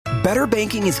Better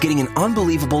Banking is getting an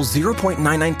unbelievable 0.99%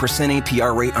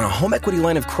 APR rate on a home equity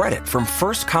line of credit from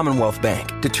First Commonwealth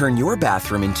Bank to turn your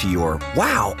bathroom into your,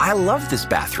 wow, I love this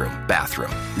bathroom.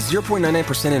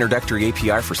 0.99% introductory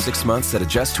APR for 6 months that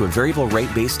adjusts to a variable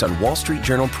rate based on Wall Street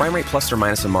Journal prime rate plus or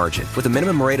minus a margin, with a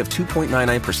minimum rate of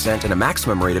 2.99% and a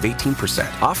maximum rate of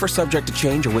 18%. Offer subject to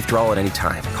change or withdrawal at any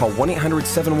time. Call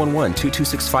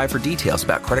 1-800-711-2265 for details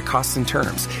about credit costs and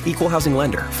terms. Equal housing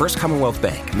lender. First Commonwealth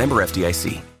Bank. Member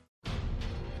FDIC.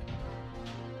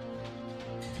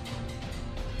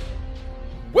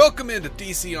 Welcome into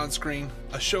DC On Screen,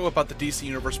 a show about the DC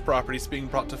Universe properties being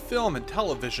brought to film and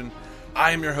television.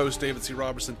 I am your host, David C.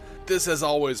 Robertson. This, as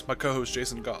always, my co-host,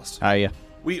 Jason Gost. Hiya.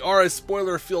 We are a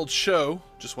spoiler-filled show.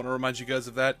 Just want to remind you guys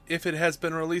of that. If it has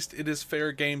been released, it is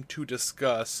fair game to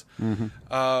discuss. Mm-hmm.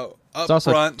 Up it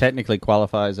also front, technically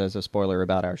qualifies as a spoiler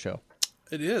about our show.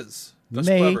 It is. That's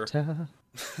Meta. clever.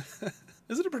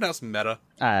 Isn't it pronounced meta?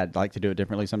 I'd like to do it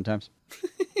differently sometimes.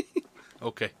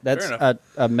 Okay, That's fair enough.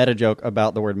 a meta joke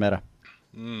about the word meta.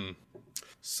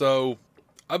 So,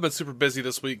 I've been super busy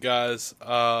this week, guys,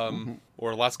 or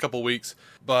last couple weeks,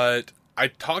 but I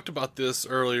talked about this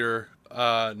earlier.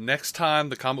 Next time,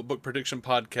 the Comic Book Prediction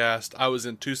Podcast, I was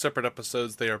in 2 separate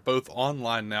episodes. They are both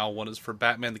online now. One is for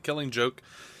Batman the Killing Joke.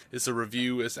 It's a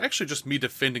review. It's actually just me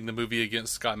defending the movie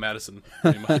against Scott Madison,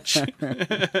 pretty much.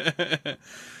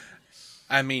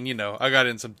 I mean, you know, I got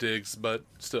in some digs, but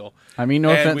still. I mean,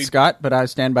 no offense, Scott, but I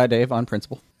stand by Dave on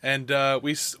principle. And then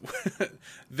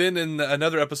in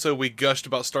another episode, we gushed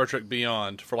about Star Trek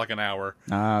Beyond for like an hour.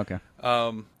 Ah, okay.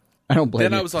 I don't blame you.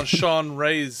 Then I was on Sean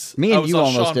Ray's. Me and you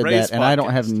almost Sean did Ray's that, and I don't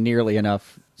podcast. have nearly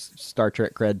enough Star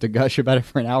Trek cred to gush about it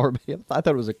for an hour. But I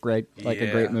thought it was a great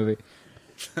movie.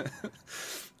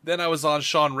 Then I was on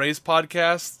Sean Ray's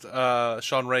podcast.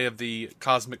 Sean Ray of the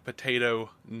Cosmic Potato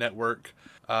Network.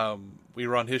 We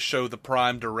were on his show, The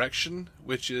Prime Direction,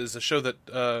 which is a show that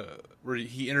where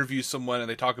he interviews someone and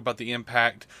they talk about the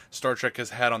impact Star Trek has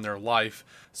had on their life.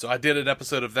 So I did an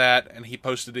episode of that, and he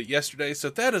posted it yesterday. So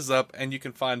that is up, and you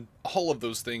can find all of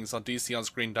those things on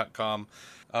DCOnScreen.com.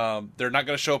 They're not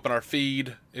going to show up in our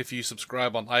feed if you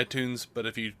subscribe on iTunes, but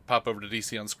if you pop over to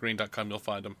DCOnScreen.com, you'll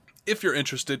find them. If you're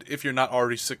interested, if you're not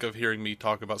already sick of hearing me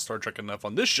talk about Star Trek enough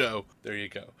on this show, there you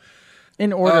go.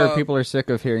 In order, people are sick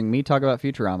of hearing me talk about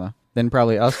Futurama, then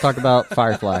probably us talk about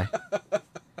Firefly.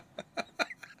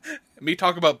 Me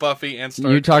talk about Buffy and Star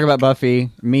You Trek. talk about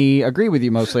Buffy, me agree with you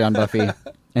mostly on Buffy,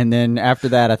 and then after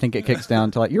that, I think it kicks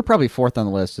down to like, you're probably 4th on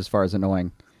the list as far as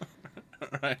annoying.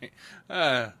 Right.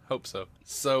 Hope so.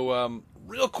 So,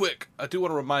 real quick, I do want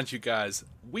to remind you guys,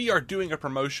 we are doing a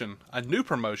new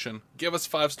promotion. Give us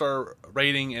 5-star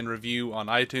rating and review on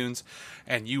iTunes,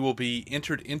 and you will be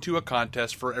entered into a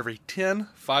contest for every 10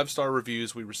 5-star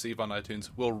reviews we receive on iTunes.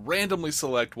 We'll randomly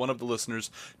select one of the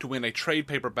listeners to win a trade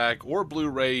paperback or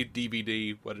Blu-ray,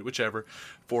 DVD, whichever,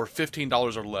 for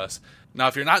 $15 or less. Now,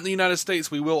 if you're not in the United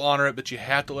States, we will honor it, but you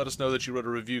have to let us know that you wrote a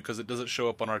review because it doesn't show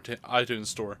up on our iTunes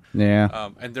store.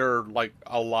 Yeah. And there are like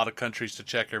a lot of countries to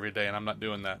check every day, and I'm not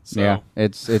doing that. So. Yeah,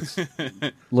 it's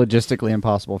logistically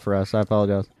impossible for us. I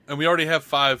apologize. And we already have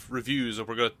 5 reviews, and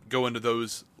we're going to go into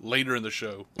those later in the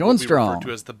show. Going strong.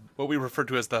 What we refer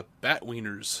to as the Bat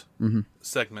Wieners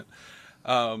segment.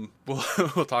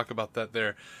 We'll talk about that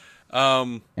there.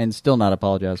 And still not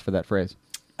apologize for that phrase.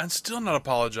 And still not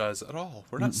apologize at all.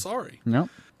 We're not sorry. No.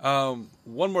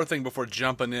 One more thing before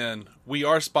jumping in. We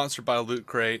are sponsored by Loot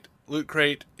Crate. Loot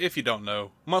Crate, if you don't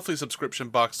know, monthly subscription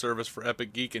box service for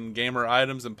epic geek and gamer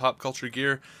items and pop culture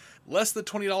gear. Less than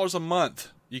 $20 a month.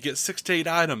 You get 6 to 8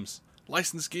 items.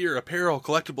 Licensed gear, apparel,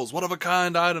 collectibles,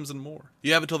 one-of-a-kind items, and more.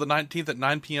 You have until the 19th at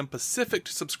 9 p.m. Pacific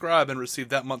to subscribe and receive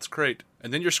that month's crate.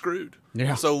 And then you're screwed.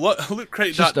 Yeah. So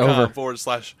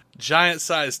lootcrate.com/giant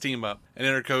size team up and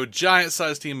enter code giant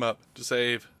size team up to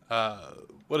save,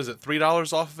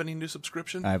 $3 off of any new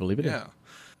subscription? I believe it is. Yeah.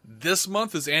 This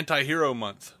month is Anti-Hero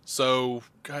Month. So,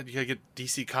 God, you gotta get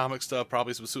DC Comics stuff,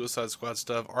 probably some Suicide Squad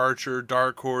stuff, Archer,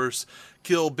 Dark Horse,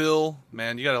 Kill Bill.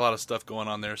 Man, you got a lot of stuff going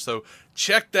on there. So,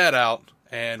 check that out,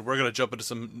 and we're gonna jump into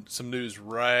some news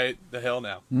right the hell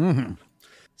now. Mm-hmm.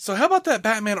 So, how about that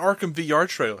Batman Arkham VR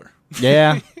trailer?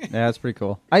 Yeah, that's pretty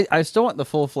cool. I still want the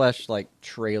full-fledged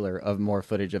trailer of more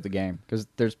footage of the game, because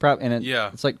there's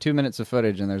it's like 2 minutes of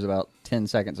footage, and there's about 10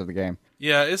 seconds of the game.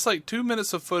 Yeah, it's like 2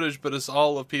 minutes of footage, but it's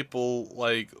all of people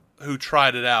who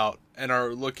tried it out and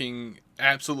are looking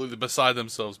absolutely beside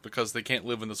themselves because they can't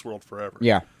live in this world forever.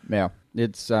 Yeah.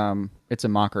 It's a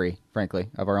mockery, frankly,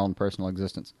 of our own personal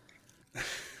existence.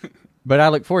 But I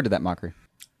look forward to that mockery.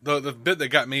 The bit that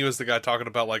got me was the guy talking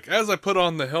about, like, as I put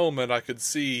on the helmet, I could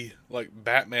see, like,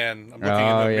 Batman. I'm looking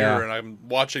in the mirror, and I'm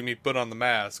watching me put on the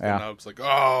mask. And I was like,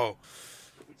 oh.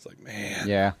 It's like, man.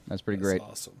 Yeah, that's pretty great.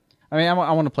 Awesome. I mean, I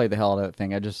want to play the hell out of that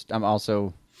thing. I'm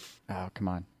also... Oh, come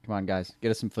on. Come on, guys.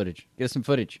 Get us some footage. It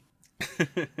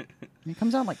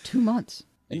comes out in like 2 months.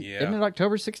 Isn't it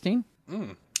October 16?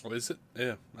 Oh, is it?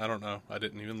 Yeah, I don't know. I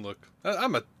didn't even look.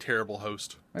 I'm a terrible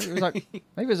host. Maybe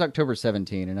it was October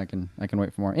 17, and I can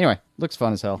wait for more. Anyway, looks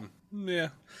fun as hell. Yeah,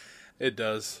 it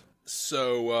does.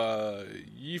 So,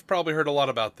 you've probably heard a lot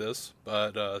about this,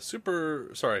 but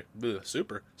Suicide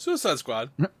Squad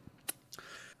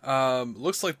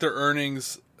looks like their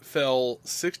earnings fell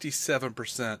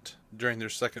 67% during their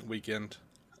second weekend.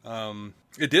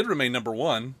 It did remain number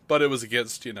one, but it was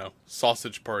against,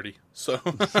 Sausage Party. So,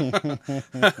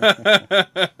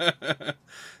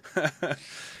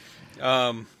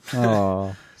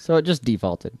 so it just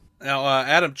defaulted. Now,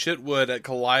 Adam Chitwood at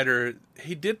Collider,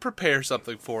 he did prepare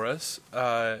something for us.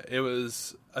 It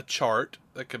was a chart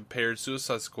that compared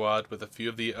Suicide Squad with a few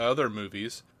of the other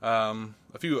movies, a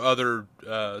few other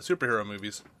superhero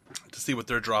movies, to see what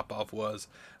their drop-off was.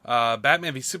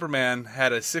 Batman v Superman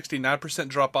had a 69%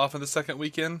 drop-off in the second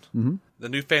weekend. Mm-hmm. The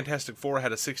new Fantastic Four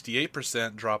had a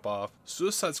 68% drop-off.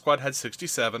 Suicide Squad had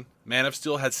 67. Man of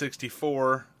Steel had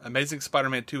 64. Amazing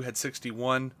Spider-Man 2 had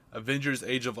 61. Avengers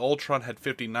Age of Ultron had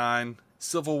 59.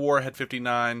 Civil War had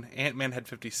 59. Ant-Man had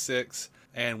 56.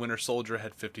 And Winter Soldier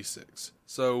had 56.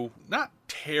 So, not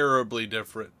terribly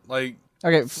different. Like,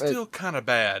 still kind of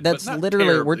bad. That's but not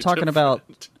literally, we're talking different.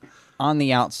 About... on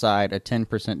the outside, a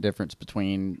 10% difference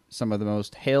between some of the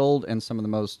most hailed and some of the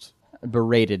most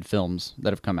berated films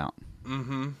that have come out.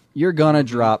 Mm-hmm. You're going to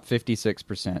drop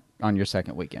 56% on your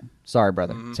second weekend. Sorry,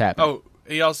 brother. It's happening. Oh,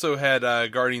 he also had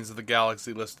Guardians of the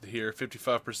Galaxy listed here,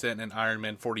 55%, and Iron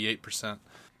Man, 48%.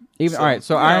 All right,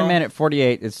 so Iron Man at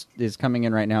 48 is coming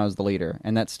in right now as the leader,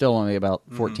 and that's still only about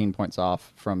 14 points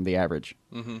off from the average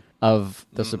of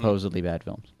the supposedly bad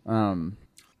films.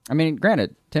 I mean,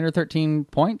 granted, 10 or 13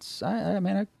 points,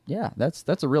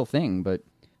 that's a real thing, but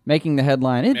making the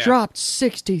headline, it dropped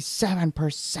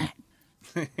 67%.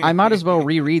 I might as well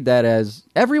reread that as,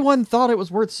 everyone thought it was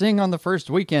worth seeing on the first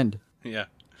weekend. Yeah.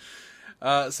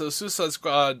 So Suicide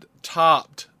Squad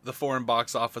topped the foreign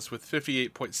box office with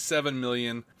 $58.7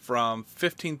 million from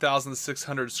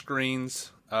 15,600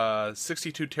 screens,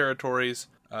 62 territories.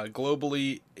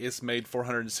 Globally, it's made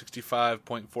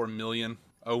 $465.4 million.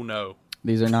 Oh, no.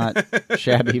 These are not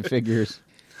shabby figures.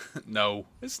 No,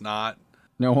 it's not.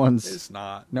 It's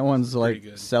not. No one's like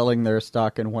selling their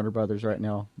stock in Warner Brothers right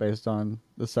now based on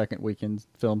the second weekend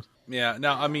films. Yeah,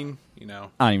 no, I mean, I don't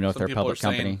even know if they're a public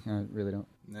company. I really don't.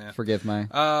 Nah. Forgive my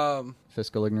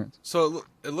fiscal ignorance. So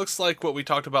it looks like what we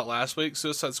talked about last week,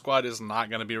 Suicide Squad is not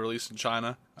going to be released in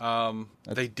China.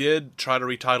 They did try to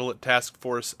retitle it Task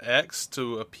Force X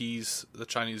to appease the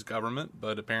Chinese government,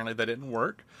 but apparently that didn't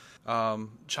work.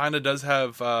 China does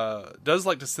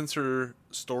like to censor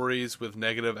stories with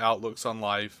negative outlooks on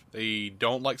life. They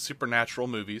don't like supernatural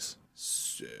movies.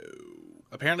 So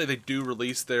apparently they do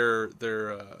release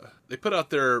they put out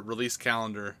their release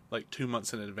calendar like 2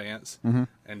 months in advance, and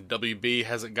WB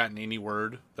hasn't gotten any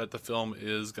word that the film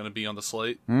is going to be on the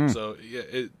slate. So yeah,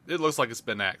 it looks like it's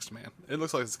been axed, man. It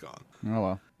looks like it's gone. Oh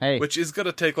well. Hey, which is going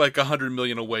to take like $100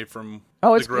 million away from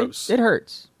the gross. It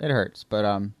hurts. It hurts, but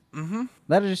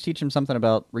that'll just teach them something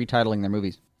about retitling their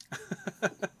movies.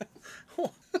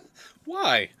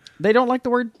 Why? They don't like the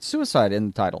word suicide in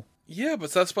the title. Yeah,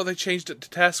 but that's why they changed it to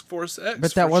Task Force X.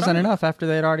 But that wasn't enough after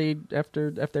they had already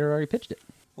pitched it.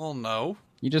 Well, no.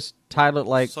 You just title it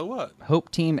like so what?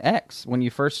 Hope Team X when you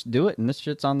first do it, and this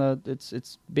shit's on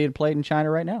it's being played in China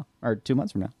right now, or 2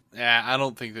 months from now. Yeah, I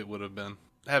don't think it would have been.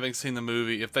 Having seen the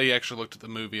movie, if they actually looked at the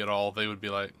movie at all, they would be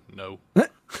like, no.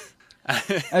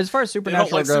 As far as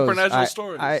supernatural goes, supernatural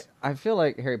stories. I feel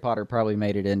like Harry Potter probably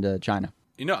made it into China.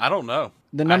 I don't know.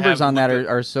 The numbers on that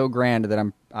are so grand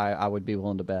that I would be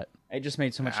willing to bet. It just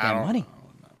made so much damn money.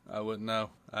 I wouldn't know.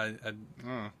 I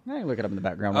look it up in the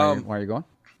background while you're going.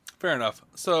 Fair enough.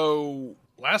 So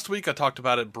last week I talked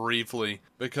about it briefly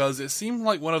because it seemed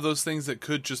like one of those things that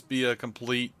could just be a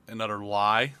complete and utter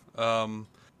lie.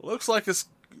 Looks like it's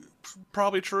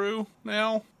probably true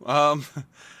now.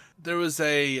 There was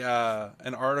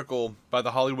an article by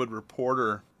the Hollywood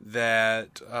Reporter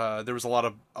that there was a lot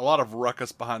of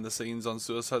ruckus behind the scenes on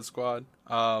Suicide Squad.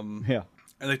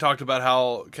 And they talked about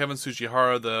how Kevin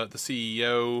Tsujihara, the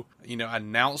CEO,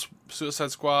 announced Suicide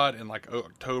Squad in like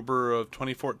October of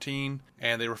 2014,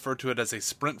 and they referred to it as a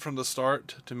sprint from the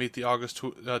start to meet the August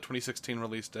 2016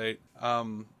 release date.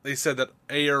 They said that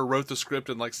Ayer wrote the script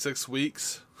in like 6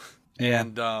 weeks.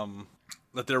 and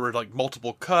that there were like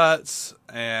multiple cuts,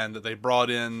 and that they brought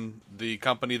in the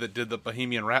company that did the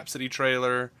Bohemian Rhapsody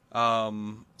trailer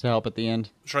to help at the end.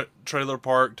 Trailer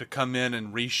Park to come in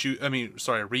and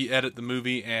re-edit the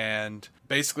movie, and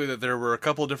basically that there were a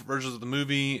couple of different versions of the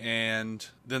movie, and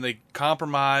then they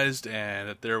compromised, and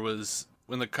that there was,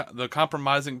 when the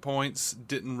compromising points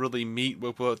didn't really meet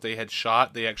with what they had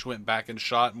shot, they actually went back and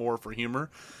shot more for humor.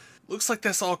 Looks like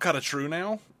that's all kind of true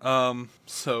now.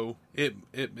 So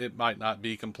it might not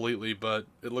be completely, but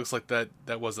it looks like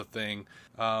that was a thing.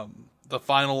 The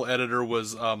final editor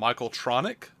was Michael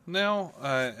Tronick now,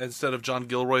 instead of John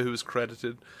Gilroy, who was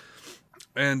credited.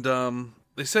 And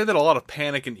they say that a lot of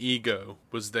panic and ego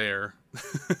was there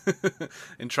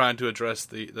in trying to address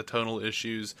the tonal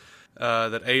issues.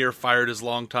 That Ayer fired his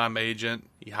longtime agent,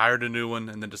 he hired a new one,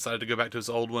 and then decided to go back to his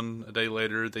old one a day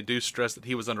later. They do stress that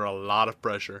he was under a lot of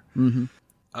pressure.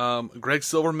 Mm-hmm. Greg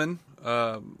Silverman,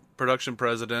 production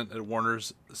president at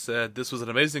Warner's, said, "This was an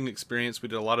amazing experience. We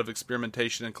did a lot of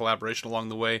experimentation and collaboration along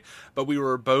the way, but we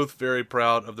were both very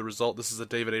proud of the result. This is a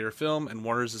David Ayer film, and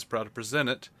Warner's is proud to present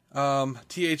it."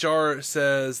 THR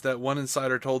says that one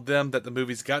insider told them that the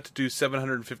movie's got to do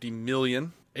 $750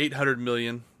 million, $800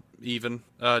 million even,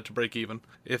 to break even.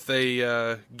 If they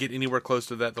get anywhere close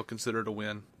to that, they'll consider it a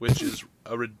win, which is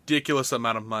a ridiculous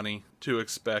amount of money to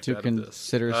expect to out of this.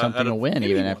 Consider something a win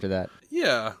even after that.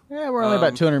 Yeah. Yeah, we're only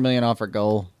about $200 million off our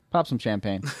goal. Pop some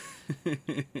champagne.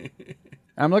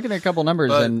 I'm looking at a couple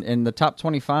numbers, and in the top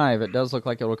 25, it does look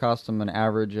like it will cost them an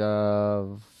average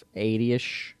of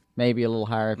 80-ish, maybe a little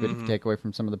higher if you take away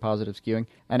from some of the positive skewing.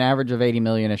 An average of $80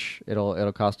 million-ish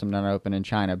it'll cost them to open in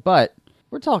China. But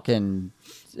we're talking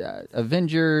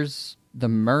Avengers, The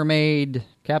Mermaid,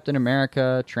 Captain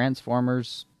America,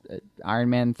 Transformers, Iron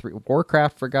Man 3,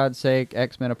 Warcraft, for God's sake,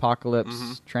 X-Men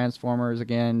Apocalypse, Transformers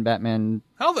again, Batman.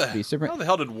 How the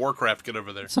hell did Warcraft get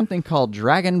over there? Something called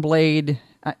Dragon Blade.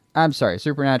 I'm sorry,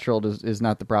 Supernatural is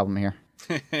not the problem here.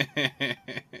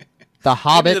 The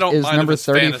Hobbit is number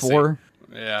 34.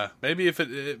 Yeah, maybe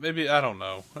I don't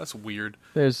know. That's weird.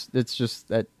 It's just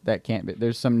that can't be.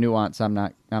 There's some nuance I'm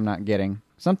not getting.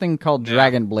 Something called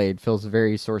Dragon Blade feels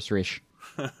very sorcerish.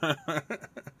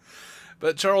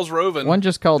 But Charles Roven, one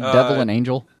just called Devil and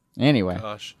Angel. Anyway,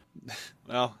 gosh,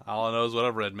 well, all I know is what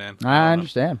I've read, man. I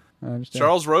understand.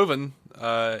 Charles Roven,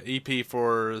 EP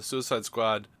for Suicide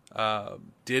Squad,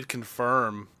 did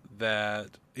confirm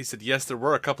that. He said, yes, there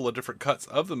were a couple of different cuts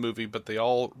of the movie, but they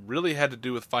all really had to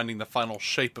do with finding the final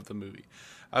shape of the movie.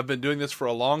 I've been doing this for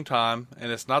a long time,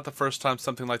 and it's not the first time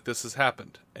something like this has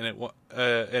happened, and it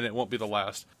won't be the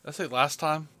last. Did I say last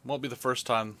time? Won't be the first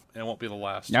time, and it won't be the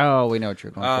last. No, we know what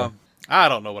you're going for. I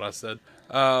don't know what I said.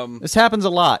 This happens a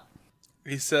lot.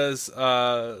 He says,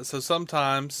 so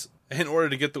sometimes, in order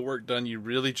to get the work done, you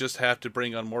really just have to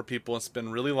bring on more people and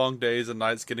spend really long days and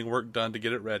nights getting work done to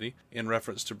get it ready, in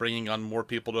reference to bringing on more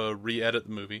people to re-edit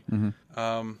the movie.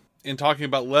 In talking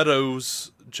about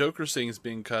Leto's Joker scenes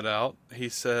being cut out, he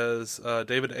says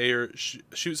David Ayer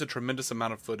shoots a tremendous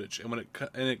amount of footage, and when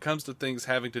it comes to things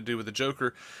having to do with the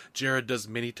Joker, Jared does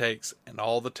many takes, and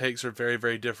all the takes are very,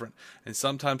 very different. And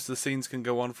sometimes the scenes can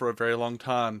go on for a very long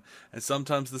time, and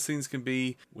sometimes the scenes can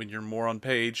be, when you're more on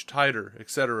page, tighter,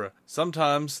 etc.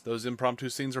 Sometimes those impromptu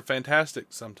scenes are fantastic,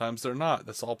 sometimes they're not.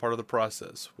 That's all part of the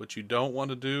process. What you don't want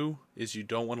to do is you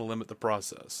don't want to limit the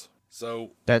process.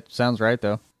 So that sounds right,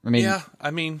 though.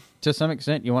 I mean, to some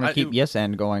extent, you want to keep yes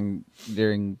and going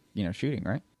during shooting,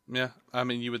 right? Yeah, I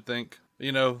mean, you would think.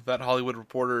 That Hollywood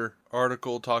Reporter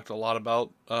article talked a lot about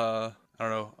I don't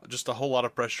know, just a whole lot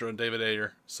of pressure on David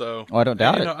Ayer. So I don't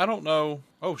doubt it. I don't know.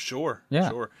 Oh, sure, yeah,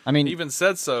 sure. I mean, he even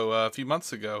said so a few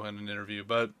months ago in an interview.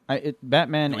 But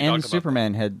Batman and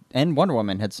Superman and Wonder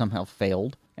Woman had somehow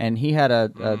failed, and he had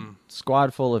a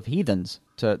squad full of heathens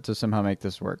to somehow make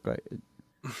this work.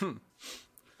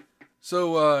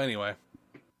 So anyway,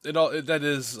 that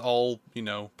is all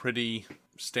pretty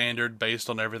standard based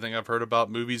on everything I've heard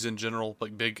about movies in general,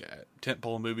 like big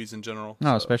tentpole movies in general.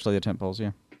 No, especially the tentpoles.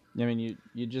 Yeah, I mean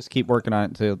you just keep working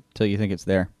on it till you think it's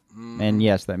there. And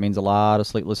yes, that means a lot of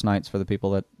sleepless nights for the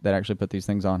people that actually put these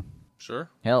things on. Sure.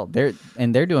 Hell, they're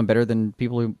doing better than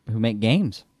people who make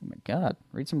games. Oh my God,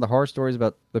 read some of the horror stories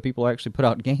about the people who actually put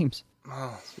out games.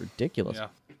 It's ridiculous. Yeah.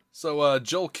 So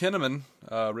Joel Kinnaman,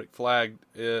 Rick Flag,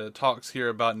 talks here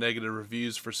about negative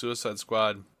reviews for Suicide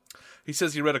Squad. He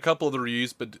says he read a couple of the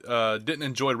reviews, but didn't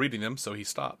enjoy reading them, so he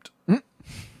stopped.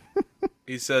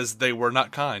 He says they were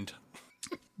not kind.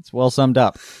 It's well summed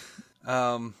up.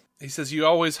 He says, you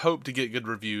always hope to get good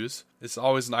reviews. It's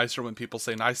always nicer when people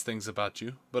say nice things about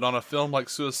you. But on a film like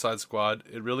Suicide Squad,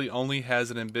 it really only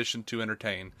has an ambition to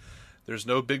entertain. There's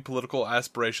no big political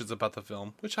aspirations about the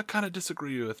film, which I kind of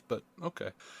disagree with, but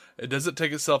okay. It doesn't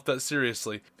take itself that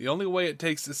seriously. The only way it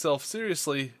takes itself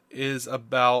seriously is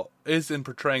in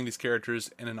portraying these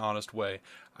characters in an honest way.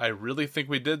 I really think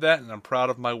we did that, and I'm proud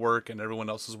of my work and everyone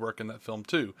else's work in that film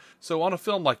too. So on a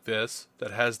film like this,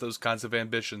 that has those kinds of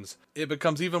ambitions, it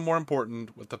becomes even more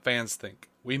important what the fans think.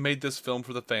 We made this film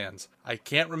for the fans. I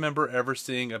can't remember ever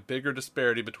seeing a bigger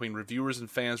disparity between reviewers and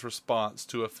fans' response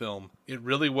to a film. It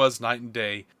really was night and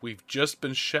day. We've just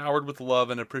been showered with love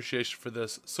and appreciation for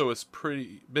this, so it's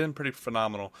been pretty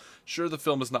phenomenal. Sure, the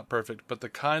film is not perfect, but the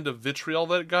kind of vitriol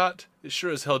that it got, it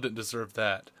sure as hell didn't deserve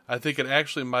that. I think it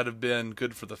actually might have been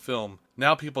good for the film.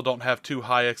 Now people don't have too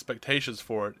high expectations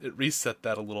for it. It reset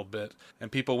that a little bit, and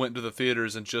people went to the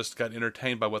theaters and just got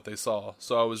entertained by what they saw.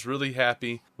 So I was really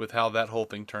happy with how that whole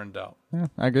thing turned out. Yeah,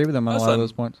 I agree with them on a lot of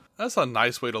those points. That's a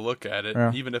nice way to look at it,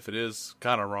 even if it is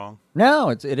kind of wrong. No,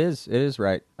 it is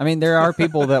right. I mean, there are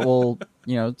people that will,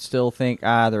 still think,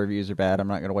 the reviews are bad. I'm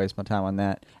not going to waste my time on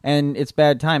that. And it's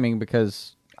bad timing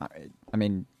because, I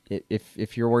mean,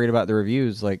 if you're worried about the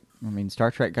reviews,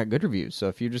 Star Trek got good reviews. So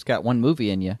if you just got one movie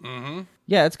in you,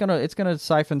 yeah, it's gonna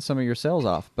siphon some of your sales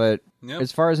off. But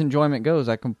as far as enjoyment goes,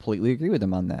 I completely agree with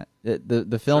them on that.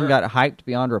 The film got hyped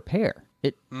beyond repair.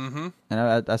 And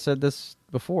I said this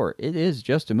before. It is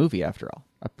just a movie after all,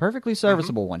 a perfectly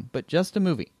serviceable one, but just a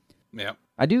movie. Yeah.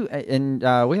 I do, and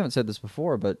we haven't said this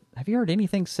before, but have you heard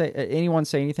anyone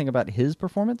say anything about his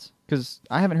performance? Because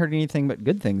I haven't heard anything but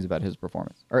good things about his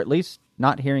performance, or at least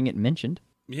not hearing it mentioned.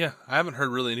 Yeah, I haven't heard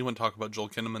really anyone talk about Joel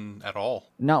Kinnaman at all.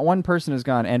 Not one person has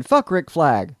gone, and fuck Rick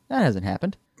Flag. That hasn't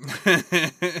happened.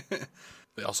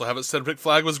 They also haven't said Rick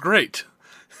Flag was great.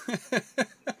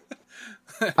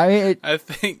 I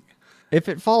think if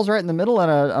it falls right in the middle on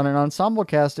an ensemble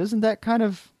cast, isn't that kind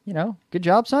of, good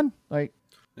job, son?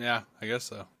 Yeah, I guess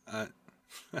so.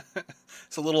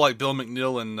 It's a little like Bill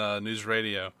McNeil in News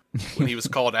Radio when he was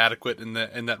called adequate in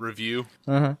that review,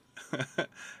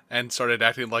 and started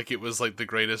acting like it was like the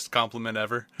greatest compliment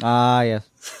ever. Yes.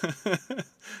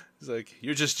 He's like,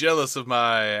 "You're just jealous of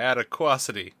my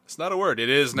adequacy." It's not a word. It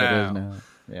is now. It is now.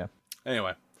 Yeah.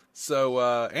 Anyway, so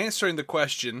answering the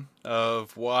question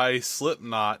of why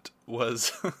Slipknot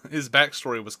was his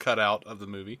backstory was cut out of the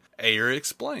movie, Ayer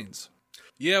explains.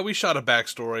 Yeah, we shot a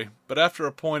backstory, but after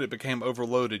a point it became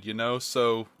overloaded,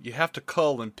 so you have to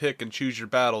cull and pick and choose your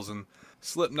battles, and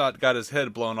Slipknot got his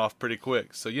head blown off pretty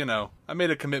quick, so I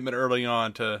made a commitment early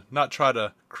on to not try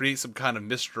to create some kind of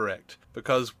misdirect,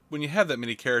 because when you have that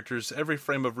many characters, every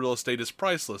frame of real estate is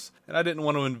priceless, and I didn't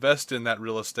want to invest in that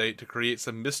real estate to create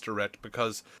some misdirect,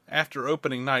 because after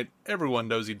opening night, everyone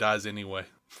knows he dies anyway.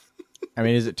 I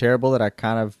mean, is it terrible that I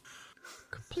kind of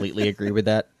completely agree with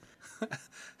that?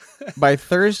 By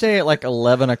Thursday at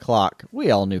 11 o'clock, we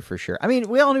all knew for sure. I mean,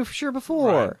 we all knew for sure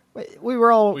before. Right. We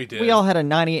all had a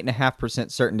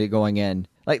 98.5% certainty going in.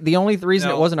 The only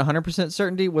reason it wasn't 100%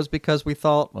 certainty was because we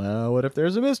thought, well, what if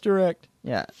there's a misdirect?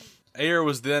 Yeah. Ayer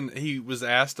he was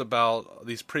asked about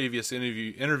these previous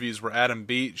interviews where Adam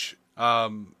Beach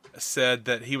said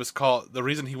that he was caught, the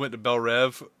reason he went to Bel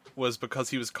Rev was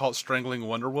because he was caught strangling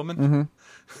Wonder Woman.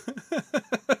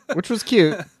 Which was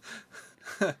cute.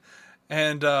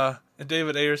 And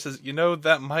David Ayer says,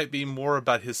 that might be more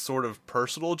about his sort of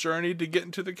personal journey to get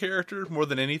into the character more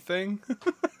than anything.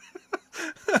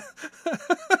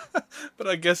 But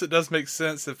I guess it does make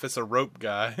sense if it's a rope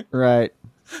guy. Right.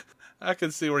 I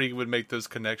can see where he would make those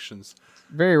connections.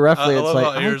 Very roughly,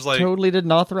 it's I totally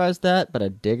didn't authorize that, but I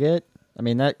dig it. I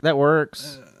mean, that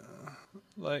works.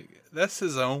 That's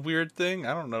his own weird thing.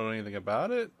 I don't know anything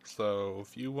about it. So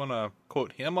if you want to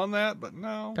quote him on that, but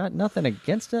no. Got nothing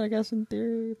against it, I guess, in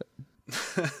theory.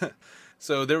 But...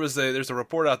 So there's a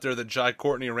report out there that Jai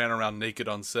Courtney ran around naked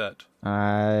on set.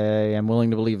 I am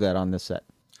willing to believe that on this set.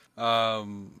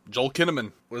 Joel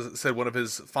Kinnaman said one of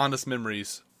his fondest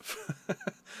memories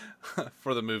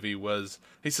for the movie was,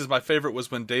 he says, my favorite was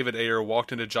when David Ayer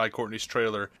walked into Jai Courtney's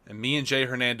trailer and me and Jay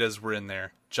Hernandez were in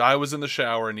there. Jai was in the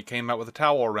shower and he came out with a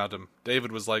towel around him.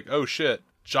 David was like, oh shit.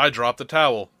 Jai dropped the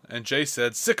towel and Jay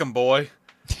said, sick 'em, boy.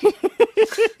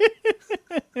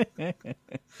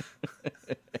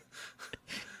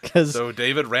 So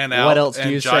David ran out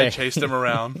and Jai chased him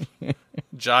around.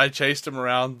 Jai chased him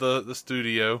around the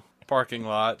studio parking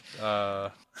lot,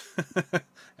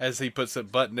 as he puts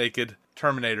it, butt naked,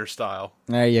 Terminator style.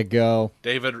 There you go.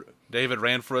 David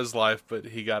ran for his life, but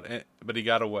he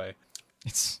got away.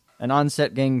 It's an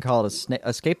on-set game called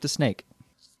Escape the Snake.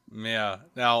 Yeah.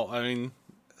 Now, I mean,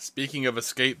 speaking of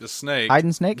Escape the Snake, Hide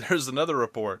and Snake. There's another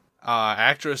report.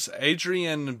 Actress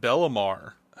Adrienne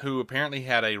Bellamar, who apparently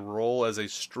had a role as a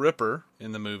stripper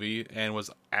in the movie and was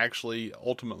actually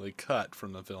ultimately cut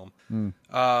from the film,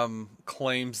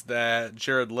 claims that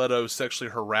Jared Leto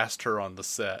sexually harassed her on the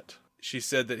set. She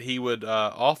said that he would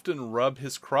often rub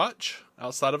his crotch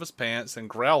outside of his pants and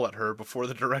growl at her before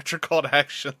the director called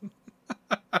action.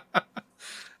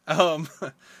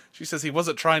 She says he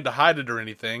wasn't trying to hide it or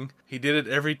anything. He did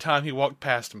it every time he walked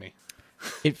past me.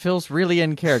 It feels really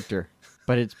in character,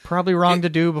 but it's probably wrong to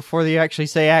do before they actually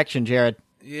say action, Jared.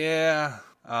 Yeah.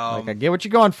 I get what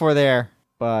you're going for there,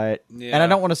 but... Yeah. And I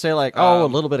don't want to say a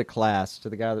little bit of class to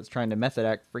the guy that's trying to method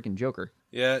act freaking Joker.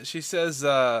 Yeah, she says,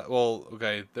 there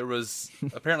was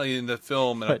apparently in the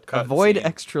film... avoid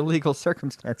extra legal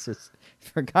circumstances,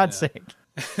 for God's sake.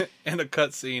 In a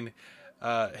cutscene,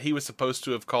 he was supposed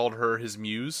to have called her his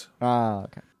muse. Ah,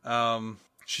 okay.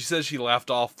 She says she laughed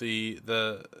off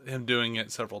him doing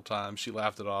it several times. She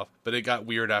laughed it off, but it got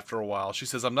weird after a while. She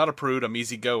says, I'm not a prude, I'm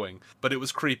easygoing, but it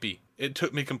was creepy. It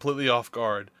took me completely off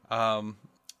guard.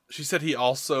 She said he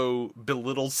also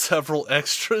belittled several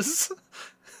extras,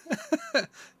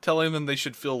 telling them they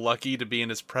should feel lucky to be in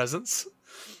his presence.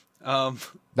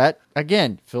 That,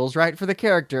 again, feels right for the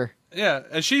character. Yeah,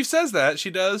 and she says that.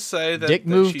 She does say that... Dick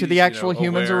move to the actual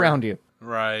humans around you.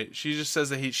 Right. She just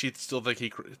says that she still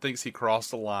thinks he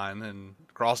crossed the line and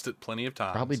crossed it plenty of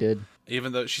times. Probably did.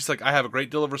 Even though she's like, I have a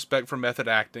great deal of respect for method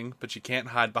acting, but you can't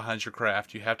hide behind your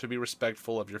craft. You have to be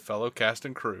respectful of your fellow cast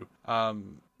and crew.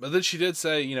 But then she did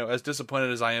say, as disappointed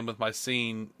as I am with my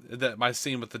scene with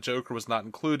the Joker was not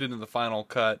included in the final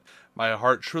cut, my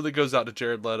heart truly goes out to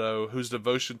Jared Leto, whose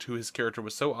devotion to his character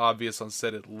was so obvious on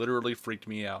set it literally freaked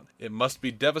me out. It must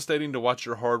be devastating to watch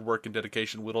your hard work and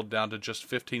dedication whittled down to just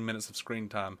 15 minutes of screen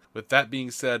time. With that being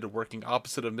said, working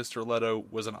opposite of Mr. Leto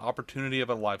was an opportunity of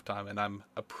a lifetime, and I'm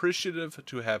appreciative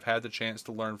to have had the chance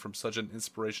to learn from such an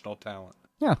inspirational talent.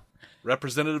 Yeah.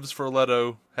 Representatives for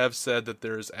Leto have said that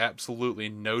there is absolutely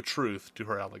no truth to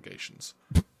her allegations.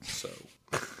 So,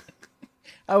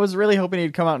 I was really hoping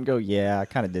he'd come out and go, "Yeah, I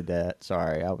kind of did that.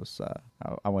 Sorry, I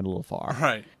went a little far."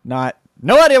 Right.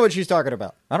 No idea what she's talking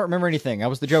about. I don't remember anything. I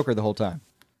was the Joker the whole time.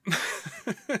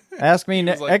 Ask me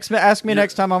next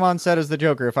time I'm on set as the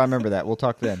Joker if I remember that. We'll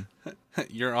talk then.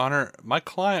 Your Honor, my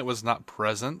client was not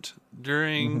present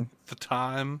during the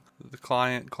time the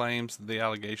client claims the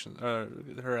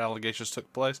her allegations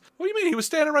took place. What do you mean? He was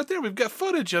standing right there. We've got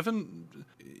footage of him.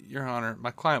 Your Honor,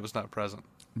 my client was not present.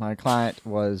 My client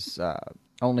was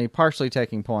only partially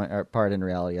taking part in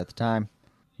reality at the time.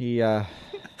 He, in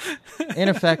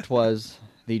effect, was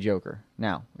the Joker.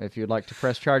 Now, if you'd like to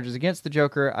press charges against the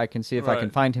Joker, I can see if I can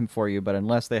find him for you, but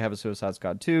unless they have a Suicide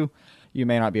Squad 2, you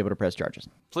may not be able to press charges.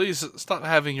 Please stop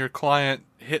having your client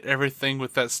hit everything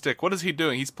with that stick. What is he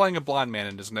doing? He's playing a blind man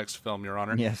in his next film, Your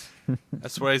Honor. Yes.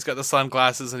 That's where he's got the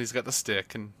sunglasses and he's got the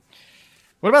stick. And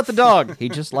what about the dog? He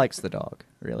just likes the dog,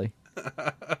 really.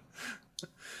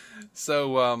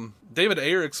 So, David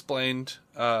Ayer explained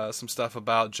some stuff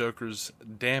about Joker's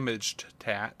damaged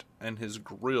tat and his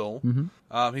grill.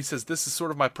 He says, this is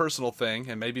sort of my personal thing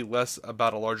and maybe less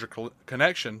about a larger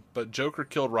connection, but Joker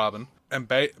killed Robin and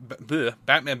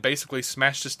Batman basically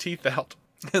smashed his teeth out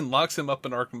and locks him up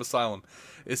in Arkham Asylum.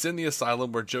 It's in the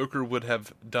asylum where Joker would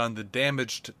have done the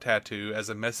damaged tattoo as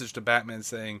a message to Batman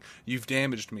saying, you've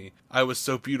damaged me. I was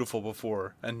so beautiful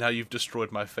before, and now you've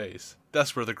destroyed my face.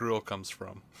 That's where the grill comes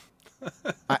from.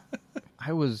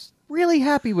 I was really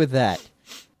happy with that.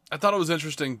 I thought it was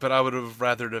interesting, but I would have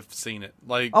rather have seen it.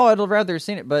 I'd have rather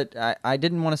seen it, but I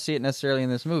didn't want to see it necessarily in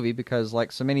this movie because,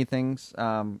 like so many things,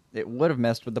 it would have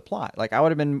messed with the plot. Like I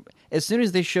would have been, as soon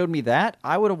as they showed me that,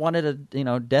 I would have wanted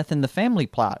a death in the family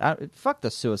plot. Fuck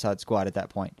the Suicide Squad at that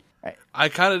point. I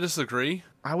kind of disagree.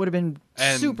 I would have been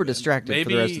super distracted for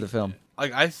the rest of the film.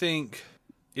 I think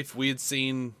if we had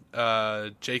seen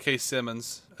J.K.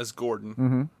 Simmons as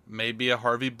Gordon, maybe a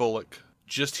Harvey Bullock.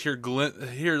 Just hear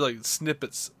like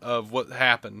snippets of what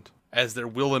happened as they're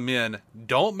wheel him in.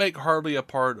 Don't make Harley a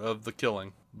part of the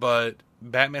killing, but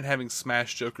Batman having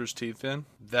smashed Joker's teeth in,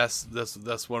 that's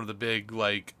one of the big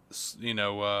that's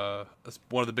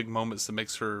one of the big moments that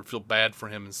makes her feel bad for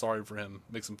him and sorry for him,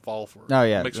 makes him fall for it. Oh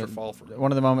yeah, makes her fall for it.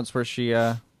 One of the moments where she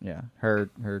I know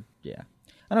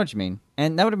what you mean,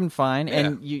 and that would have been fine. Yeah.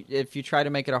 And if you try to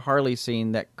make it a Harley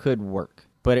scene, that could work.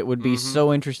 But it would be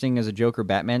so interesting as a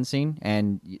Joker-Batman scene,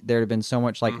 and there'd have been so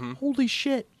much holy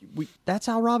shit, that's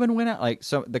how Robin went out.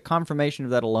 So the confirmation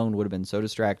of that alone would have been so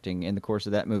distracting in the course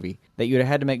of that movie that you'd have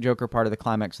had to make Joker part of the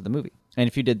climax of the movie. And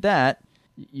if you did that,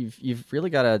 you've really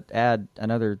got to add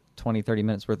another 20, 30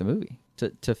 minutes worth of movie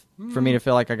for me to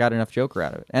feel like I got enough Joker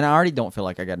out of it. And I already don't feel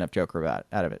like I got enough Joker out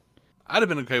of it. I'd have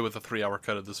been okay with a 3-hour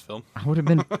cut of this film. I would have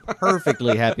been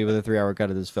perfectly happy with a 3-hour cut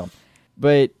of this film.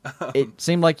 But it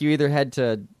seemed like you either had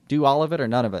to do all of it or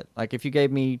none of it. Like, if you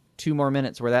gave me 2 more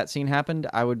minutes where that scene happened,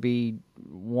 I would be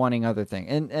wanting other thing.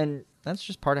 And that's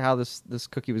just part of how this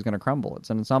cookie was going to crumble. It's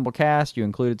an ensemble cast. You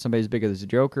included somebody as big as the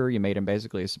Joker. You made him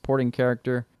basically a supporting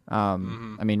character. I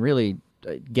mean, really,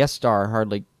 guest star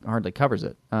hardly covers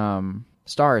it.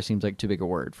 Star seems like too big a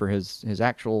word for his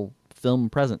actual film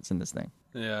presence in this thing.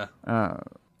 Yeah.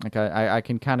 Like I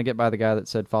can kind of get by the guy that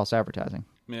said false advertising.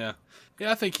 Yeah.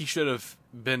 Yeah, I think he should have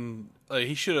been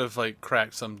like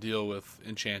cracked some deal with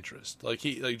Enchantress. Like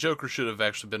Joker should have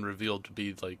actually been revealed to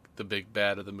be like the big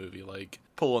bad of the movie, like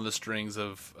pulling the strings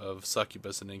of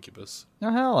Succubus and Incubus.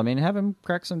 No, hell, I mean, have him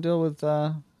crack some deal with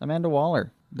Amanda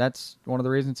Waller. That's one of the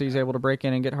reasons he's able to break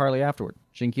in and get Harley afterward.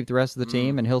 She can keep the rest of the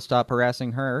team, and he'll stop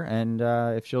harassing her, and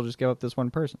if she'll just give up this one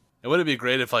person. It would be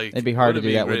great if, like... It'd be hard to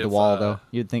do that with the Wall, though.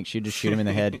 You'd think she'd just shoot him in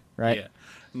the head, right? Yeah.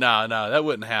 No, that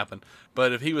wouldn't happen.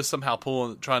 But if he was somehow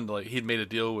he'd made a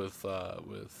deal with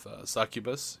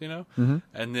Succubus, you know? Mm-hmm.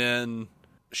 And then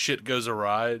shit goes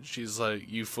awry. She's like,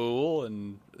 you fool,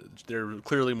 and they're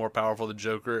clearly more powerful than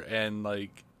Joker, and,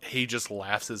 like... He just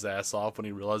laughs his ass off when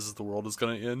he realizes the world is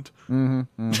going to end.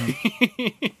 Mm-hmm,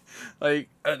 mm-hmm. Like,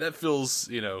 that feels,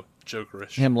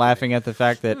 Jokerish. Him laughing at the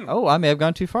fact that, I may have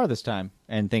gone too far this time,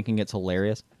 and thinking it's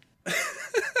hilarious.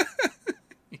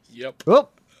 Yep. Oh,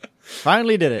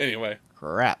 finally did it. Anyway.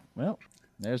 Crap. Well,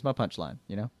 there's my punchline,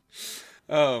 you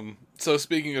know? So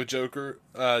speaking of Joker,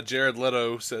 Jared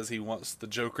Leto says he wants the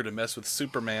Joker to mess with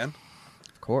Superman.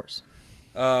 Of course.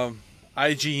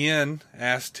 IGN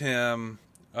asked him...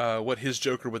 what his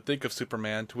Joker would think of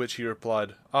Superman, to which he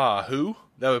replied, who?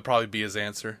 That would probably be his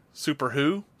answer. Super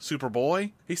who?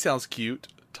 Superboy? He sounds cute.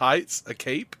 Tights? A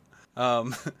cape?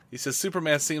 He says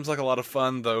Superman seems like a lot of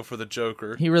fun, though, for the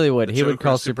Joker. He really would. He would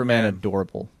call Superman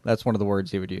adorable. That's one of the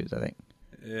words he would use, I think.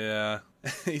 Yeah.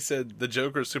 He said the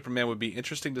Joker Superman would be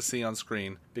interesting to see on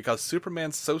screen because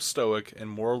Superman's so stoic and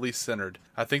morally centered.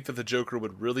 I think that the Joker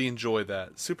would really enjoy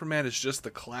that. Superman is just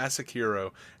the classic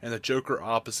hero, and the Joker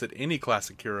opposite any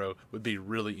classic hero would be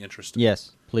really interesting.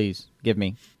 Yes, please. Give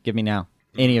me now.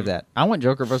 Any of that. I want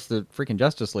Joker versus the freaking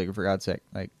Justice League, for God's sake.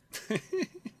 Like,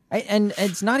 and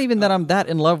it's not even that I'm that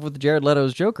in love with Jared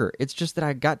Leto's Joker. It's just that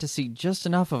I got to see just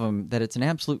enough of him that it's an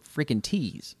absolute freaking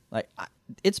tease. Like,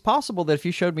 it's possible that if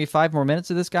you showed me 5 more minutes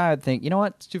of this guy, I'd think, you know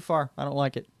what, it's too far. I don't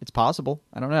like it. It's possible.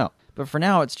 I don't know. But for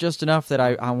now, it's just enough that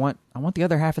I want the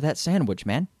other half of that sandwich,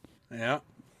 man. Yeah.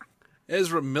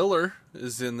 Ezra Miller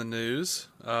is in the news,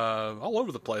 all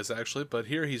over the place, actually, but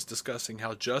here he's discussing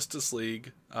how Justice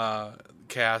League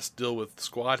cast deal with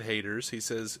squad haters. He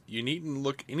says, you needn't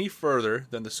look any further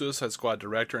than the Suicide Squad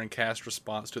director and cast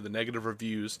response to the negative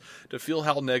reviews to feel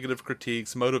how negative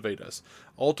critiques motivate us.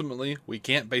 Ultimately, we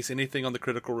can't base anything on the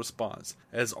critical response.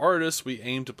 As artists, we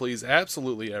aim to please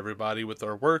absolutely everybody with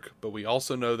our work, but we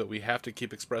also know that we have to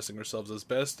keep expressing ourselves as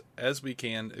best as we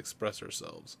can express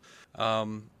ourselves.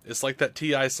 It's like that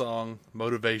T.I. song,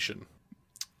 Motivation.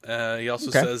 He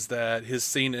also says that his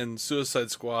scene in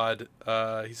Suicide Squad,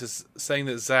 he says, saying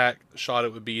that Zack shot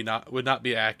it would not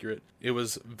be accurate. It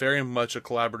was very much a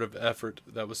collaborative effort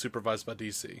that was supervised by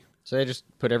DC. So they just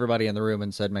put everybody in the room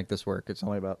and said, make this work. It's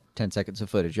only about 10 seconds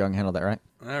of footage. You can handle that, right?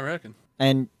 I reckon.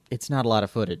 And it's not a lot of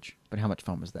footage, but how much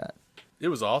fun was that? It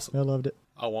was awesome. I loved it.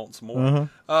 I want some more.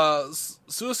 Uh-huh.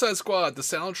 Suicide Squad, the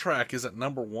soundtrack is at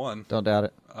number 1. Don't doubt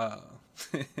it.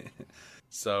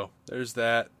 So there's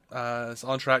that. It's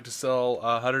on track to sell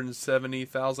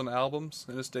 170,000 albums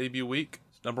in its debut week.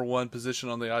 It's number 1 position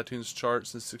on the iTunes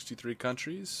charts in 63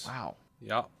 countries. Wow.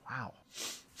 Yeah. Wow.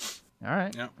 All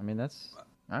right. Yeah. I mean, that's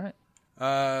all right.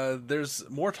 There's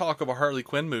more talk of a Harley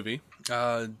Quinn movie.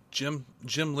 Jim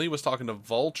Lee was talking to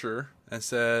Vulture and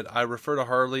said, I refer to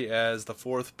Harley as the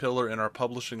 4th pillar in our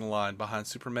publishing line behind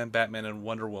Superman, Batman, and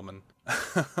Wonder Woman.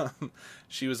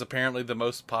 She was apparently the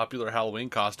most popular Halloween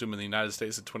costume in the United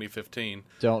States in 2015.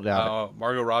 Don't doubt it.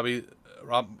 Margot Robbie,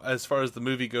 as far as the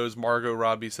movie goes, Margot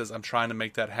Robbie says, I'm trying to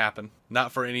make that happen.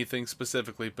 Not for anything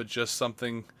specifically, but just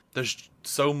something, there's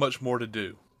so much more to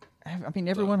do. I mean,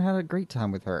 everyone had a great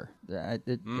time with her. If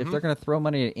they're going to throw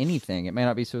money at anything, it may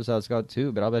not be Suicide Squad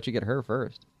 2, but I'll bet you get her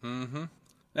first. Mm-hmm.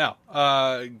 Now,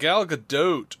 Gal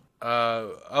Gadot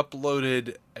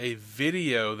uploaded a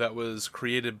video that was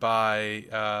created by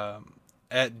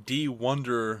at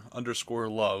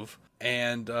 @dwonder_love,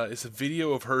 and it's a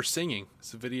video of her singing.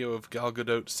 It's a video of Gal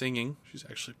Gadot singing. She's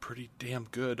actually pretty damn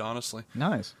good, honestly.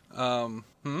 Nice.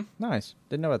 Nice.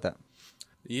 Didn't know about that.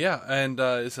 Yeah, and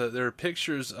there are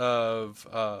pictures of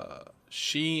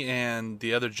she and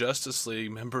the other Justice League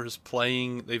members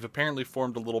playing. They've apparently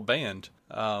formed a little band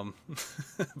behind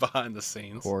the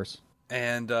scenes. Of course.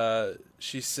 And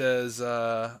she says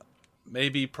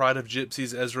maybe Pride of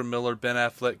Gypsies, Ezra Miller, Ben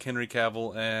Affleck, Henry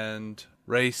Cavill, and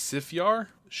Ray Sifyar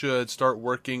should start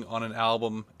working on an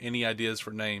album. Any ideas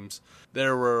for names?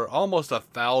 There were almost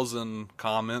 1,000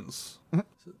 comments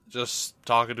just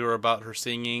talking to her about her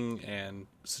singing and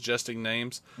suggesting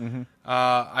names. Mm-hmm.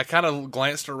 I kind of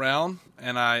glanced around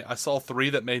and I saw 3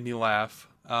 that made me laugh.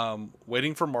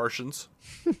 Waiting for Martians.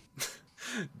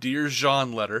 Dear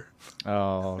Jean Letter.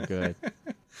 Oh, good.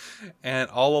 And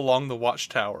All Along the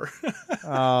Watchtower.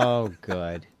 Oh,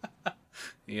 good.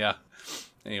 Yeah.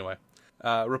 Anyway.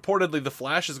 Reportedly, The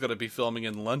Flash is going to be filming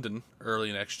in London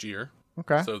early next year.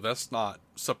 Okay. So that's not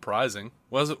surprising.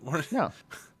 Was it? No.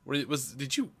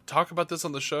 Did you talk about this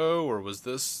on the show, or was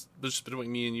this just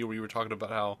between me and you, where you were talking about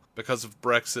how because of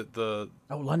Brexit,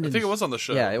 London? I think it was on the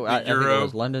show. Yeah, I think it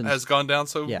was. London has gone down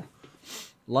so. Yeah.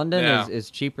 London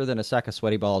is cheaper than a sack of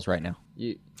sweaty balls right now.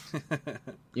 You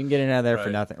can get in out of there for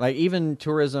nothing. Like, even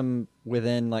tourism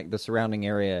within like the surrounding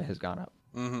area has gone up.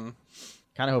 Mm-hmm.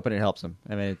 Kind of hoping it helps them.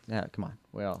 I mean, come on.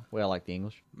 We all like the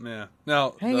English. Yeah.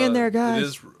 Now, hang in there, guys. It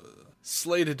is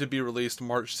slated to be released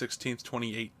March 16th,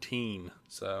 2018.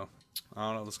 So, I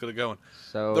don't know. Let's get it going.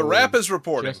 So The Wrap is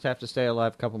reporting. Just have to stay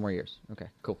alive a couple more years. Okay,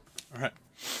 cool. All right.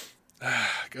 I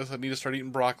guess I need to start eating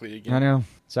broccoli again. I know.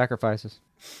 Sacrifices.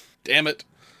 Damn it.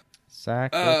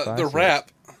 Sacrifices. The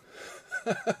Wrap.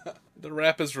 The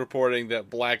Wrap is reporting that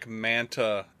Black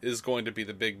Manta is going to be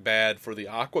the big bad for the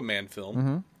Aquaman film.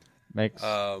 Mm-hmm. Makes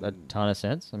a ton of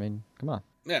sense. I mean, come on.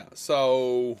 Yeah,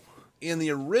 so in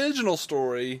the original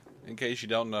story, in case you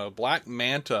don't know, Black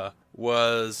Manta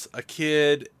was a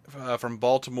kid from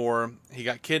Baltimore. He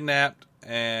got kidnapped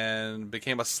and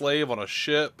became a slave on a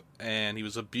ship, and he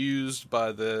was abused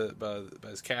by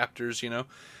his captors, you know.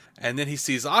 And then he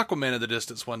sees Aquaman in the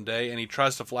distance one day, and he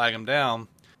tries to flag him down,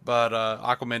 but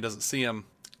Aquaman doesn't see him,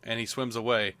 and he swims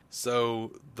away.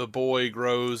 So the boy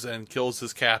grows and kills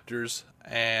his captors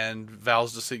and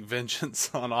vows to seek vengeance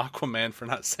on Aquaman for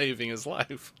not saving his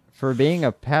life. For being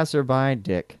a passerby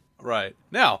dick. Right.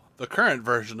 Now, the current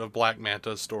version of Black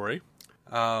Manta's story,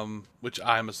 which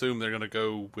I'm assuming they're going to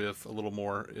go with a little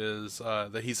more, is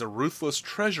that he's a ruthless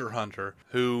treasure hunter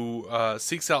who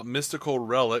seeks out mystical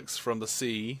relics from the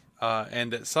sea,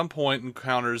 and at some point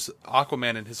encounters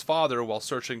Aquaman and his father while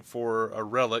searching for a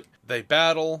relic. They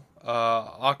battle.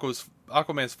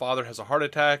 Aquaman's father has a heart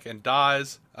attack and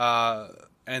dies,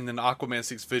 and then Aquaman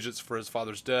seeks vengeance for his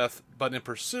father's death. But in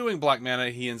pursuing Black Manta,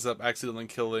 he ends up accidentally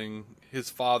killing his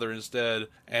father instead,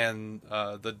 and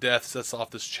the death sets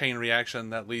off this chain reaction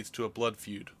that leads to a blood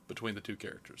feud between the two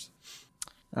characters.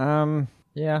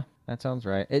 Yeah, that sounds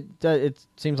right. It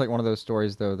seems like one of those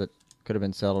stories, though, that could have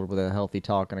been settled with a healthy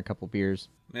talk and a couple beers.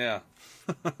 Yeah.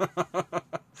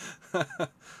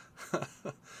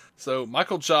 So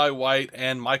Michael Jai White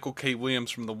and Michael K. Williams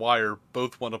from The Wire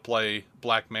both want to play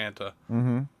Black Manta.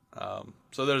 Mm-hmm.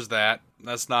 So there's that.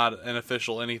 That's not an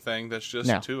official anything. That's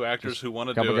just two actors who want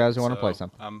to do it. A couple guys who want to play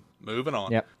something. I'm moving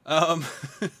on. Yep.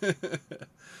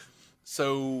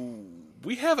 So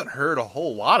we haven't heard a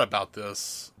whole lot about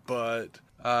this, but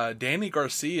Danny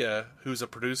Garcia, who's a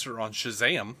producer on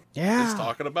Shazam, is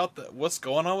talking about what's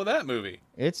going on with that movie.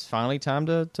 It's finally time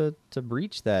to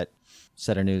breach that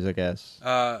set of news, I guess.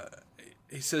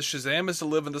 He says Shazam is to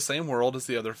live in the same world as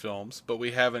the other films, but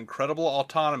we have incredible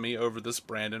autonomy over this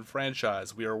brand and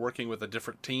franchise. We are working with a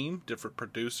different team, different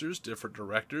producers, different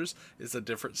directors. It's a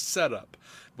different setup.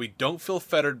 We don't feel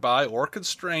fettered by or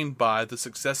constrained by the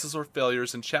successes or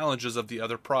failures and challenges of the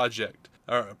other projects.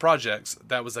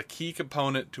 That was a key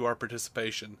component to our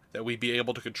participation, that we be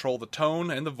able to control the tone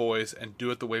and the voice and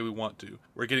do it the way we want to.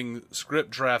 We're getting script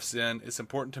drafts in. It's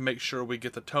important to make sure we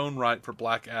get the tone right for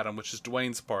Black Adam, which is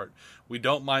Dwayne's part. We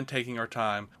don't mind taking our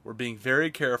time. We're being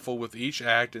very careful with each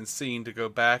act and scene to go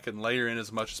back and layer in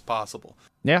as much as possible.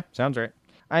 Yeah, sounds right.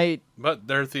 But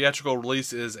their theatrical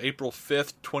release is April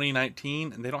 5th,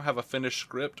 2019, and they don't have a finished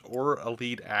script or a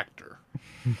lead actor.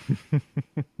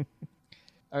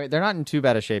 All right, they're not in too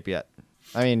bad a shape yet.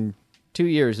 I mean, 2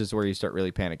 years is where you start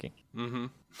really panicking. Mm-hmm.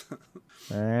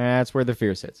 That's where the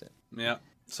fear sets in. Yeah.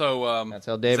 So that's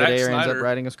how David Ayer ends up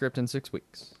writing a script in 6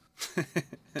 weeks.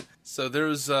 So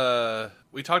there's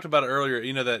we talked about it earlier.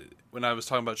 You know that when I was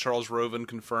talking about Charles Roven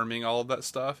confirming all of that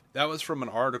stuff, that was from an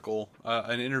article,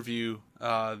 an interview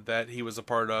that he was a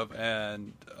part of,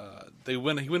 and he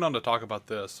went on to talk about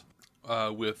this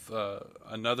with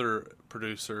another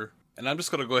producer. and I'm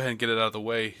just going to go ahead and get it out of the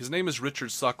way. His name is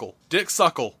Richard Suckle. Dick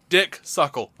Suckle. Dick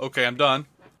Suckle. Okay, I'm done.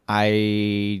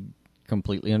 I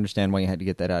completely understand why you had to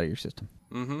get that out of your system.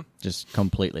 Mm-hmm. Just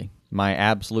completely. My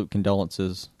absolute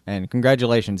condolences, and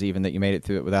congratulations even that you made it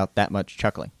through it without that much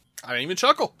chuckling. I didn't even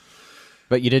chuckle.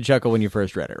 But you did chuckle when you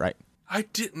first read it, right? I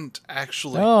didn't,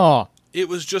 actually. Oh. I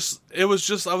was just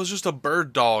a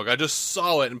bird dog. I just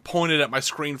saw it and pointed at my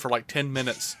screen for like 10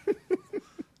 minutes.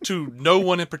 To no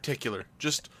one in particular.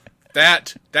 Just,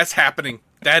 that's happening.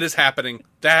 That is happening.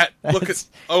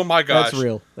 Oh my gosh. That's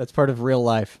real. That's part of real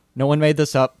life. No one made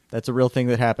this up. That's a real thing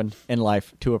that happened in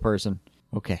life to a person.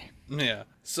 Okay. Yeah.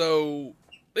 So,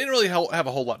 they didn't really have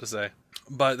a whole lot to say.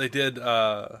 But they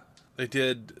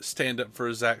did stand up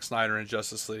for Zack Snyder in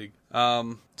Justice League.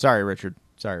 Sorry, Richard.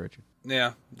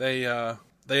 Yeah, they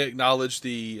acknowledged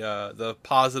the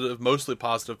positive, mostly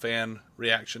positive fan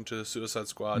reaction to the Suicide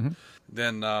Squad. Mm-hmm.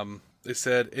 Then they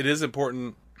said it is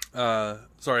important.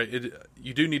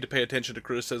 You do need to pay attention to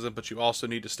criticism, but you also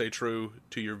need to stay true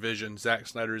to your vision. Zack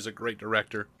Snyder is a great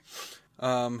director.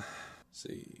 Let's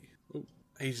see. Ooh.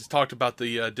 He's talked about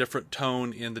the different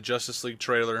tone in the Justice League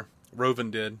trailer. Roven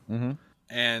did. Mm-hmm.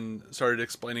 And started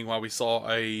explaining why we saw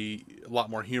a lot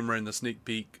more humor in the sneak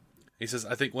peek. He says,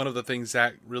 I think one of the things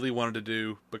Zack really wanted to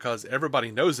do, because everybody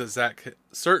knows that Zack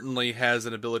certainly has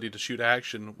an ability to shoot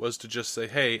action, was to just say,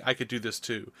 hey, I could do this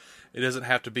too. It doesn't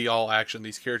have to be all action.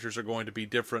 These characters are going to be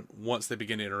different once they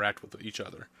begin to interact with each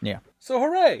other. Yeah. So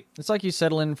hooray! It's like you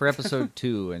settle in for episode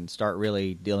 2 and start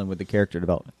really dealing with the character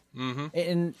development. Mm-hmm.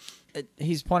 And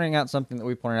he's pointing out something that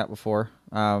we pointed out before.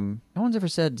 No one's ever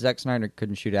said Zack Snyder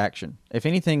couldn't shoot action. If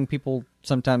anything, people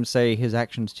sometimes say his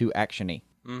action's too action-y.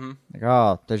 Mm-hmm. Like,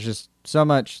 oh, there's just so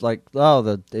much, like,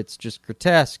 it's just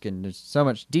grotesque, and there's so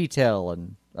much detail,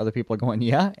 and other people are going,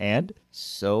 yeah, and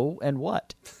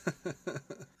what?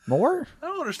 More? I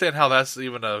don't understand how that's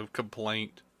even a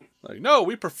complaint. Like, no,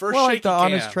 we prefer shaky like the cam.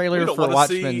 honest trailer for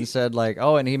Watchmen said, like,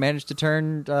 oh, and he managed to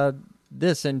turn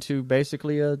this into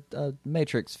basically a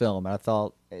Matrix film. And I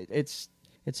thought, it's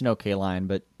an okay line,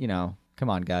 but, come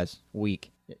on, guys,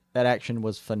 weak. That action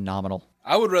was phenomenal.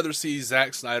 I would rather see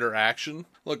Zack Snyder action.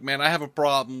 Look, man, I have a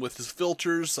problem with his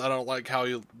filters. I don't like how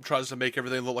he tries to make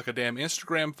everything look like a damn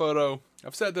Instagram photo.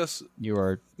 I've said this You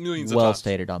are millions of well times.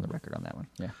 stated on the record on that one.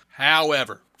 Yeah.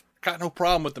 However, got no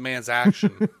problem with the man's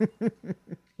action.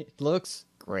 It looks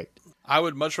great. I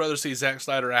would much rather see Zack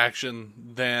Snyder action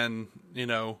than,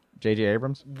 J.J.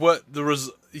 Abrams?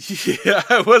 Yeah,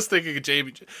 I was thinking of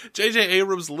J.J.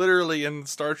 Abrams literally in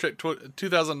Star Trek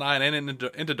 2009 and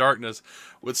Into Darkness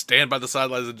would stand by the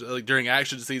sidelines during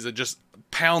action scenes and just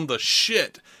pound the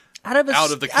shit out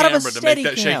of the camera to make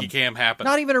that shaky cam happen.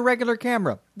 Not even a regular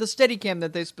camera. The steady cam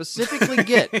that they specifically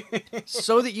get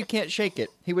so that you can't shake it.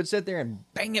 He would sit there and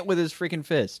bang it with his freaking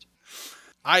fist.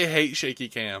 I hate shaky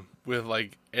cam with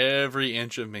like every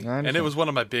inch of me. And it was one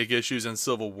of my big issues in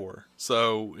Civil War.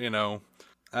 So,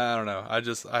 I don't know. I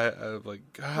like...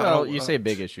 Well, you say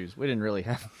big issues. We didn't really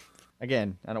have...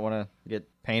 Again, I don't want to get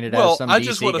painted as some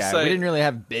DC guy. We didn't really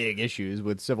have big issues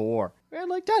with Civil War. We had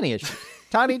like tiny issues.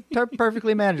 Tiny,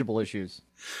 perfectly manageable issues.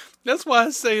 That's why I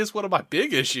say it's one of my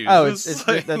big issues. Oh, it's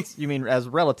like... that's you mean as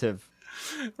relative.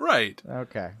 Right.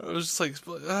 Okay. I was just like,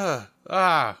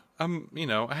 I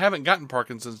haven't gotten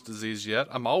Parkinson's disease yet.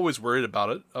 I'm always worried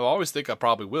about it. I always think I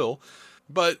probably will.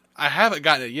 But I haven't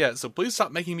gotten it yet, so please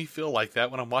stop making me feel like that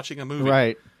when I'm watching a movie.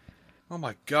 Right. Oh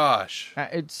my gosh.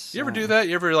 You ever do that?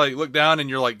 You ever like look down and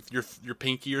you're like your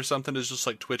pinky or something is just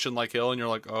like twitching like hell and you're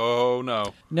like, oh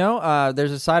no. No,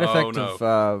 there's a side effect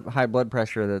of high blood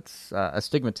pressure that's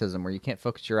astigmatism, where you can't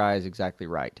focus your eyes exactly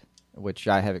right, which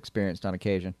I have experienced on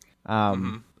occasion.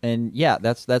 And yeah,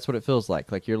 that's what it feels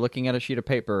like. Like you're looking at a sheet of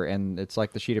paper and it's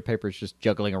like the sheet of paper is just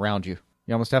juggling around you.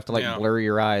 You almost have to blur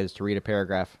your eyes to read a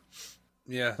paragraph.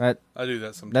 Yeah, I do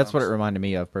that sometimes. That's what it reminded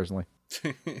me of, personally.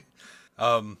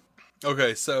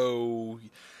 Okay, so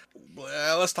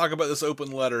let's talk about this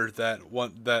open letter that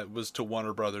was to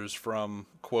Warner Brothers from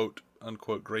quote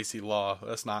unquote Gracie Law.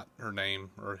 That's not her name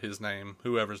or his name,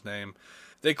 whoever's name.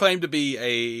 They claim to be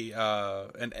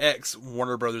an ex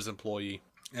Warner Brothers employee,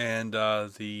 and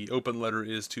the open letter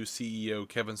is to CEO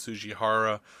Kevin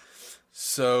Sugihara.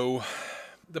 So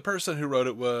the person who wrote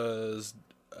it was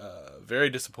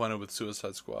very disappointed with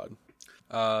Suicide Squad.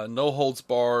 No holds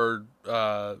barred.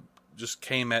 Just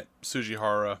came at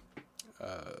Sugihara,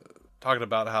 talking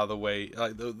about how the way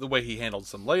he handled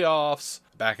some layoffs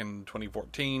back in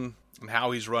 2014, and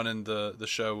how he's running the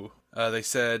show They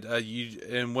said you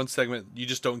in one segment, you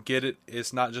just don't get it.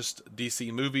 It's not just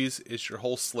DC movies. It's your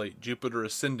whole slate. Jupiter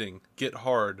Ascending, Get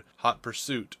Hard, Hot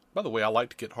Pursuit. By the way, I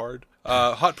liked Get Hard.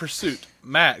 Hot Pursuit,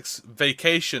 Max,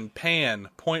 Vacation, Pan,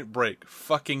 Point Break,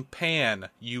 fucking Pan,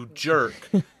 you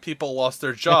jerk. People lost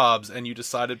their jobs and you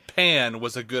decided Pan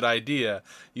was a good idea.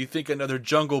 You think another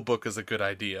Jungle Book is a good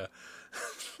idea.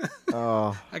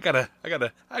 Oh, I gotta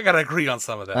agree on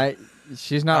some of that.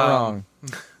 She's not wrong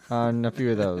on a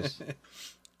few of those.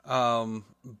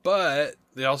 But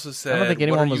they also said, I don't think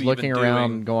anyone was looking around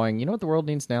doing? going, you know what the world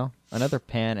needs now? Another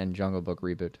Pan and Jungle Book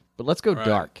reboot. But let's go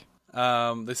dark.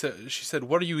 She said,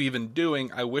 what are you even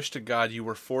doing? I wish to God you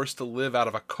were forced to live out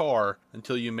of a car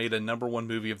until you made a #1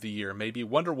 movie of the year. Maybe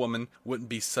Wonder Woman wouldn't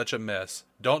be such a mess.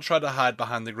 Don't try to hide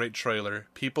behind the great trailer.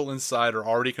 People inside are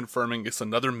already confirming it's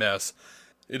another mess.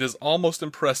 It is almost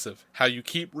impressive how you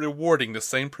keep rewarding the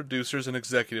same producers and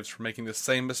executives for making the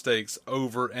same mistakes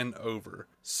over and over.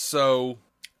 So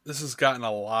this has gotten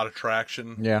a lot of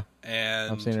traction. Yeah,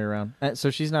 and I've seen it around. So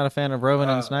she's not a fan of Rowan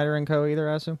and Snyder and Co. either,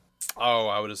 I assume? Oh,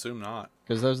 I would assume not.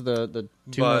 Because those are the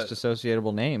two most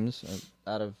associatable names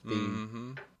out of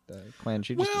the clan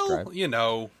she just described. Well, you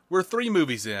know, we're 3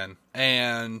 movies in,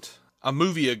 and a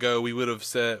movie ago we would have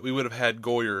had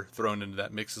Goyer thrown into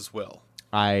that mix as well.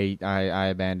 I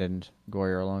abandoned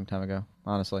Goyer a long time ago,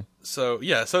 honestly. So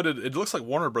yeah, so did it. Looks like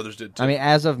Warner Brothers did too. I mean,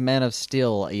 as of Man of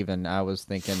Steel, even I was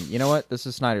thinking, you know what? This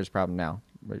is Snyder's problem now.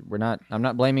 We're not. I'm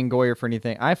not blaming Goyer for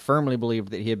anything. I firmly believe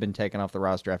that he had been taken off the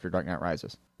roster after Dark Knight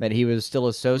Rises. That he was still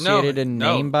associated and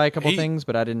named by a couple things,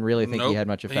 but I didn't really think he had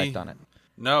much effect on it.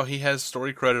 No, he has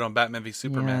story credit on Batman v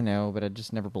Superman. Yeah, I know, but I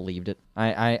just never believed it.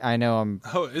 I know I'm.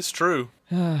 Oh, it's true.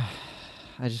 I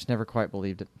just never quite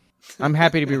believed it. I'm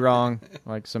happy to be wrong,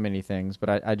 like so many things, but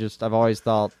I've always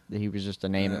thought that he was just a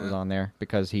name that was on there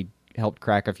because he helped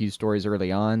crack a few stories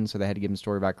early on, so they had to give him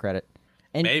story by credit.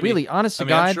 And really, honest to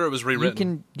God, I'm sure it was rewritten. You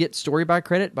can get story by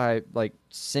credit by like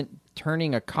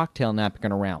turning a cocktail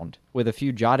napkin around with a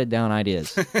few jotted down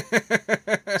ideas.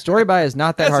 Story by is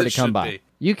not that hard to come by.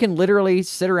 You can literally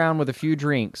sit around with a few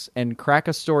drinks and crack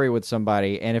a story with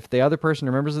somebody, and if the other person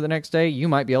remembers it the next day, you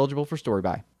might be eligible for story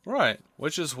by. Right,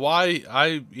 which is why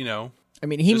I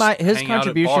mean, his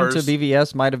contribution to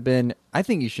BVS might have been, I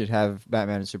think you should have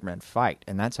Batman and Superman fight,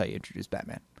 and that's how you introduce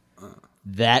Batman.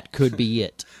 That could be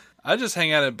it. I just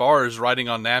hang out at bars writing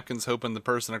on napkins hoping the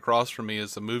person across from me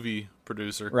is a movie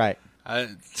producer. Right.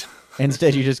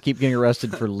 Instead, you just keep getting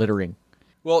arrested for littering.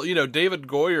 Well, you know, David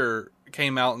Goyer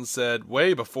came out and said,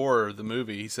 way before the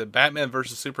movie, he said, Batman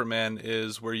versus Superman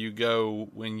is where you go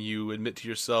when you admit to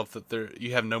yourself that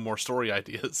you have no more story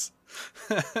ideas.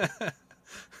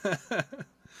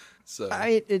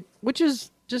 Which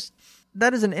is just,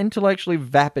 that is an intellectually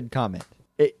vapid comment.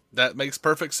 That makes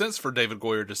perfect sense for David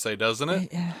Goyer to say, doesn't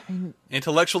it?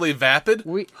 Intellectually vapid?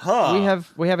 We have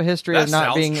a history of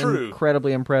not being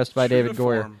incredibly impressed by David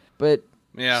Goyer. But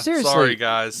seriously, sorry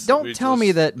guys. Don't tell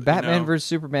me that Batman vs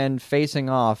Superman facing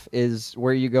off is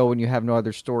where you go when you have no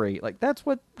other story. Like, that's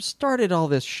what started all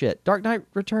this shit. Dark Knight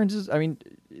Returns is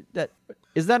that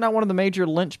not one of the major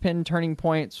linchpin turning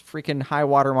points, freaking high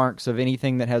watermarks of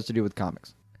anything that has to do with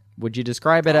comics? Would you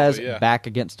describe it as back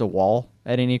against a wall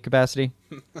at any capacity?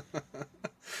 I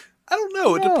don't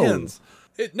know. It depends.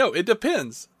 It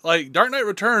depends. Like, Dark Knight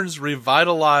Returns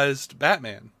revitalized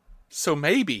Batman. So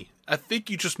maybe. I think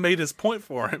you just made his point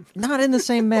for him. Not in the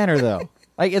same manner, though.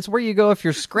 Like, it's where you go if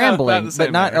you're scrambling,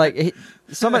 but not like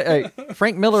somebody.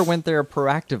 Frank Miller went there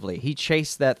proactively. He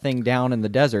chased that thing down in the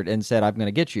desert and said, "I'm going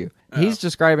to get you." He's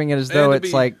describing it as though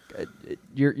it's like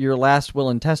your last will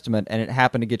and testament, and it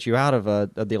happened to get you out of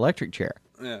the electric chair.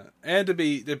 Yeah, and to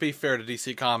be fair to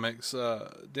DC Comics,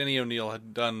 Denny O'Neil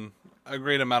had done a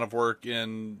great amount of work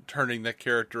in turning that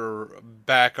character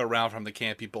back around from the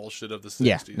campy bullshit of the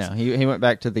 60s. Yeah, no, he went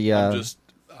back to the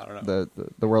I don't know.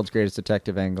 The world's greatest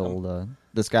detective angle.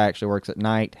 This guy actually works at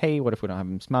night. Hey, what if we don't have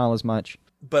him smile as much?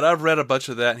 But I've read a bunch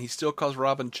of that, and he still calls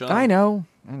Robin Chum. I know.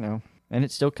 And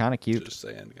it's still kind of cute. Just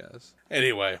saying, guys.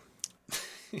 Anyway.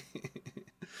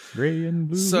 Gray and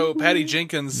blue. So, Patty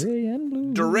Jenkins,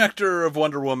 director of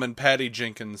Wonder Woman, Patty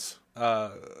Jenkins,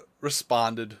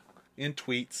 responded in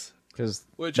tweets. Because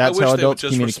that's how adults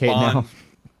communicate now.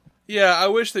 Yeah, I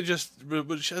wish they just would.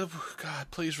 God,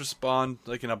 please respond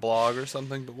like in a blog or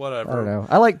something. But whatever. I don't know.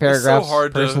 I like paragraphs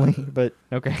personally, but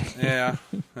okay. Yeah.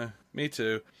 Me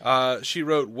too. She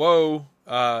wrote, "Whoa,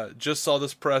 just saw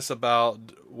this press about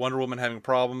Wonder Woman having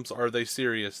problems. Are they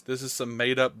serious? This is some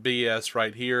made-up BS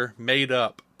right here. Made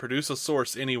up. Produce a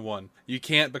source, anyone. You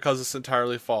can't because it's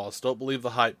entirely false. Don't believe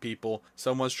the hype, people.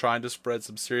 Someone's trying to spread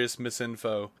some serious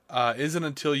misinfo. Isn't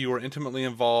until you are intimately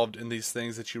involved in these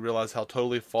things that you realize how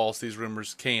totally false these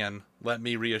rumors can. Let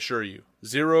me reassure you.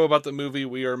 Zero about the movie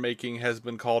we are making has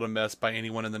been called a mess by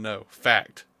anyone in the know.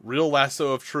 Fact. Real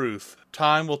lasso of truth.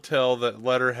 Time will tell that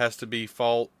letter to be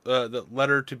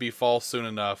false soon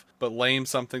enough, but lame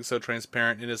something so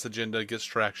transparent in its agenda gets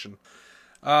traction."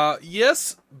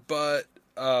 Yes, but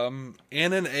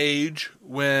in an age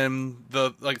when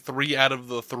the 3 out of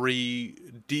the 3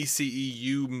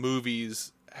 DCEU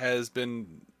movies has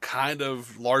been kind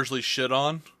of largely shit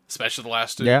on, especially the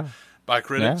last 2 by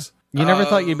critics. Yeah. You never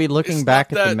thought you'd be looking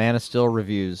back at the Man of Steel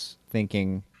reviews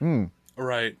thinking,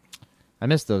 right, I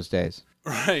miss those days.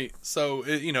 Right. So,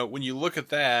 when you look at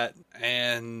that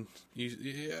and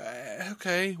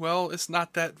okay, well, it's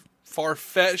not that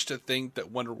far-fetched to think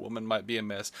that Wonder Woman might be a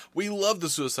mess. We love the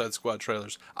Suicide Squad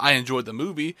trailers. I enjoyed the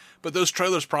movie, but those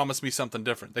trailers promised me something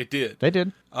different. They did.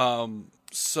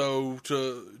 So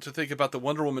to think about the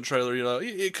Wonder Woman trailer,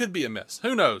 it could be a mess.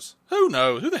 Who knows? Who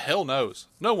knows? Who the hell knows?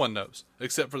 No one knows,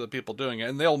 except for the people doing it,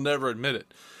 and they'll never admit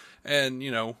it. And,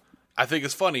 I think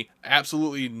it's funny.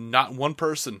 Absolutely not one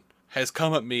person has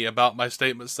come at me about my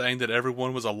statement saying that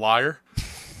everyone was a liar.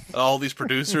 All these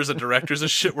producers and directors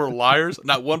and shit were liars.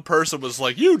 Not one person was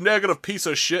like, "You negative piece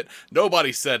of shit."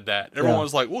 Nobody said that. Everyone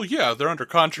was like, "Well, yeah, they're under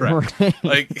contract."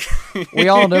 Like, we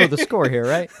all know the score here,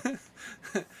 right?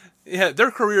 Yeah,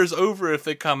 their career is over if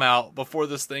they come out before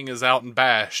this thing is out and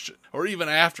bashed, or even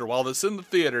after. While it's in the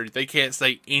theater, they can't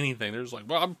say anything. They're just like,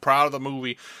 "Well, I'm proud of the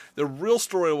movie." The real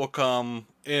story will come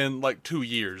in 2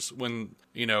 years when,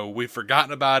 we've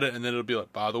forgotten about it, and then it'll be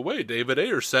like, "By the way, David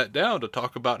Ayer sat down to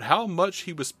talk about how much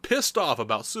he was pissed off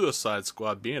about Suicide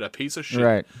Squad being a piece of shit."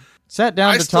 Right. Sat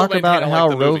down to talk about how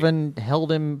Roven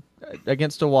held him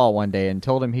against a wall one day and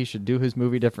told him he should do his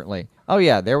movie differently. Oh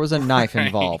yeah, there was a knife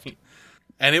involved.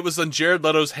 And it was in Jared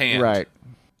Leto's hand. Right.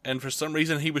 And for some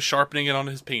reason, he was sharpening it on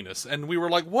his penis. And we were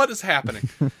like, what is happening?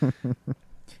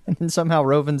 And then somehow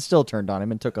Roven still turned on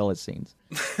him and took all his scenes.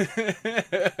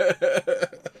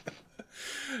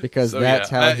 Because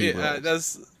that's how he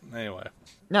rolls. Anyway.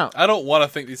 No. I don't want to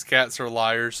think these cats are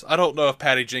liars. I don't know if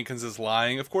Patty Jenkins is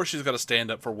lying. Of course she's got to stand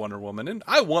up for Wonder Woman. And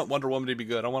I want Wonder Woman to be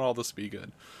good. I want all this to be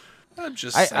good. I'm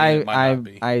just saying it might not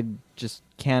be. I just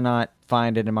cannot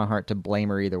find it in my heart to blame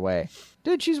her either way.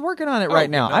 Dude, she's working on it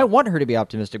right now. No. I want her to be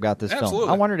optimistic about this film.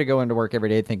 I want her to go into work every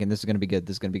day thinking this is going to be good,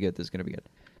 this is going to be good, this is going to be good.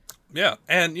 Yeah,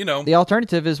 and the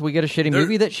alternative is we get a shitty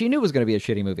movie that she knew was going to be a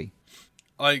shitty movie.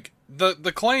 Like,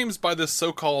 the claims by this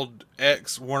so-called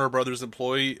ex-Warner Brothers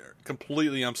employee are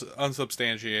completely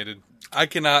unsubstantiated. I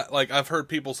cannot, I've heard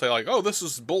people say, "Oh, this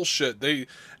is bullshit. They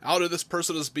outed this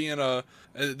person as being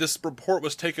this report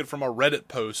was taken from a Reddit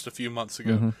post a few months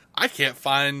ago." Mm-hmm. I can't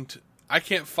find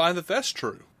that that's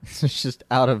true. It's just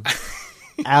out of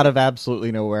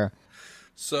absolutely nowhere.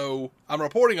 So I'm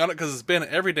reporting on it because it's been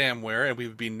every damn where, and we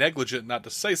would be negligent not to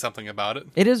say something about it.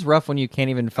 It is rough when you can't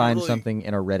even find something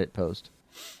in a Reddit post.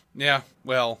 Yeah,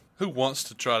 well, who wants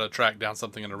to try to track down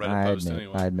something in a Reddit post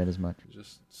anyway? I admit as much.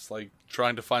 It's like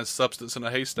trying to find substance in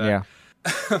a haystack.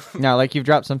 Yeah. Now, you've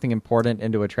dropped something important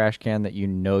into a trash can that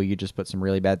you just put some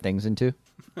really bad things into.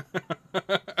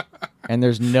 And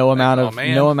there's no amount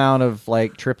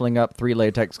of tripling up 3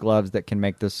 latex gloves that can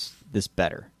make this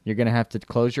better. You're gonna have to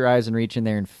close your eyes and reach in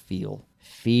there and feel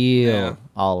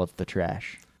all of the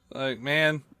trash.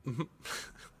 Man,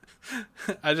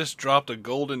 I just dropped a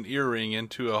golden earring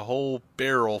into a whole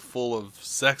barrel full of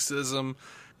sexism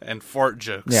and fart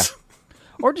jokes. Yeah,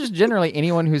 or just generally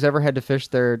anyone who's ever had to fish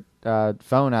their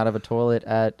phone out of a toilet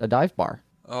at a dive bar.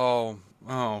 Oh,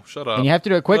 shut up. And you have to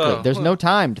do it quickly. There's no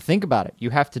time to think about it. You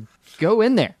have to go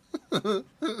in there.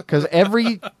 Because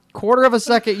every quarter of a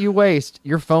second you waste,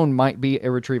 your phone might be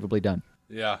irretrievably done.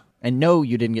 Yeah. And no,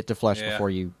 you didn't get to flush before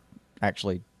you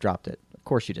actually dropped it. Of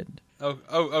course you didn't. Oh,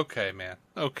 okay, man.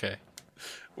 Okay.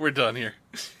 We're done here.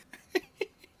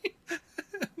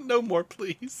 No more,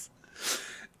 please.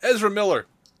 Ezra Miller.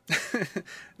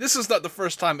 This is not the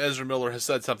first time Ezra Miller has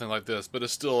said something like this, but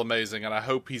it's still amazing, and I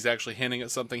hope he's actually hinting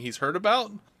at something he's heard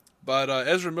about. But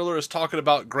Ezra Miller is talking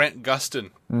about Grant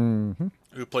Gustin,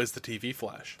 who plays the TV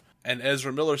Flash. And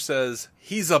Ezra Miller says,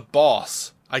 "He's a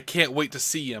boss. I can't wait to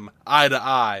see him, eye to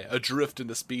eye, adrift in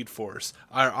the Speed Force.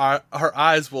 Our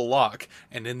eyes will lock,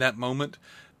 and in that moment,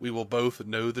 we will both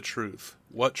know the truth.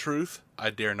 What truth? I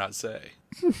dare not say."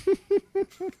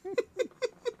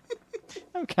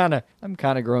 I'm kind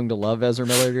of growing to love Ezra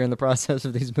Miller during the process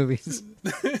of these movies.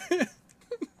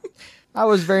 I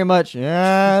was very much,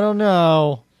 I don't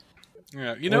know.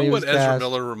 Yeah, you know what Ezra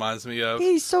Miller reminds me of?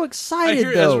 He's so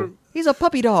excited, though. He's a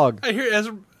puppy dog. I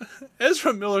hear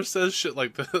Ezra Miller says shit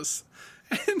like this,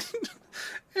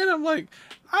 and I'm like,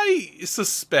 I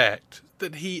suspect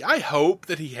that I hope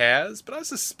that he has, but I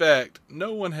suspect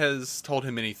no one has told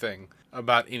him anything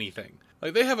about anything.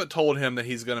 Like, they haven't told him that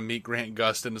he's going to meet Grant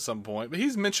Gustin at some point, but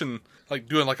he's mentioned, like,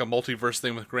 doing, like, a multiverse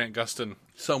thing with Grant Gustin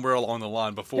somewhere along the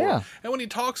line before. Yeah. And when he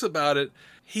talks about it,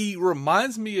 he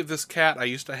reminds me of this cat I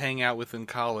used to hang out with in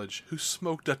college who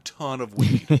smoked a ton of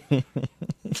weed.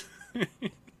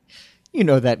 You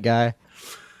know that guy.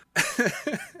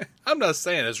 I'm not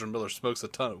saying Ezra Miller smokes a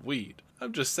ton of weed.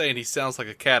 I'm just saying he sounds like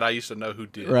a cat I used to know who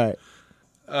did. Right.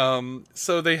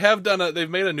 So they've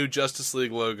made a new Justice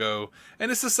League logo,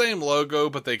 and it's the same logo,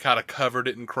 but they kind of covered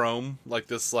it in chrome, like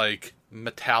this, like,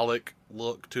 metallic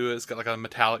look to it. It's got, like, a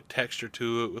metallic texture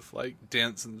to it with, like,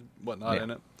 dents and whatnot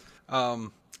in it.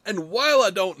 And while I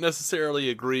don't necessarily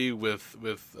agree with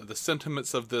the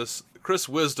sentiments of this, Chris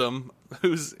Wisdom,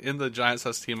 who's in the Giants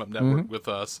Husk Team Up Network with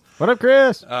us. What up,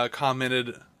 Chris?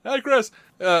 Commented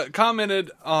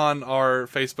on our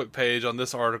Facebook page on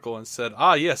this article and said,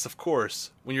 yes, of course,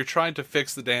 when you're trying to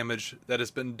fix the damage that has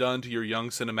been done to your young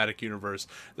cinematic universe,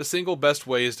 the single best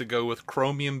way is to go with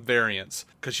chromium variants,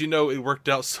 because it worked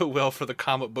out so well for the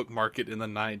comic book market in the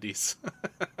 90s.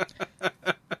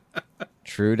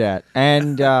 True that.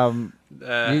 And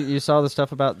you saw the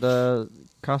stuff about the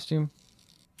costume?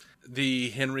 The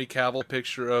Henry Cavill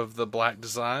picture of the black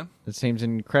design. It seems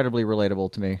incredibly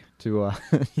relatable to me.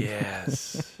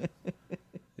 Yes.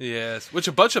 Yes. Which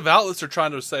a bunch of outlets are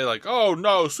trying to say, like, oh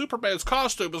no, Superman's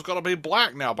costume is going to be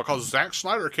black now because Zack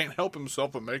Snyder can't help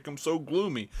himself and make him so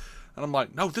gloomy. And I'm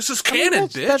like, no, this is canon,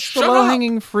 bitch. That's the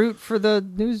low-hanging fruit for the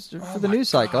news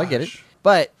cycle. I get it.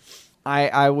 But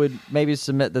I would maybe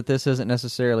submit that this isn't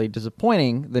necessarily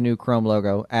disappointing, the new Chrome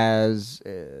logo, as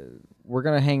we're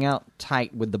going to hang out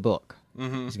tight with the book.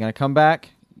 Mm-hmm. He's going to come back.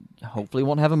 Hopefully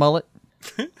won't have a mullet.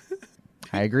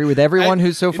 I agree with everyone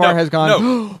who so far has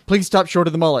gone, please stop short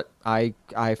of the mullet. I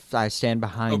stand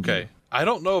behind you. Okay. I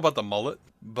don't know about the mullet,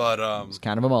 but it's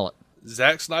kind of a mullet.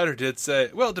 Zack Snyder did say,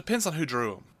 well, it depends on who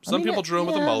drew him. Some people drew him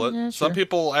with a mullet. Yeah, sure. Some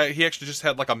people, he actually just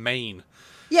had like a mane.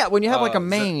 Yeah, when you have like a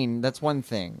mane, that's one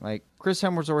thing. Like Chris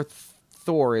Hemsworth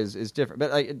Thor is different,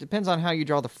 but like, it depends on how you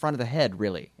draw the front of the head,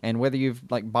 really, and whether you've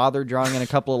like bothered drawing in a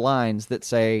couple of lines that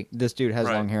say this dude has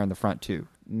long hair in the front too.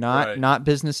 Not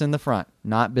business in the front.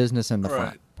 Not business in the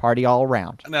front. Party all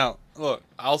around. Now, look,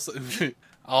 I'll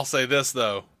say this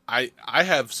though. I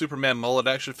have Superman mullet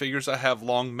action figures. I have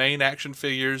long mane action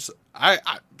figures. I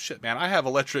have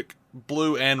electric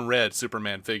blue and red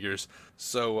Superman figures.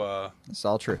 So it's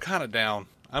all true.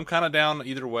 I'm kind of down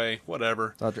either way.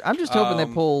 Whatever. I'm just hoping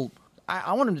they pull.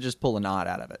 I want them to just pull a knot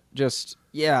out of it. Just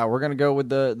we're gonna go with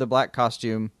the black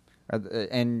costume,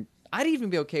 and I'd even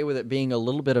be okay with it being a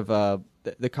little bit of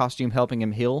the costume helping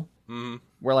him heal. Mm-hmm.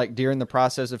 Where like during the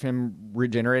process of him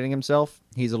regenerating himself,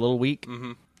 he's a little weak.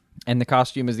 Mm-hmm. And the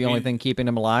costume is the only thing keeping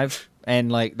him alive,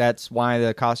 and like that's why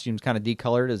the costume's kind of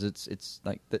decolored. Is it's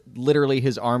like literally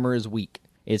his armor is weak.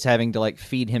 It's having to like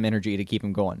feed him energy to keep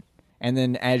him going. And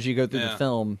then as you go through the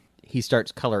film, he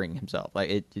starts coloring himself.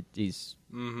 Like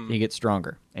he gets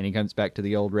stronger, and he comes back to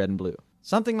the old red and blue,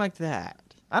 something like that.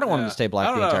 I don't want him to stay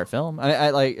black the entire film.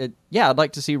 I'd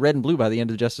like to see red and blue by the end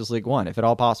of Justice League 1, if at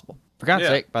all possible. For God's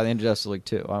sake, by the end of Justice League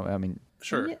 2. I mean,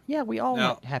 sure. Yeah, we all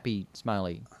want happy,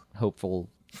 smiley, hopeful.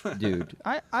 Dude,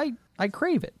 I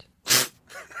crave it.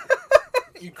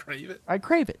 You crave it? I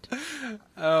crave it.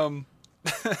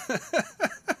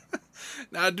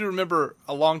 Now, I do remember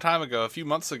a long time ago, a few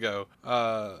months ago,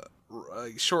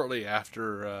 shortly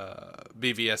after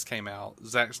BVS came out,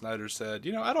 Zack Snyder said,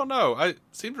 I don't know. I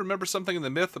seem to remember something in the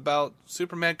myth about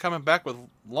Superman coming back with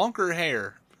longer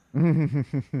hair.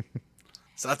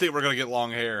 So I think we're going to get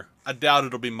long hair. I doubt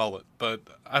it'll be mullet, but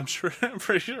I'm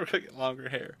pretty sure we're going to get longer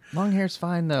hair. Long hair's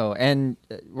fine, though. And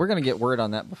we're going to get word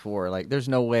on that before. Like, there's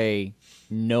no way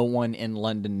no one in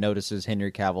London notices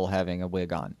Henry Cavill having a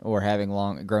wig on or having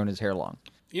grown his hair long.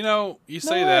 You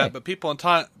say that, but people in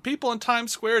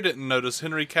Times Square didn't notice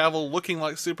Henry Cavill looking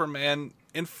like Superman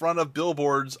in front of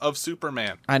billboards of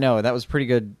Superman. I know. That was pretty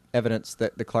good evidence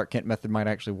that the Clark Kent method might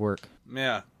actually work.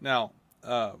 Yeah. Now,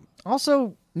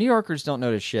 also, New Yorkers don't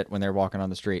notice shit when they're walking on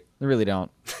the street. They really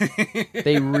don't.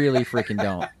 They really freaking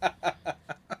don't.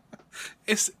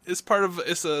 It's part of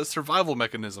it's a survival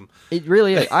mechanism. It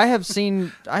really is. I have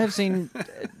seen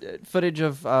footage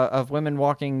of women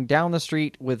walking down the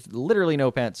street with literally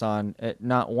no pants on.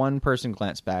 Not one person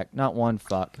glanced back. Not one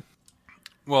fuck.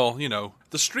 Well,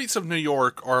 the streets of New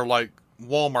York are like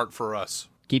Walmart for us.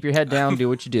 Keep your head down. Do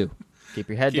what you do. Keep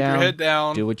your head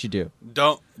down. Do what you do.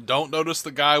 Don't notice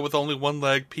the guy with only one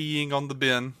leg peeing on the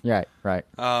bin. Right.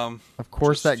 Of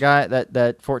course, that guy,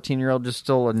 that 14-year-old just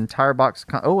stole an entire box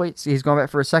of oh, wait, he's going back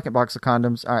for a second box of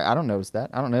condoms. All right, I don't notice that.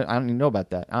 I don't even know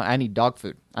about that. I need dog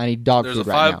food. I need dog food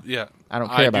right now. Yeah. I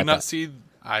don't care about that.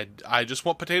 I just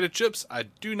want potato chips. I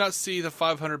do not see the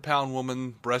 500-pound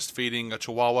woman breastfeeding a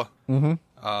chihuahua.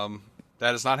 Mm-hmm.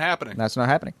 That is not happening. That's not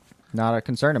happening. Not a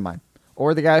concern of mine.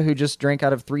 Or the guy who just drank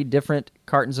out of 3 different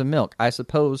cartons of milk, I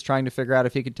suppose, trying to figure out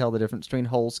if he could tell the difference between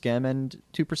whole skim and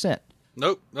 2%.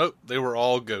 Nope. They were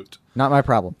all goat. Not my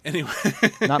problem. Anyway.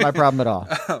 Not my problem at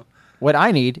all. What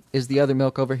I need is the other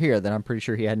milk over here that I'm pretty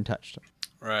sure he hadn't touched.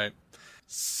 Right.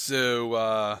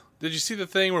 So, did you see the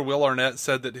thing where Will Arnett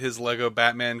said that his Lego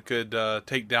Batman could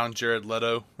take down Jared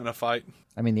Leto in a fight?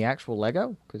 I mean, the actual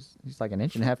Lego? Because he's like 1.5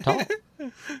 inches tall.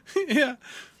 Yeah.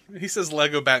 He says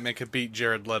Lego Batman could beat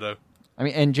Jared Leto. I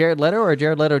mean, and Jared Leto or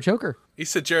Jared Leto Joker? He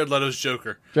said Jared Leto's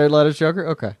Joker. Jared Leto's Joker?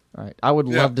 Okay. All right. I would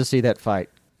love to see that fight.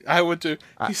 I would too.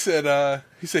 He said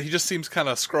he just seems kind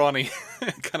of scrawny,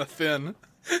 kind of thin.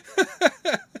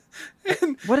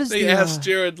 And what is they asked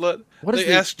Jared Leto? What is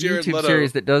the YouTube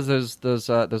series that does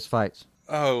those fights?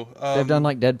 Oh, they've done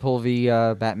like Deadpool v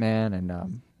Batman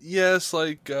and yes,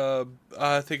 like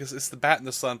I think it's the Bat in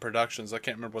the Sun Productions. I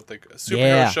can't remember what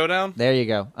Superhero Showdown. There you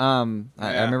go. I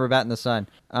remember Bat in the Sun.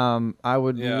 I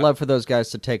would love for those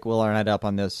guys to take Will Arnett up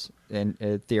on this, and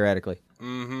theoretically.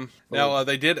 Mm-hmm. Now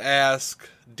they did ask.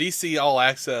 DC All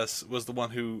Access was the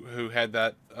one who had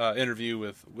that interview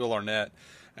with Will Arnett,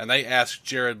 and they asked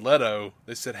Jared Leto.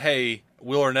 They said, "Hey,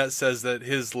 Will Arnett says that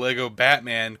his Lego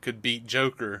Batman could beat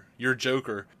Joker. Your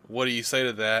Joker. What do you say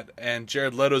to that?" And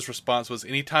Jared Leto's response was,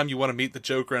 "Anytime you want to meet the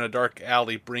Joker in a dark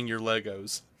alley, bring your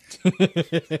Legos."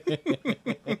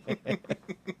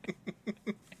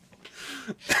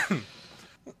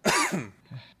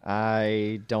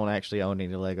 I don't actually own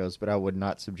any Legos, but I would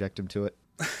not subject him to it.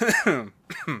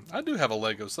 I do have a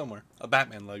Lego somewhere. A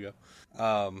Batman Lego.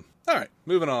 All right,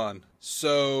 moving on.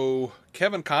 So,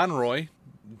 Kevin Conroy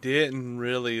didn't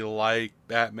really like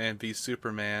Batman v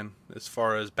Superman as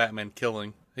far as Batman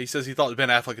killing. He says he thought Ben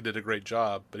Affleck did a great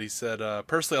job, but he said,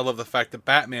 personally, I love the fact that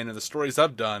Batman and the stories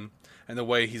I've done and the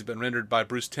way he's been rendered by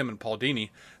Bruce Timm and Paul Dini,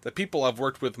 the people I've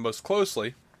worked with most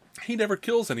closely, he never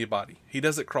kills anybody. He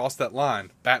doesn't cross that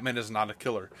line. Batman is not a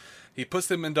killer. He puts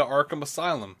them into Arkham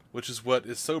Asylum, which is what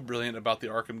is so brilliant about the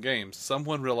Arkham games.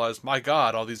 Someone realized, my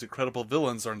God, all these incredible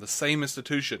villains are in the same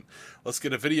institution. Let's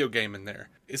get a video game in there.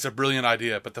 It's a brilliant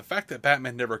idea, but the fact that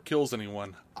Batman never kills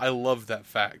anyone, I love that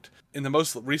fact. In the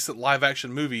most recent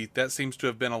live-action movie, that seems to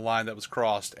have been a line that was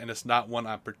crossed, and it's not one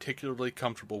I'm particularly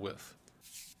comfortable with.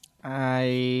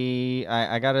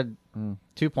 I got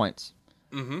 2 points.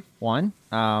 Mm-hmm. One,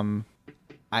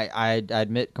 I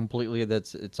admit completely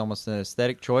that it's almost an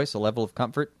aesthetic choice, a level of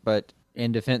comfort, but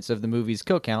in defense of the movie's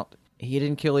kill count, he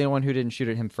didn't kill anyone who didn't shoot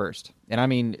at him first. And I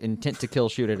mean intent to kill,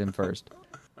 shoot at him first.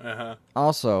 Uh-huh.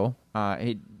 Also,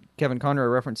 Kevin Conroy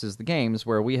references the games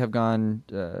where we have gone,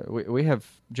 we have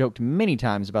joked many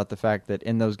times about the fact that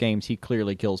in those games he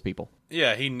clearly kills people.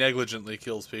 Yeah, he negligently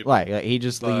kills people. Right, he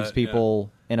just leaves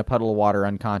people in a puddle of water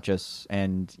unconscious,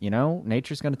 and,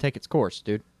 nature's going to take its course,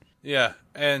 dude. Yeah,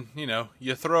 and,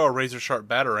 you throw a razor-sharp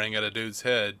batarang at a dude's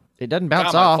head. It doesn't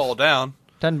bounce off. Might fall down.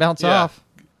 Doesn't bounce off.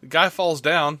 The guy falls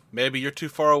down. Maybe you're too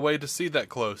far away to see that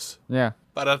close. Yeah.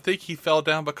 But I think he fell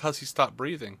down because he stopped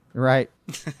breathing. Right.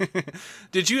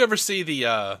 Did you ever see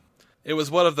it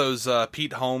was one of those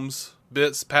Pete Holmes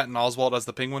bits, Patton Oswalt as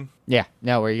the Penguin? Yeah,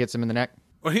 where he gets him in the neck.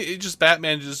 Well,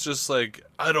 Batman just like,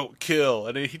 I don't kill.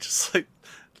 And he just like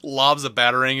lobs a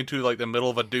batarang into like the middle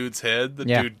of a dude's head. The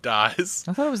dude dies.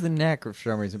 I thought it was the neck for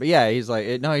some reason. But yeah, he's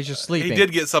like, no, he's just sleeping. He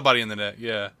did get somebody in the neck,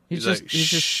 yeah. He's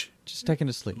just taking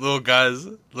a sleep. Little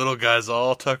guys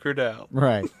all tuckered out.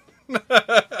 Right.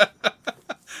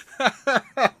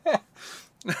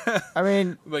 I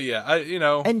mean, but yeah,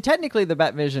 and technically the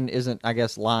Batvision isn't, I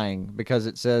guess, lying because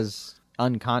it says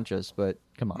unconscious, but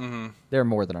come on, they're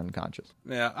more than unconscious.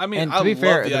 Yeah, I mean, and to be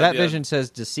fair, the Batvision says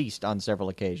deceased on several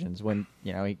occasions when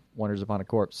he wanders upon a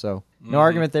corpse. So no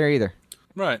argument there either.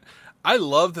 Right. I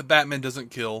love that Batman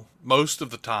doesn't kill most of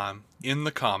the time in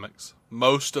the comics.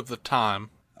 Most of the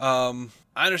time.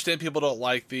 I understand people don't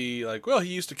like the, he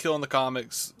used to kill in the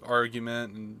comics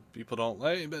argument, and people don't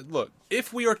like, but look,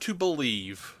 if we are to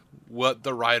believe what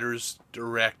the writers,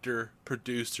 director,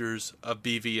 producers of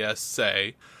BVS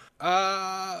say.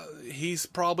 He's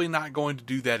probably not going to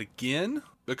do that again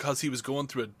because he was going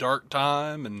through a dark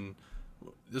time and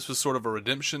this was sort of a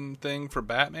redemption thing for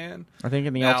Batman. I think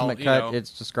in the Ultimate Cut,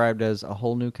 it's described as a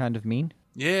whole new kind of mean.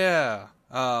 Yeah.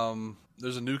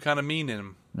 There's a new kind of mean in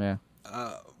him. Yeah.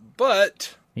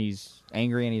 But he's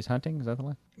angry and he's hunting. Is that the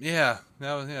one? Yeah.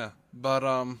 Yeah. But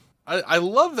I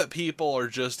love that people are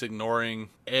just ignoring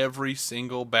every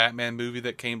single Batman movie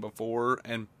that came before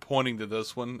and pointing to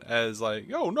this one as like,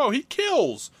 oh no, he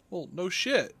kills. Well, no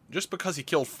shit. Just because he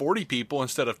killed 40 people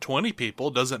instead of 20 people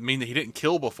doesn't mean that he didn't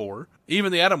kill before.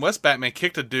 Even the Adam West Batman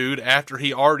kicked a dude after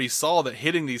he already saw that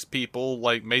hitting these people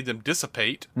like made them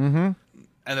dissipate. Mm-hmm.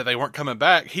 And that they weren't coming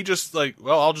back. He just like,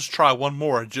 well, I'll just try one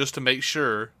more just to make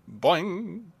sure.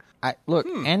 Boing. Look,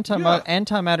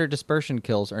 antimatter dispersion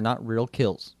kills are not real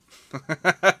kills.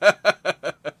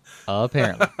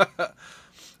 Apparently.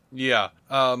 Yeah.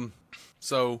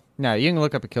 So no, you can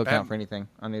look up a kill count for anything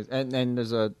on these, and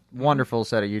there's a wonderful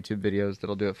set of YouTube videos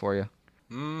that'll do it for you.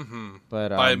 Mm-hmm. But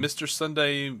by Mr.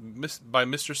 Sunday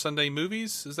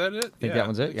Movies, is that it? I think that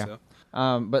one's it. Yeah. So.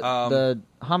 But the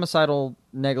homicidal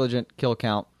negligent kill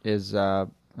count is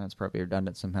that's probably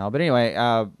redundant somehow. But anyway,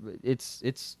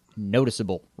 it's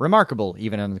noticeable, remarkable,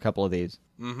 even in a couple of these.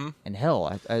 Mm-hmm. And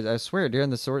hell, I swear, during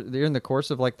the course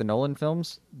of like the Nolan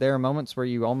films, there are moments where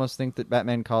you almost think that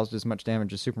Batman caused as much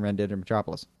damage as Superman did in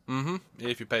Metropolis. Mm-hmm.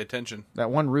 If you pay attention.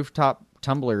 That one rooftop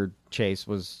tumbler chase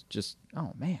was just,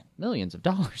 oh man, millions of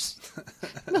dollars.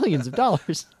 Millions of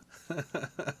dollars.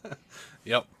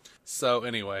 Yep. So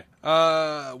anyway,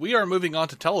 we are moving on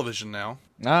to television now.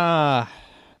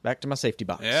 Back to my safety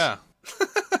box. Yeah.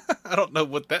 I don't know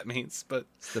what that means, but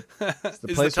it's the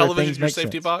is place the television your make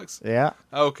safety sense. box? Yeah.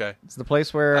 Okay. It's the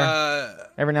place where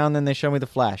every now and then they show me the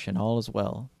Flash and all is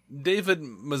well. David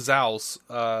Mazouz,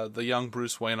 the young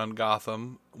Bruce Wayne on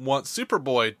Gotham, wants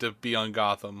Superboy to be on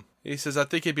Gotham. He says, I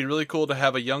think it'd be really cool to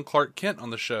have a young Clark Kent on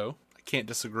the show. I can't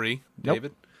disagree,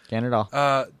 David. Nope. Can't at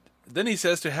all. Then he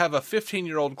says to have a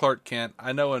 15-year-old Clark Kent.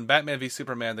 I know in Batman v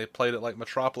Superman they played it like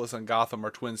Metropolis and Gotham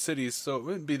are twin cities, so it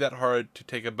wouldn't be that hard to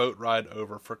take a boat ride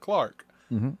over for Clark.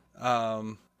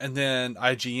 Mm-hmm. And then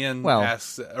IGN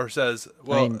asks or says,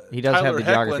 "Well, I mean, he does have the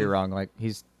geography wrong. Like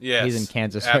he's in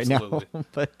Kansas right now."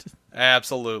 But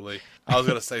absolutely, I was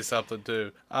gonna say something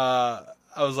too. I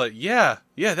was like, "Yeah,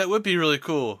 that would be really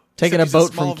cool." Taking a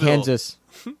boat from Kansas.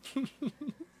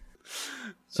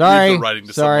 Sorry, writing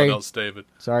to someone else, David.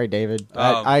 Sorry, David.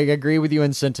 I agree with you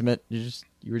in sentiment. You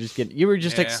were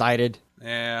just excited.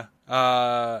 Yeah.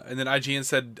 And then IGN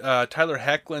said Tyler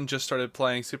Hoechlin just started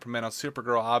playing Superman on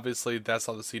Supergirl. Obviously, that's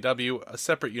on the CW, a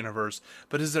separate universe.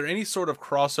 But is there any sort of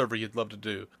crossover you'd love to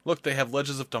do? Look, they have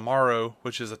Legends of Tomorrow,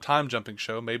 which is a time-jumping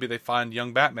show. Maybe they find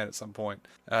young Batman at some point.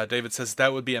 David says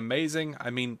that would be amazing.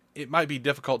 I mean, it might be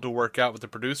difficult to work out with the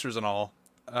producers and all.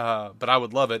 But I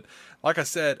would love it. Like I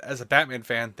said, as a Batman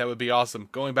fan, that would be awesome.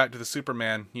 Going back to the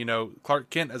Superman, Clark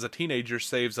Kent as a teenager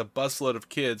saves a busload of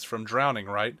kids from drowning,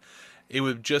 right? It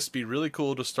would just be really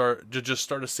cool to start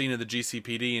a scene in the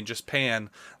GCPD and just pan,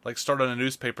 like start on a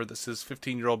newspaper that says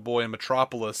 15-year-old boy in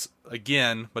Metropolis,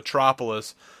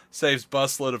 saves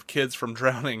busload of kids from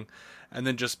drowning, and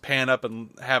then just pan up and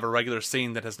have a regular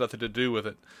scene that has nothing to do with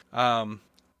it. Yeah,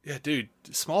 dude,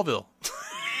 Smallville.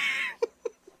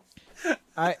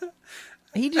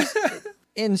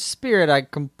 In spirit, I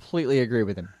completely agree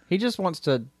with him. He just wants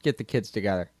to get the kids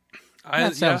together.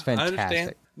 That sounds fantastic. I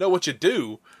understand. No, what you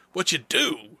do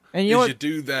and you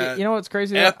do that. You know what's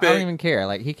crazy? Epic. I don't even care.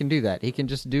 Like, he can do that. He can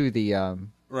just do the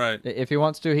right. If he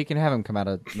wants to, he can have him come out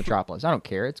of Metropolis. I don't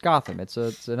care. It's Gotham. It's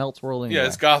an Elseworld anyway. Yeah,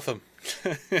 it's Gotham.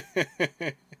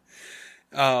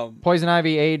 Poison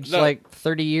Ivy aged like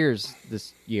 30 years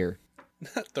this year.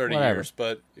 Not 30 years,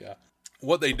 but yeah.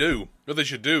 What they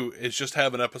should do is just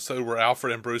have an episode where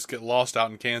Alfred and Bruce get lost out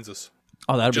in Kansas.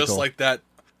 Oh, that'd be cool. Just like that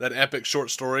epic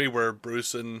short story where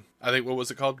Bruce and, I think, what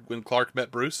was it called? When Clark met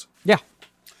Bruce? Yeah.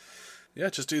 Yeah,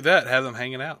 just do that. Have them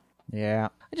hanging out. Yeah.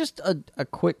 Just a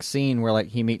quick scene where like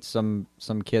he meets some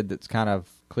kid that's kind of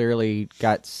clearly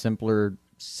got simpler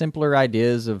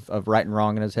ideas of right and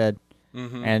wrong in his head.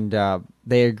 Mm-hmm. And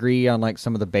they agree on like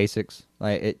some of the basics.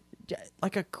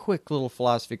 Like a quick little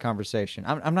philosophy conversation.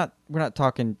 We're not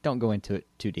talking, don't go into it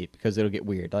too deep because it'll get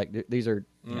weird. Like these are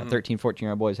 13,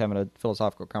 14-year-old boys having a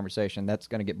philosophical conversation. That's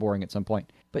going to get boring at some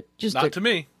point. But to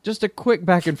me. Just a quick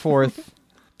back and forth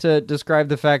to describe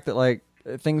the fact that like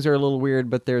things are a little weird,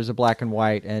 but there's a black and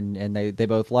white and they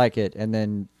both like it. And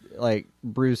then like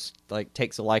Bruce like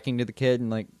takes a liking to the kid and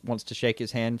like wants to shake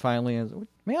his hand finally and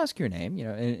may I ask your name?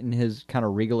 In his kind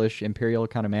of regalish imperial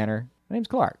kind of manner. my name's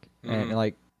Clark. And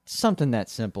like something that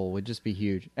simple would just be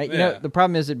huge. You Yeah. know, the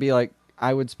problem is it'd be like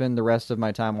I would spend the rest of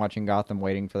my time watching Gotham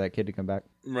waiting for that kid to come back.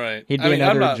 Right. He'd be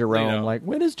another Jerome. Like,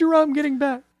 when is Jerome getting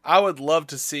back? I would love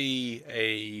to see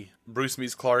a Bruce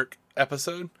meets Clark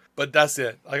episode, but that's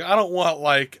it. Like, I don't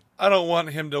want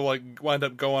him to like wind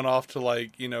up going off to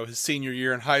like, you know, his senior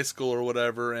year in high school or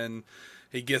whatever, and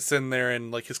he gets in there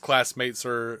and like his classmates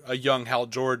are a young Hal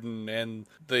Jordan and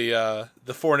the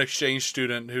foreign exchange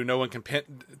student who no one can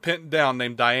pin down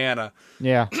named Diana.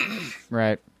 Yeah,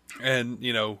 right. And,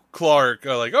 you know, Clark,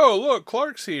 like, oh, look,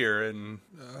 Clark's here. And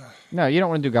no, you don't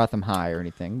want to do Gotham High or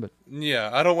anything, but yeah,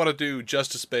 I don't want to do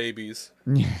Justice Babies.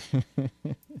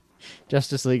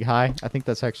 Justice League High. I think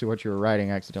that's actually what you were writing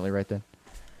accidentally right then.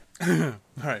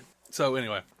 All right. So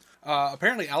anyway,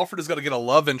 apparently Alfred is going to get a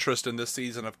love interest in this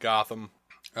season of Gotham.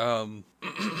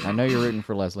 I know you're rooting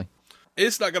for Leslie.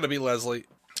 It's not going to be Leslie.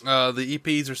 The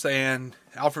EPs are saying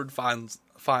Alfred finds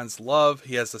love.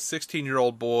 He has a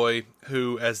 16-year-old boy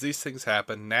who, as these things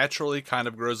happen, naturally kind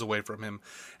of grows away from him.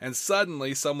 And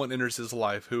suddenly someone enters his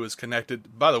life who is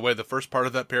connected. By the way, the first part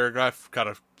of that paragraph kind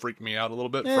of freaked me out a little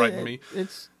bit, frightened me. I'm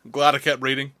glad I kept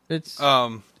reading. It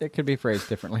could be phrased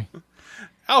differently.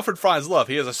 Alfred finds love.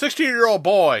 He has a 16-year-old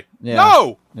boy. Yeah.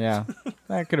 No! Yeah,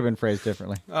 that could have been phrased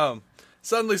differently.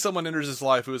 Suddenly someone enters his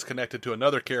life who is connected to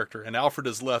another character, and Alfred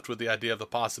is left with the idea of the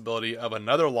possibility of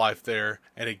another life there,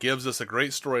 and it gives us a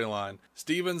great storyline.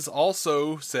 Stevens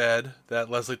also said that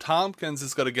Leslie Tompkins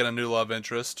is going to get a new love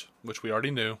interest, which we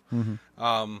already knew.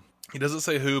 Mm-hmm. He doesn't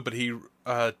say who, but he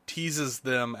teases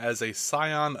them as a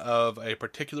scion of a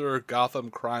particular Gotham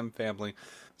crime family.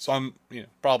 So I'm,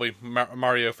 probably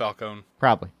Mario Falcone.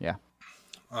 Probably, yeah.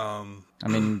 I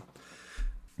mean,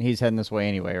 he's heading this way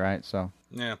anyway, right? So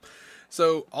yeah.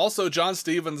 So, also, John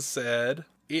Stevens said,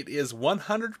 it is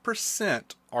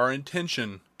 100% our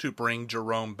intention to bring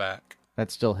Jerome back.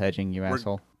 That's still hedging, you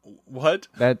asshole. What?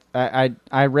 That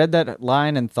I read that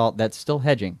line and thought, that's still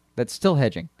hedging. That's still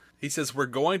hedging. He says, we're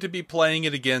going to be playing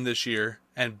it again this year,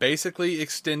 and basically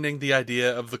extending the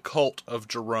idea of the cult of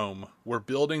Jerome. We're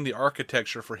building the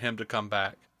architecture for him to come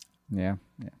back. Yeah.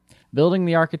 Building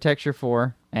the architecture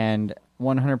for, and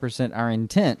 100% our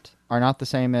intent are not the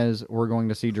same as we're going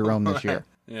to see Jerome this year.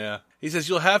 Yeah. He says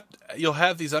you'll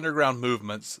have these underground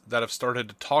movements that have started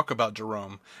to talk about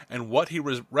Jerome and what he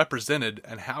represented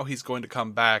and how he's going to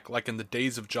come back, like in the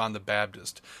days of John the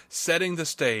Baptist, setting the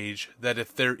stage that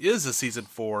if there is a season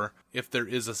 4,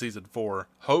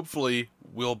 hopefully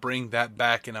we'll bring that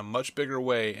back in a much bigger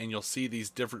way, and you'll see these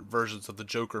different versions of the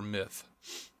Joker myth.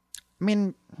 I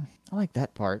mean, I like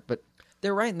that part, but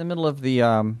they're right in the middle of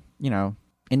the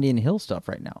Indian Hill stuff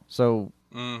right now. So,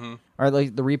 or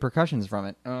like the repercussions from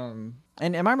it. And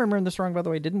am I remembering this wrong, by the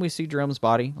way? Didn't we see Jerome's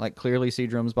body, like clearly see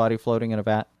Jerome's body floating in a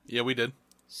vat? Yeah, we did.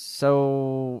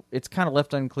 So it's kind of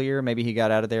left unclear. Maybe he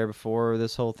got out of there before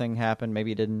this whole thing happened.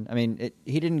 Maybe he didn't. I mean,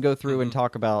 he didn't go through and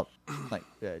talk about, like,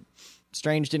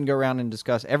 Strange didn't go around and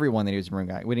discuss everyone that he was a maroon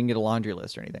guy. We didn't get a laundry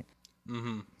list or anything.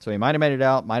 So he might have made it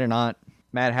out, might have not.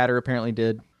 Mad Hatter apparently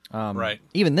did. Right.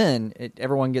 Even then,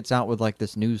 everyone gets out with like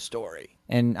this news story,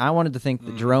 and I wanted to think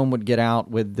that Jerome would get out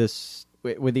with this.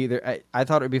 With either, I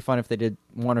thought it would be fun if they did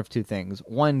one of two things: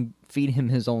 one, feed him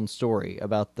his own story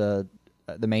about the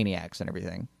maniacs and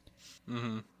everything,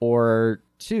 or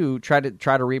two, try to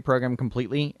reprogram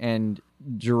completely, and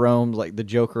Jerome's like the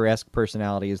Joker-esque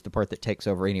personality is the part that takes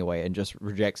over anyway, and just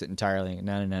rejects it entirely.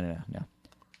 No.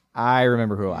 I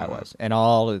remember who I was, and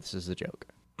all of this is a joke.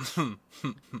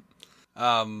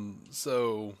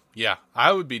 So yeah,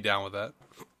 I would be down with that.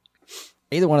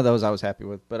 Either one of those I was happy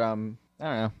with, but I don't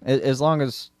know. As long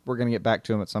as we're going to get back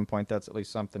to him at some point, that's at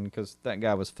least something, because that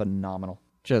guy was phenomenal.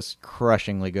 Just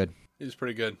crushingly good. He was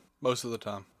pretty good most of the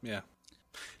time, yeah.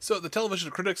 So the Television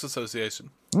Critics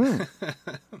Association,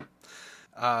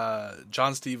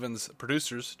 John Stevens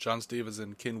producers, John Stevens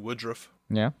and Ken Woodruff,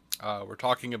 we're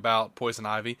talking about Poison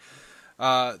Ivy.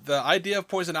 The idea of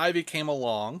Poison Ivy came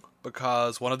along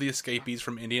because one of the escapees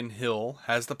from Indian Hill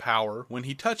has the power. When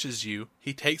he touches you,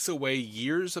 he takes away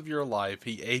years of your life.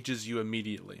 He ages you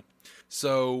immediately.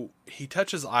 So he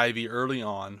touches Ivy early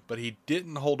on, but he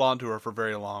didn't hold on to her for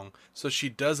very long. So she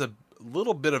does a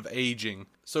little bit of aging.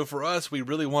 So for us, we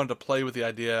really wanted to play with the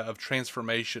idea of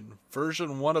transformation.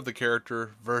 Version 1 of the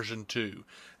character, version 2.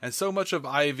 And so much of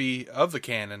Ivy, of the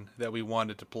canon, that we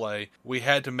wanted to play, we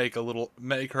had to make her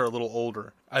a little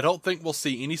older. I don't think we'll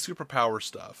see any superpower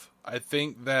stuff. I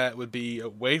think that would be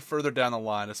way further down the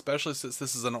line, especially since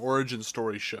this is an origin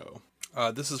story show.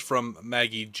 This is from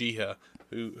Maggie Jiha,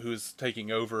 who's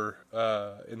taking over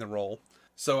in the role.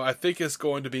 So I think it's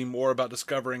going to be more about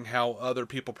discovering how other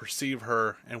people perceive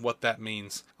her and what that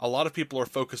means. A lot of people are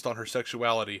focused on her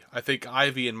sexuality. I think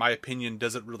Ivy, in my opinion,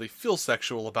 doesn't really feel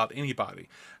sexual about anybody.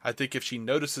 I think if she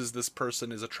notices this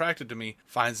person is attracted to me,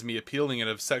 finds me appealing in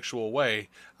a sexual way,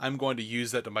 I'm going to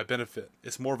use that to my benefit.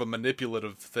 It's more of a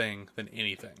manipulative thing than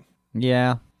anything.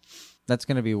 Yeah. That's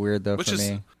going to be weird, though, for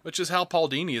me. Which is how Paul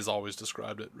Dini has always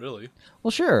described it, really.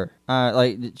 Well, sure.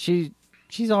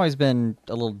 She's always been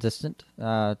a little distant,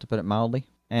 to put it mildly.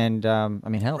 And,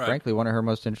 hell, frankly, one of her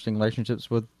most interesting relationships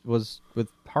was with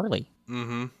Harley.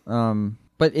 Mm-hmm.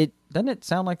 But doesn't it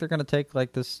sound like they're going to take,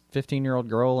 like, this 15-year-old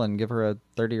girl and give her a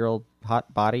 30-year-old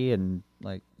hot body and,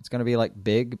 like, it's going to be, like,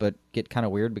 big but get kind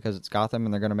of weird because it's Gotham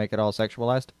and they're going to make it all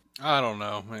sexualized? I don't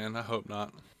know, man. I hope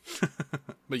not.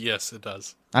 But yes, it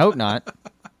does. I hope not.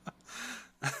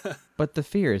 But the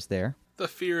fear is there. The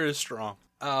fear is strong.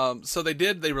 So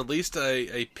they released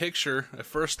a picture, a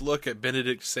first look at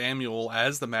Benedict Samuel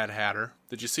as the Mad Hatter.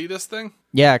 Did you see this thing?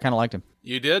 Yeah, I kind of liked him.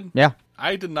 You did? Yeah.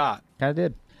 I did not. Kind of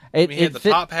did. He had the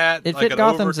top hat, it like fit an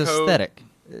Gotham's overcoat. aesthetic.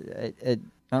 I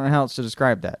don't know how else to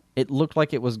describe that. It looked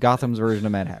like it was Gotham's version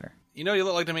of Mad Hatter. You know, he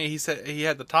looked like to me, he said he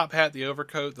had the top hat, the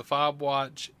overcoat, the fob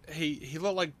watch. He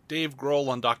looked like Dave Grohl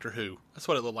on Doctor Who. That's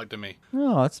what it looked like to me.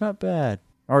 Oh, that's not bad.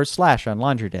 Or Slash on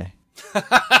Laundry Day.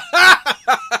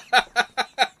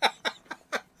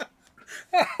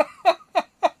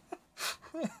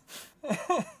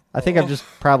 I think I've just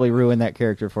probably ruined that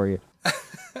character for you.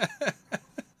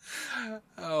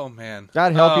 Oh, man.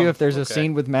 God help you if there's a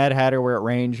scene with Mad Hatter where it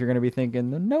rains, you're going to be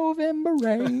thinking, the November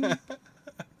rain.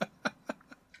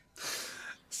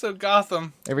 So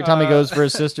Gotham. Every time he goes for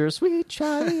his sister, sweet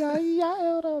Charlie,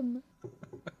 autumn.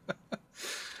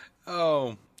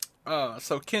 So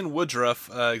Ken Woodruff,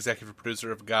 executive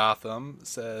producer of Gotham,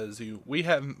 says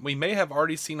we may have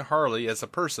already seen Harley as a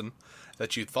person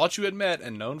that you thought you had met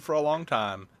and known for a long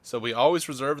time. So we always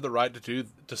reserve the right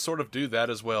to sort of do that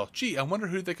as well. Gee, I wonder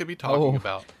who they could be talking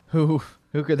about. Who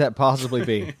could that possibly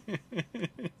be?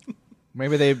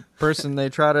 Maybe the person they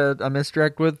try to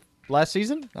misdirect with last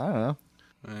season? I don't know.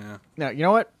 Yeah. Now, you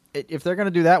know what? If they're going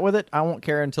to do that with it, I won't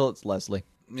care until it's Leslie.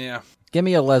 Yeah. Give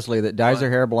me a Leslie that dyes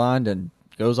her hair blonde and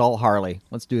goes all Harley.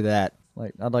 Let's do that.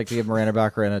 I'd like to give Miranda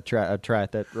Bachran a try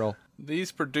at that role.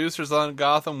 These producers on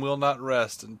Gotham will not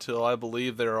rest until I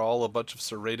believe they're all a bunch of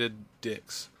serrated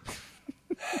dicks.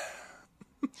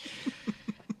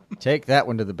 Take that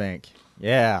one to the bank.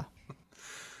 Yeah.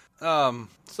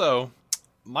 So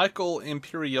Michael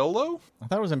Imperiolo? I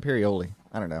thought it was Imperioli.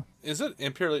 I don't know. Is it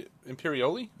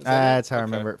Imperioli? That's how I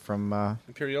remember it from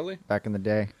Imperioli? Back in the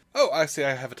day. Oh, I see.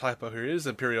 I have a typo here. It is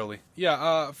Imperioli.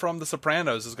 Yeah, from The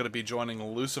Sopranos is going to be joining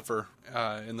Lucifer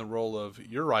in the role of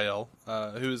Uriel,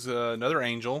 who's another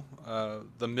angel,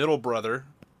 the middle brother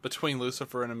between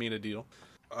Lucifer and Amina Deal.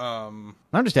 I'm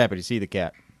just happy to see the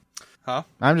cat. Huh?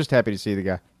 I'm just happy to see the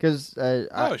guy. Because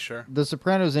sure. The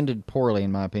Sopranos ended poorly,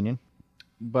 in my opinion.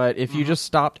 But if you just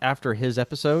stopped after his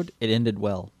episode, it ended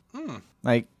well.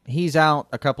 Like, he's out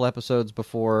a couple episodes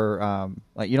before,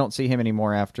 you don't see him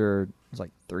anymore after, it's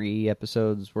like 3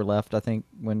 episodes were left, I think,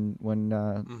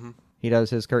 when he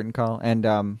does his curtain call. And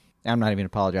I'm not even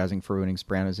apologizing for ruining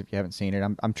Sopranos if you haven't seen it.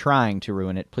 I'm trying to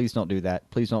ruin it. Please don't do that.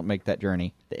 Please don't make that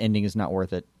journey. The ending is not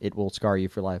worth it. It will scar you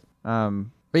for life.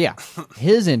 But yeah,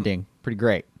 his ending, pretty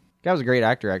great. Guy was a great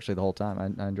actor, actually, the whole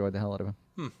time. I enjoyed the hell out of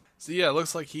him. So yeah, it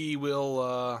looks like he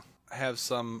will have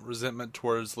some resentment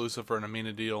towards Lucifer and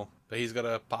Amina Deal. But he's going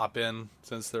to pop in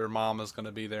since their mom is going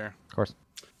to be there. Of course.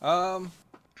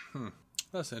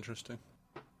 That's interesting.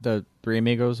 The 3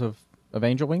 amigos of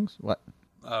Angel Wings? What?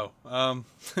 Oh, I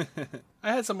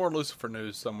had some more Lucifer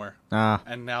news somewhere.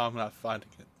 And now I'm not finding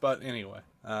it. But anyway,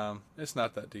 it's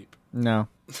not that deep. No.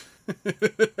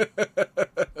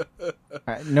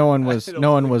 No one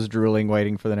was drooling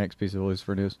waiting for the next piece of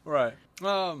Lucifer news. Right.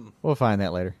 We'll find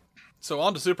that later. So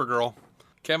on to Supergirl.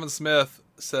 Kevin Smith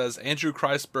says Andrew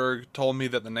Kreisberg told me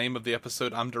that the name of the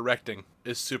episode I'm directing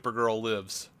is Supergirl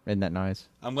Lives. Isn't that nice?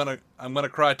 I'm gonna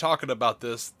cry talking about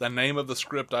this. The name of the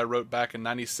script I wrote back in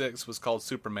 '96 was called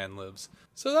Superman Lives.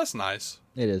 So that's nice.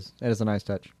 It is. It is a nice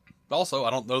touch. Also, I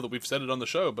don't know that we've said it on the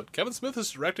show, but Kevin Smith is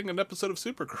directing an episode of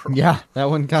Supergirl. Yeah, that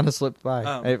one kind of slipped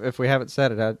by. If we haven't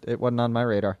said it, it wasn't on my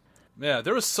radar. Yeah,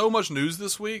 there was so much news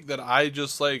this week that I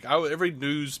just every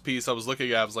news piece I was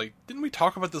looking at, I was like, didn't we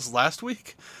talk about this last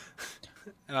week?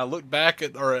 And I looked back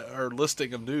at our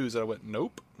listing of news and I went,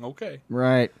 nope, okay.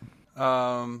 Right.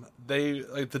 The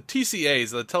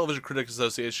TCAs, the Television Critics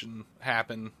Association,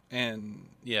 happened, and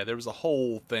yeah, there was a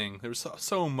whole thing. There was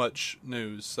so much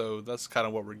news, so that's kind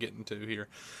of what we're getting to here.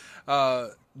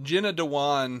 Jenna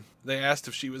Dewan, they asked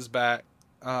if she was back,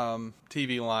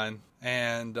 TV line,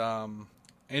 and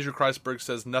Andrew Kreisberg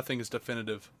says nothing is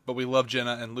definitive, but we love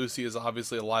Jenna, and Lucy is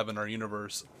obviously alive in our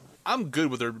universe. I'm good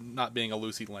with her not being a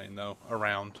Lucy Lane, though,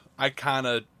 around. I kind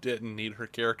of didn't need her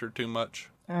character too much,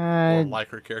 or like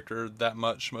her character that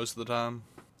much most of the time.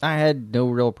 I had no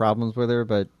real problems with her,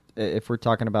 but if we're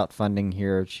talking about funding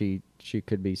here, she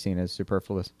could be seen as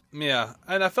superfluous. Yeah,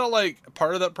 and I felt like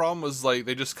part of that problem was like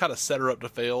they just kind of set her up to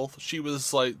fail. She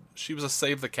was a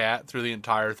save the cat through the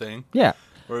entire thing. Yeah.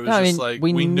 Where it was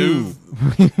we knew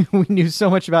we knew so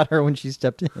much about her when she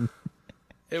stepped in.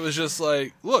 It was just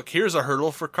like, look, here's a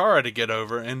hurdle for Kara to get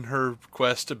over in her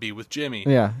quest to be with Jimmy.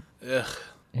 Yeah. Ugh.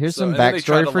 Here's some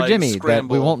backstory for Jimmy that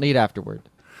we won't need afterward.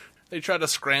 They tried to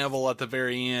scramble at the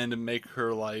very end and make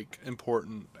her like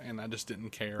important, and I just didn't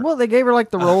care. Well, they gave her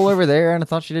like the role over there, and I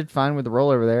thought she did fine with the role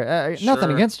over there.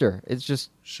 Nothing against her. It's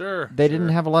just they didn't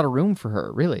have a lot of room for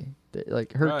her, really.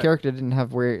 Like her character didn't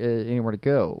have anywhere to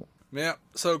go. Yeah,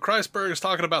 so Kreisberg is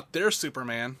talking about their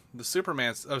Superman,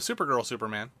 Supergirl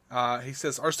Superman. He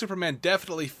says, our Superman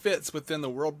definitely fits within the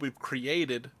world we've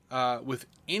created. With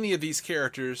any of these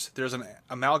characters, there's an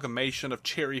amalgamation of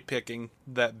cherry picking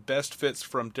that best fits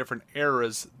from different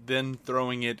eras, then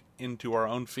throwing it into our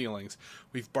own feelings.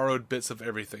 We've borrowed bits of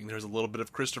everything. There's a little bit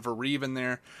of Christopher Reeve in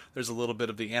there. There's a little bit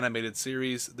of the animated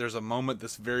series. There's a moment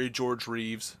that's very George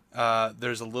Reeves.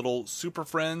 There's a little Super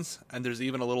Friends, and there's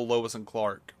even a little Lois and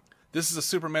Clark. This is a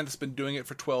Superman that's been doing it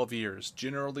for 12 years.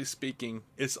 Generally speaking,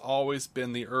 it's always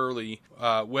been the early,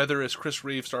 whether it's Chris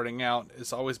Reeve starting out,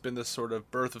 it's always been this sort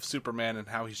of birth of Superman and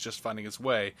how he's just finding his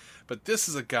way. But this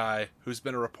is a guy who's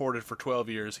been a reporter for 12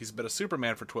 years. He's been a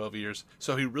Superman for 12 years,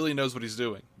 so he really knows what he's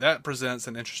doing. That presents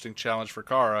an interesting challenge for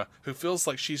Kara, who feels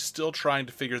like she's still trying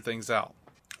to figure things out.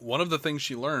 One of the things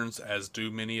she learns, as do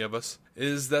many of us,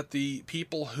 is that the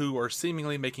people who are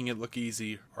seemingly making it look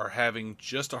easy are having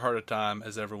just a harder time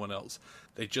as everyone else.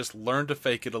 They just learn to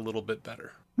fake it a little bit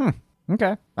better.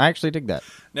 Okay. I actually dig that.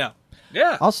 Now,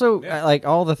 yeah. Also, like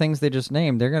all the things they just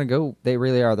named, they're going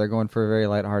for a very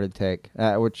lighthearted take,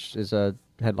 which is a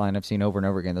headline I've seen over and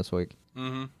over again this week.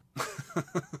 Mm-hmm.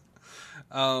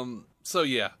 So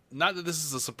yeah, not that this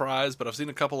is a surprise, but I've seen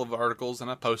a couple of articles, and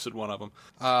I posted one of them,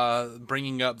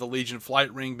 bringing up the Legion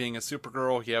flight ring being a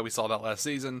Supergirl. Yeah, we saw that last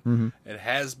season. Mm-hmm. It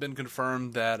has been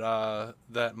confirmed that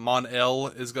that Mon-El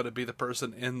is going to be the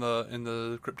person in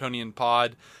the Kryptonian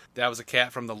pod. That was a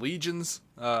cat from the Legions,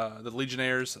 the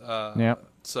Legionnaires. Yeah.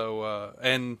 So,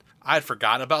 and I had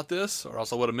forgotten about this, or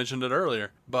else I would have mentioned it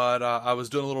earlier. But I was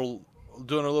doing a little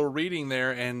reading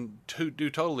there, and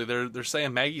totally they're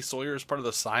saying Maggie Sawyer is part of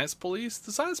the Science Police.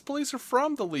 The Science Police are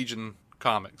from the Legion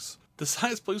comics. The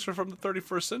Science Police are from the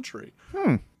 31st century.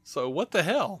 So what the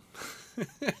hell?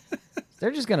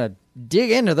 They're just gonna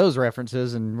dig into those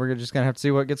references, and we're just gonna have to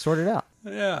see what gets sorted out.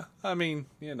 Yeah, I mean,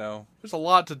 there's a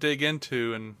lot to dig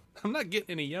into, and I'm not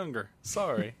getting any younger.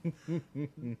 Sorry.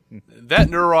 That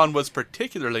neuron was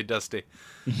particularly dusty.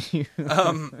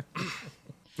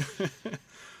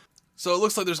 So it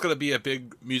looks like there's going to be a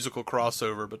big musical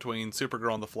crossover between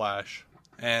Supergirl and The Flash.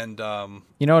 And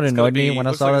you know what annoyed me when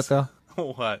I saw that, though?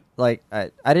 What? Like,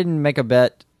 I didn't make a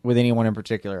bet with anyone in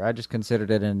particular. I just considered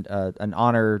it an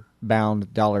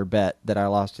honor-bound dollar bet that I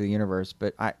lost to the universe.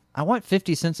 But I want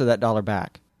 50 cents of that dollar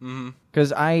back.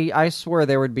 Because I swear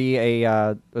there would be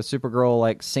a Supergirl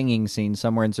like singing scene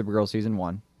somewhere in Supergirl Season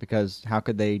 1. Because how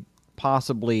could they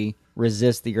possibly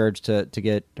resist the urge to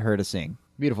get her to sing?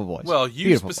 Beautiful voice. Well,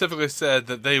 you specifically said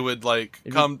that they would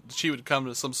she would come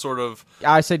to some sort of...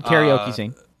 I said karaoke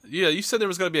scene. Yeah, you said there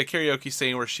was going to be a karaoke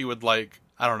scene where she would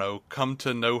come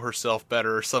to know herself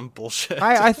better or some bullshit.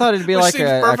 I thought it'd be like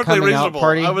a coming reasonable. out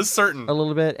party. I was certain. A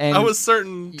little bit. And I was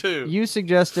certain, too. You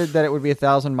suggested that it would be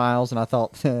 1,000 miles, and I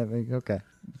thought, okay,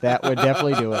 that would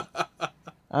definitely do it.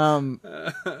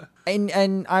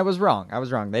 And I was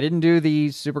wrong. They didn't do the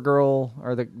Supergirl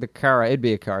or the Kara. It'd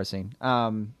be a Kara scene.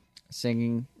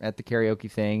 Singing at the karaoke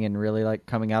thing and really like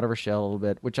coming out of her shell a little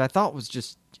bit, which I thought was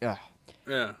just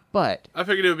yeah. But I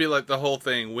figured it would be like the whole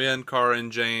thing: Wynn, Kara,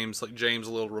 and James. Like James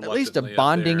a little reluctantly. At least a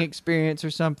bonding experience or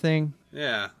something.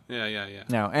 Yeah.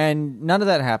 No, and none of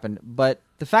that happened. But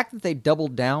the fact that they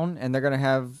doubled down and they're going to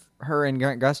have her and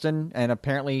Gustin and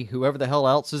apparently whoever the hell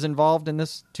else is involved in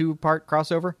this 2-part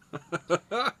crossover.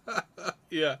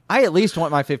 Yeah. I at least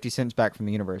want my 50 cents back from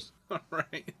the universe.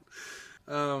 Right.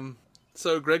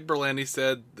 So Greg Berlanti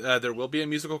said there will be a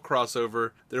musical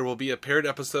crossover. There will be a paired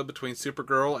episode between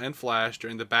Supergirl and Flash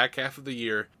during the back half of the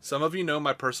year. Some of you know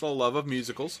my personal love of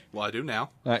musicals. Well, I do now.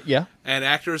 Yeah. And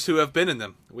actors who have been in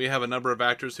them. We have a number of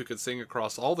actors who could sing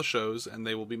across all the shows, and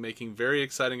they will be making very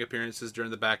exciting appearances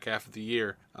during the back half of the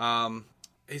year.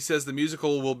 He says the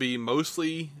musical will be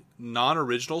mostly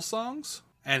non-original songs,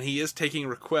 and he is taking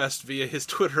requests via his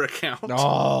Twitter account.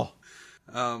 Oh.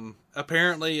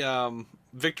 Apparently,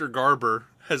 Victor Garber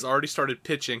has already started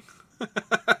pitching.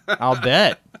 I'll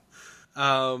bet.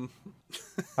 I've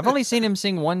only seen him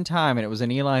sing one time, and it was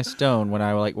in Eli Stone when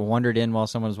I wandered in while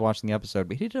someone was watching the episode,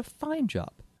 but he did a fine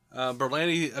job.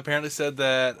 Berlanti apparently said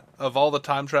that of all the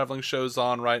time-traveling shows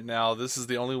on right now, this is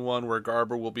the only one where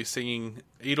Garber will be singing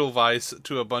Edelweiss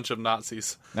to a bunch of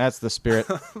Nazis. That's the spirit.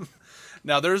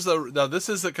 Now, this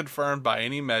isn't confirmed by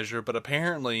any measure, but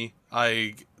apparently,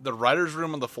 the writers'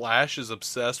 room on The Flash is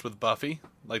obsessed with Buffy.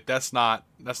 Like, that's not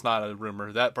a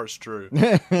rumor. That part's true.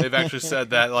 They've actually said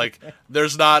that. Like,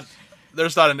 there's not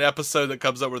an episode that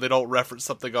comes up where they don't reference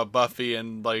something on Buffy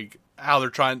and like how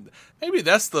they're trying. Maybe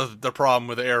that's the problem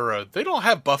with Arrow. They don't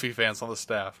have Buffy fans on the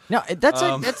staff. No, that's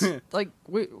like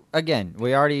we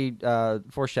already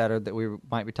foreshadowed that we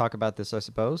might be talking about this, I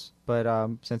suppose. But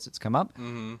since it's come up,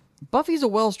 Buffy's a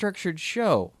well-structured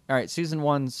show. All right, season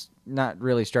 1's not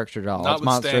really structured at all. It's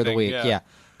Monster of the Week, yeah.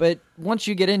 But once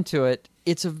you get into it,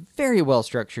 it's a very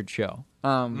well-structured show.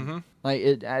 Like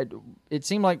it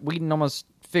seemed like Whedon almost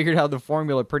figured out the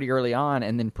formula pretty early on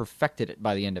and then perfected it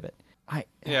by the end of it. I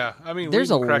mean,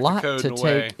 there's a lot to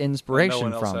take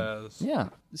inspiration from. Yeah,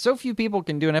 so few people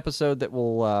can do an episode that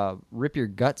will rip your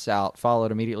guts out,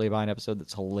 followed immediately by an episode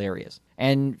that's hilarious,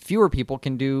 and fewer people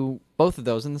can do both of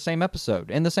those in the same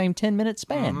episode in the same 10-minute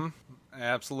span.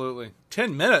 Absolutely,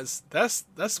 10 minutes.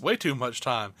 That's way too much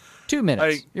time. 2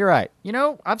 minutes. You're right. You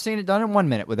know, I've seen it done in 1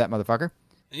 minute with that motherfucker.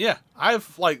 Yeah,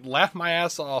 I've laughed my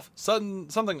ass off.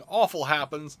 Something awful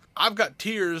happens. I've got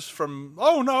tears from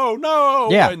oh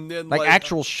no. Yeah, and then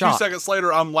actual shock. 2 seconds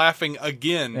later, I'm laughing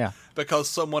again because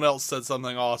someone else said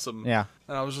something awesome. Yeah,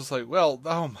 and I was just like, well,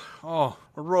 a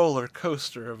roller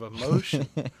coaster of emotion.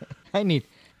 I need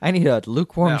a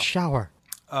lukewarm shower.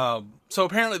 So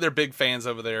apparently they're big fans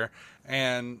over there.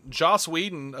 And Joss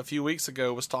Whedon a few weeks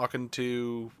ago was talking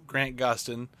to Grant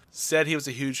Gustin, said he was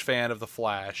a huge fan of The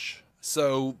Flash.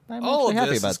 So all of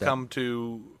this has come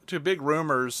to big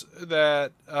rumors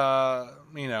that,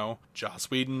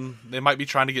 Joss Whedon, they might be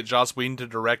trying to get Joss Whedon to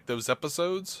direct those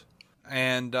episodes.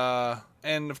 And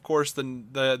of course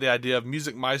the idea of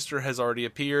Music Meister has already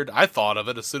appeared. I thought of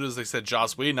it as soon as they said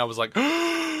Joss Whedon. I was like,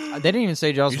 they didn't even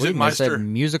say Joss Whedon. They said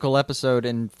musical episode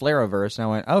in Flareverse. And I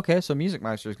went, okay, so Music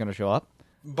Meister is going to show up.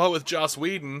 But with Joss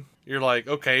Whedon, you're like,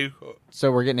 okay.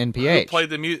 So we're getting NPH. Who played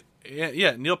the music?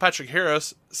 Yeah, Neil Patrick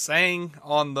Harris sang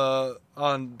on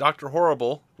Dr.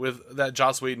 Horrible with that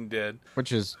Joss Whedon did,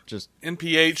 which is just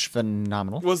NPH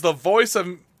phenomenal.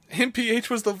 NPH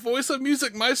was the voice of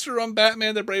Music Meister on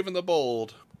Batman: The Brave and the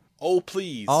Bold. Oh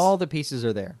please, all the pieces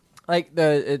are there. Like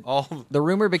the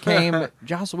rumor became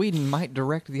Joss Whedon might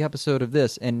direct the episode of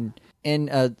this, and in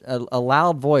a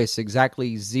loud voice,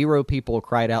 exactly 0 people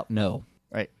cried out no.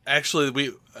 Right.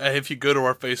 Actually, if you go to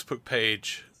our Facebook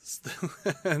page.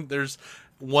 There's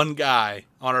one guy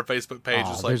on our Facebook page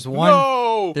who's like,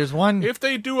 no! There's one. If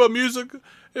they do a musical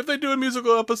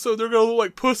episode, they're gonna look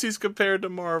like pussies compared to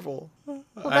Marvel. Well,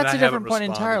 that's a different point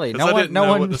entirely. No one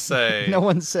know what to say. No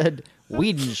one said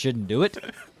Whedon shouldn't do it.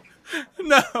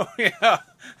 No, yeah,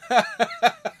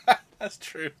 that's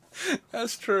true.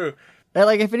 That's true.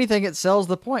 And if anything, it sells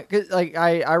the point. 'Cause,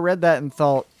 I read that and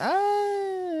thought,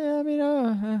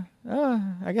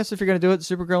 I guess if you're going to do it,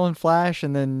 Supergirl and Flash,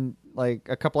 and then, a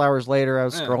couple hours later, I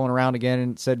was scrolling around again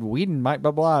and it said, Whedon might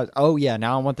blah, blah. Oh, yeah,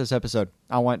 now I want this episode.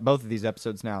 I want both of these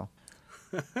episodes now.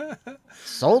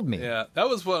 Sold me. Yeah, that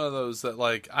was one of those that,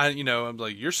 I'm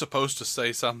like, you're supposed to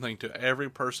say something to every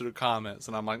person who comments,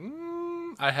 and I'm like,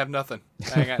 I have nothing.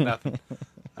 I ain't got nothing.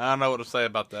 I don't know what to say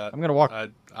about that. I'm going to walk.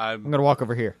 I'm going to walk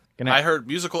over here. I heard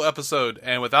musical episode,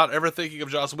 and without ever thinking of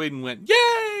Joss Whedon, went,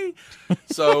 yay!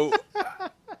 So...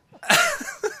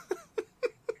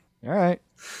 All right.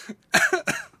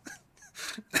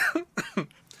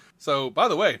 So, by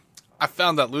the way, I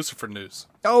found that Lucifer news.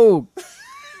 Oh,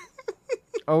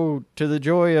 to the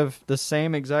joy of the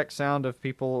same exact sound of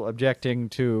people objecting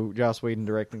to Joss Whedon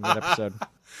directing that episode.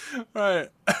 Right.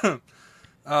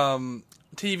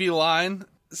 TV Line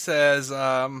says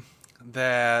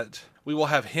that we will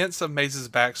have hints of Maze's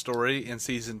backstory in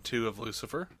season 2 of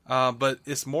Lucifer, but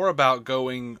it's more about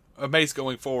Maze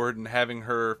going forward and having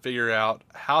her figure out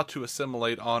how to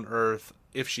assimilate on Earth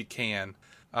if she can.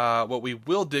 What we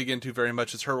will dig into very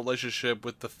much is her relationship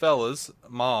with the Fella's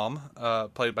mom,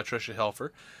 played by Tricia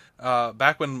Helfer.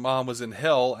 Back when Mom was in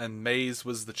hell and Maze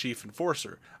was the chief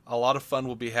enforcer. A lot of fun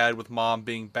will be had with Mom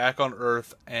being back on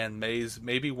Earth and Maze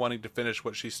maybe wanting to finish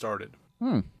what she started.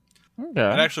 Okay.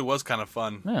 It actually was kind of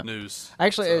fun news.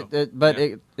 Actually,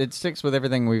 it sticks with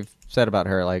everything we've said about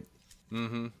her. Like,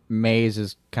 Maze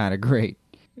is kind of great.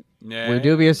 Yeah. We're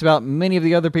dubious about many of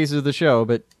the other pieces of the show,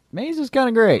 but Maze is kind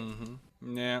of great.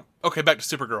 Yeah. Okay, back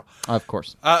to Supergirl. Of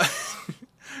course.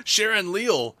 Sharon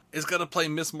Leal is going to play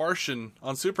Miss Martian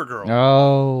on Supergirl.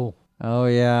 Oh,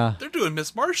 yeah. They're doing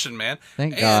Miss Martian, man.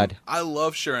 Thank God. I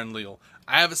love Sharon Leal.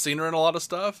 I haven't seen her in a lot of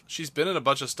stuff. She's been in a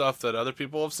bunch of stuff that other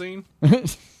people have seen.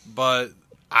 But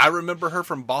I remember her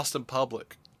from Boston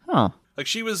Public. Huh. Like,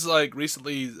 she was, like,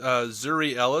 recently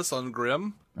Zuri Ellis on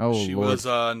Grimm. Oh, she Lord. was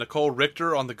Nicole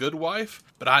Richter on The Good Wife.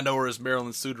 But I know her as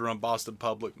Marilyn Suter on Boston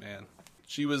Public, man.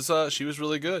 She was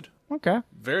really good. Okay.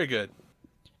 Very good.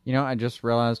 You know, I just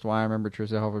realized why I remember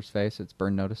Tricia Helfer's face. It's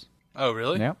Burn Notice. Oh,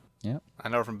 really? Yep. I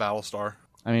know her from Battlestar.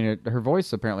 I mean, her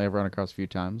voice apparently I've run across a few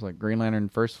times, like Green Lantern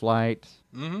First Flight,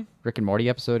 Rick and Morty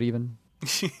episode even.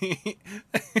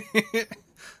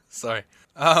 Sorry.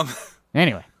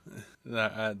 Anyway.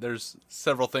 There's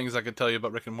several things I could tell you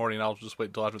about Rick and Morty, and I'll just wait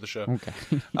until after the show. Okay.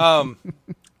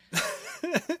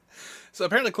 So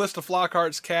apparently Callista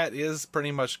Flockhart's cat is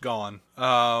pretty much gone.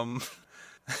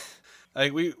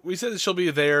 Like we said that she'll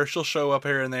be there, she'll show up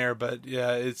here and there, but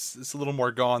yeah, it's a little more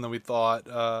gone than we thought.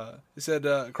 He said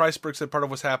Kreisberg said part of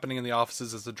what's happening in the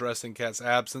offices is addressing Kat's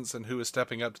absence and who is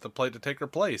stepping up to the plate to take her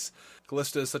place.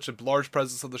 Callista is such a large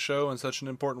presence of the show and such an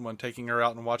important one. Taking her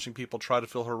out and watching people try to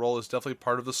fill her role is definitely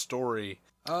part of the story.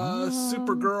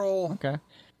 Supergirl. Okay.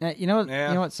 You know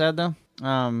what's sad though?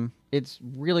 It's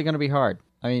really going to be hard.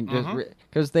 I mean,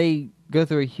 because they go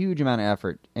through a huge amount of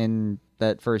effort in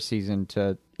that first season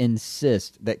to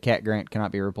insist that Cat Grant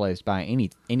cannot be replaced by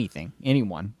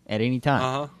anyone, at any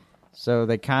time. So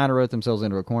they kind of wrote themselves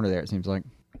into a corner there, it seems like.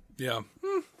 Yeah.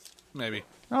 Maybe.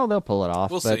 Oh, they'll pull it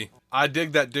off. We'll see. I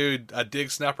dig that dude. I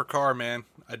dig Snapper Carr, man.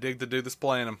 I dig the dude that's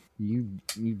playing him.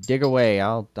 You dig away.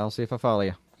 I'll see if I follow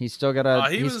you. He's still got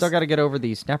to get over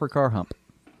the Snapper Carr hump.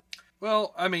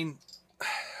 Well, I mean,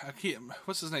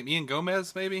 what's his name? Ian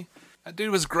Gomez, maybe? That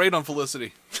dude was great on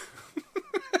Felicity.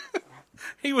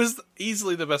 He was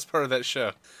easily the best part of that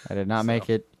show. I did not make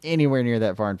it anywhere near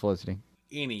that far in Felicity.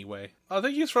 Anyway, I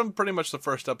think he's from pretty much the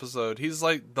first episode. He's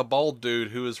like the bald dude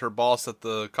who is her boss at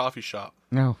the coffee shop.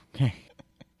 No, okay.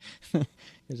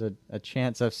 There's a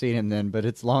chance I've seen him then, but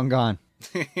it's long gone.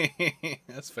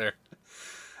 That's fair.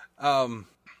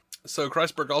 So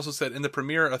Kreisberg also said, in the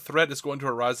premiere, a threat is going to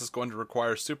arise that's going to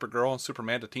require Supergirl and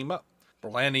Superman to team up.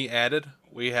 Berlanti added,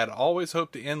 we had always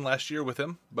hoped to end last year with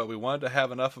him, but we wanted to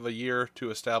have enough of a year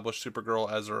to establish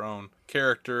Supergirl as her own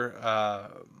character.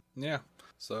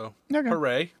 So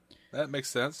hooray. That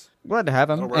makes sense. Glad to have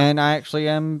him, and I actually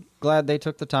am glad they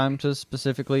took the time to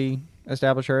specifically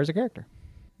establish her as a character.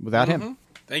 Without him.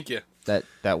 Thank you. That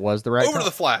was the right Over call. to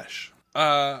the Flash.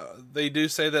 They do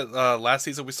say that last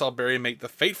season we saw Barry make the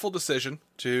fateful decision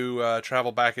to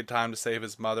travel back in time to save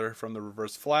his mother from the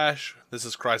Reverse Flash. This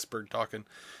is Kreisberg talking.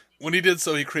 When he did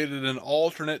so, he created an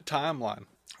alternate timeline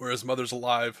where his mother's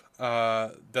alive.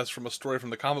 That's from a story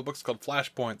from the comic books called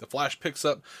Flashpoint. The Flash picks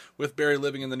up with Barry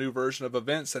living in the new version of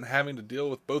events and having to deal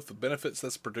with both the benefits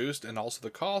that's produced and also the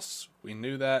costs. We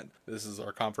knew that. This is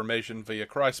our confirmation via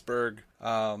Kreisberg.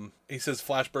 He says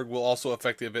Flashberg will also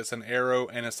affect the events in Arrow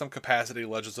and in some capacity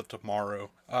Legends of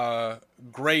Tomorrow.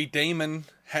 Gray Damon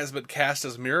has been cast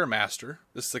as Mirror Master.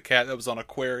 This is a cat that was on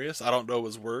Aquarius. I don't know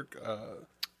his work.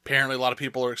 Apparently a lot of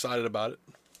people are excited about it.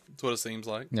 That's what it seems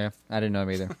like. Yeah, I didn't know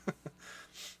him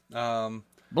either.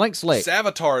 Blank slate.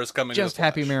 Savitar is coming. Just to the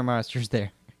happy Flash. Mirror Master's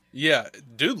there. Yeah,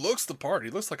 dude looks the part.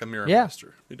 He looks like a Mirror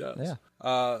Master. He does. Yeah.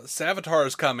 Savitar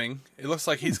is coming. It looks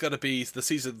like he's going to be the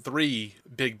season 3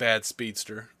 big bad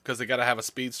speedster because they got to have a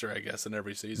speedster, I guess, in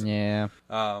every season. Yeah.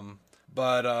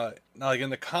 But like in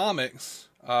the comics,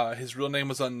 his real name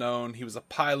was unknown. He was a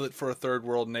pilot for a third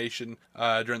world nation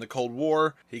during the Cold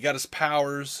War. He got his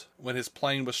powers when his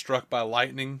plane was struck by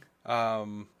lightning.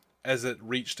 As it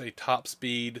reached top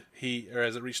speed,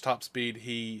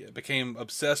 he became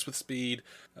obsessed with speed.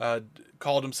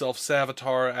 Called himself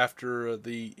Savitar after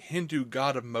the Hindu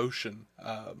god of motion.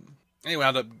 He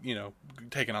wound up,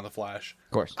 taking on the Flash.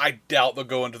 Of course. I doubt they'll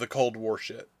go into the Cold War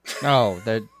shit. Oh,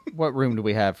 what room do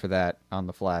we have for that on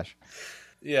the Flash?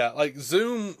 Yeah, like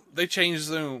Zoom, they changed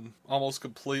Zoom almost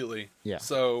completely. Yeah.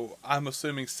 So I'm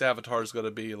assuming Savitar's going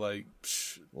to be like...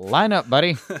 Line up,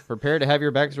 buddy. Prepare to have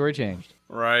your backstory changed.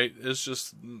 Right. It's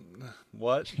just...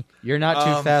 What? You're not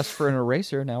too fast for an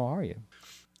eraser, now are you?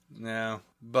 No.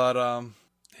 But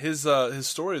his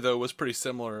story, though, was pretty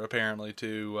similar, apparently,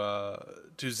 to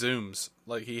Zoom's.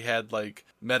 Like, he had,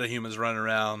 metahumans running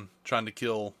around trying to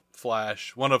kill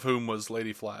Flash, one of whom was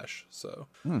Lady Flash, so...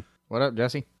 What up,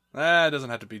 Jesse? It doesn't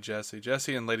have to be Jesse.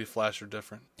 Jesse and Lady Flash are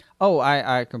different. Oh,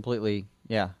 I completely,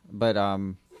 yeah. But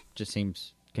just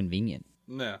seems convenient.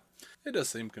 Yeah, it does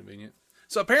seem convenient.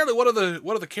 So apparently one of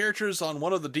the characters on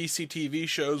one of the DC TV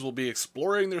shows will be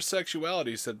exploring their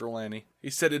sexuality, said Berlanti. He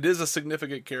said it is a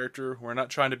significant character. We're not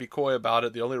trying to be coy about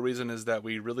it. The only reason is that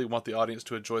we really want the audience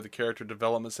to enjoy the character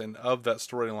developments and of that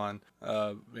storyline.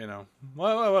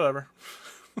 Whatever.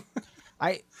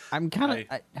 I'm kind of...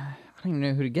 I don't even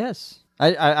know who to guess.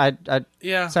 I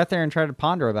sat there and tried to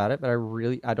ponder about it, but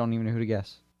I don't even know who to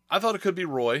guess. I thought it could be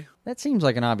Roy. That seems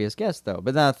like an obvious guess, though.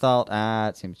 But then I thought,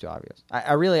 it seems too obvious.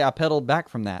 I pedaled back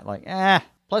from that. Like,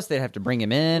 Plus, they'd have to bring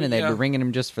him in, and they'd be bringing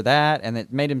him just for that. And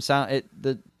it made him sound...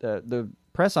 The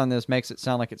press on this makes it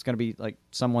sound like it's going to be like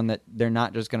someone that they're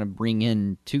not just going to bring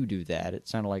in to do that. It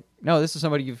sounded like, no, this is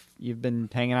somebody you've been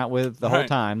hanging out with the whole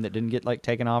time that didn't get like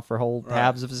taken off for whole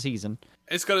halves of the season.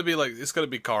 It's gonna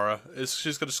be Kara.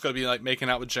 She's just gonna be like making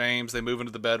out with James. They move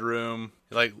into the bedroom.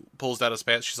 He like pulls out his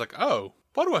pants. She's like, "Oh,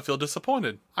 why do I feel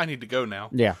disappointed? I need to go now."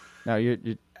 Yeah, no, you're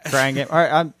trying it. All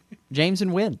right, I'm James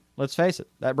and Wynn. Let's face it,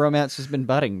 that bromance has been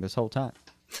budding this whole time.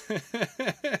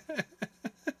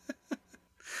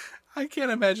 I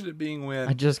can't imagine it being Wynn.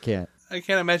 I just can't. I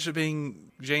can't imagine it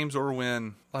being James or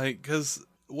Wynn. Like, because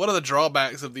one of the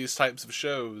drawbacks of these types of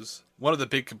shows, one of the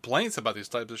big complaints about these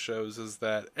types of shows is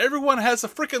that everyone has a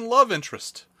freaking love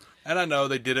interest. And I know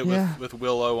they did it with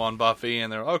Willow on Buffy,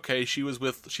 and they're okay. She was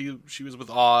with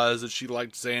Oz, and she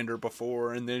liked Xander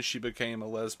before, and then she became a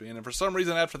lesbian. And for some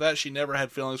reason, after that, she never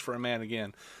had feelings for a man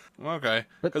again. Okay,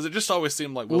 because it just always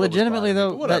seemed like Willow legitimately was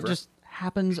though that just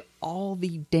happens all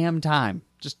the damn time.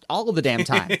 Just all of the damn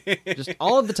time. Just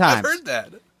all of the time. I've heard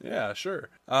that. Yeah, sure.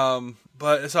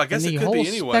 But so I guess it could be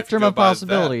anyone. The whole spectrum of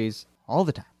possibilities all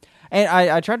the time. And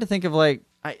I tried to think of like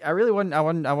I really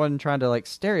wasn't trying to like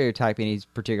stereotype any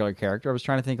particular character. I was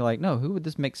trying to think like, no, who would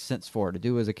this make sense for to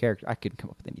do as a character? I couldn't come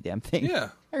up with any damn thing. Yeah.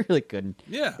 I really couldn't.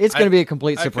 Yeah. It's going to be a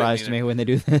complete surprise to me when they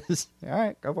do this. All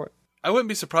right, go for it. I wouldn't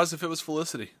be surprised if it was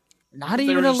Felicity. Not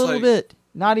even a little bit.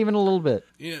 Not even a little bit.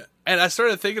 Yeah. And I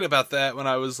started thinking about that when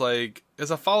I was like,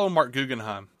 as I follow Mark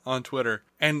Guggenheim on Twitter,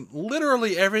 and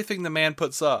literally everything the man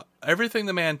puts up, everything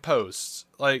the man posts,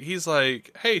 like he's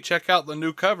like, hey, check out the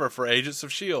new cover for Agents of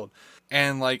S.H.I.E.L.D.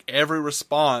 And like every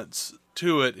response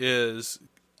to it is,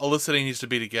 Olicity needs to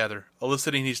be together.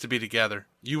 Olicity needs to be together.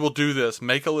 You will do this.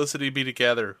 Make Olicity be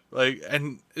together. Like,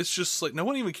 and it's just like no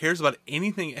one even cares about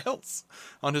anything else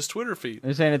on his Twitter feed.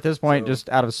 They're saying at this point, just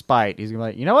out of spite, he's gonna be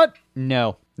like, you know what?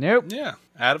 No, nope. Yeah,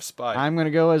 out of spite. I'm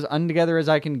gonna go as untogether as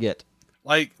I can get.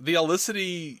 Like the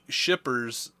Olicity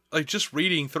shippers, like just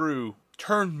reading through,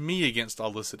 turned me against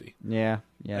Olicity. Yeah.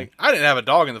 Like I didn't have a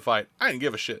dog in the fight. I didn't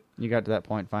give a shit. You got to that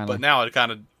point finally. But now I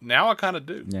kind of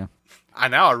do. Yeah.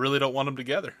 I really don't want them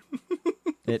together.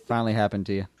 It finally happened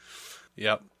to you.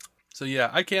 Yep. So yeah,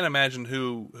 I can't imagine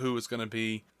who it's going to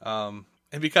be.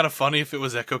 It'd be kind of funny if it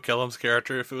was Echo Kellum's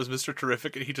character, if it was Mr.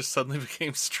 Terrific and he just suddenly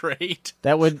became straight.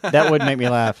 That would make me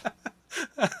laugh.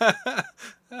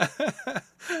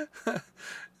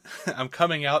 I'm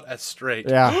coming out as straight.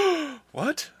 Yeah.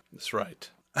 What? That's right.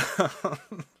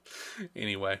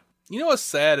 Anyway, you know what's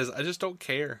sad is I just don't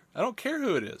care. I don't care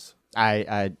who it is.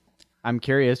 I'm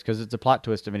curious because it's a plot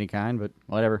twist of any kind, but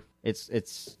whatever.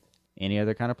 It's any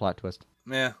other kind of plot twist.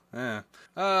 Yeah.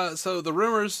 So the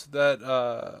rumors that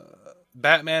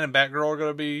Batman and Batgirl are going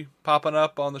to be popping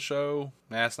up on the show,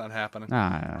 it's not happening.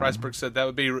 Kreisberg said that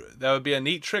would be a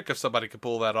neat trick if somebody could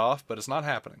pull that off, but it's not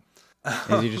happening.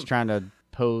 Is he just trying to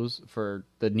pose for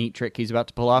the neat trick he's about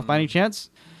to pull off by any chance?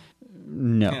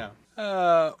 No. Yeah.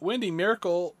 Wendy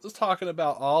Miracle is talking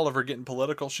about Oliver getting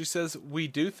political. She says, we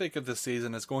do think of this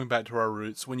season as going back to our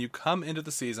roots. When you come into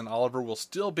the season, Oliver will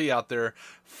still be out there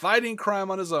fighting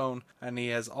crime on his own, and he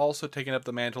has also taken up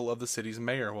the mantle of the city's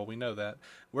mayor. Well, we know that.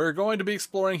 We're going to be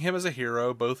exploring him as a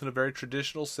hero, both in a very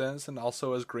traditional sense and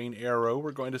also as Green Arrow.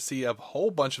 We're going to see a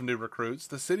whole bunch of new recruits.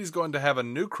 The city's going to have a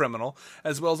new criminal,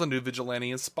 as well as a new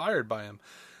vigilante inspired by him.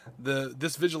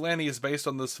 This vigilante is based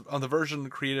on the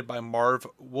version created by Marv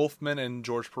Wolfman and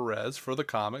George Perez for the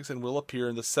comics and will appear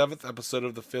in the 7th episode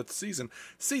of the 5th season.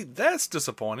 See, that's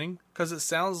disappointing because it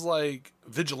sounds like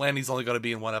Vigilante's only going to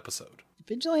be in one episode.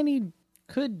 Vigilante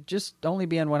could just only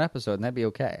be in one episode and that'd be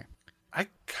okay. I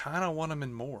kind of want him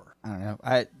in more. I don't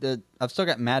know. I've still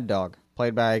got Mad Dog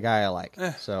played by a guy I like.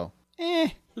 So,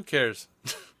 who cares?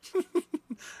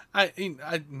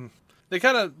 They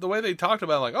kind of, the way they talked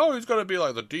about it, like, oh, he's going to be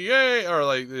like the DA or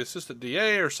like the assistant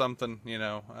DA or something,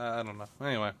 I don't know.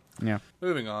 Anyway. Yeah.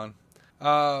 Moving on.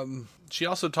 She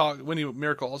also Wendy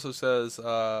Miracle also says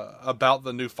about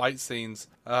the new fight scenes,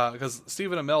 because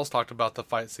Stephen Amell's talked about the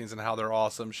fight scenes and how they're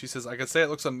awesome. She says, I could say it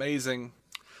looks amazing.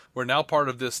 We're now part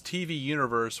of this TV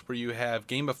universe where you have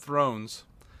Game of Thrones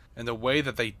and the way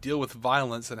that they deal with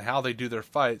violence and how they do their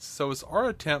fights. So it's our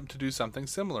attempt to do something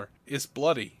similar. It's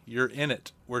bloody. You're in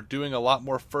it. We're doing a lot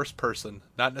more first person,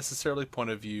 not necessarily point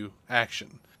of view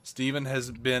action. Steven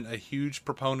has been a huge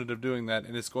proponent of doing that,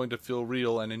 and it's going to feel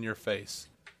real and in your face.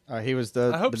 He was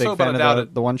the big so, fan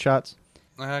of the one-shots?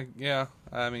 Yeah,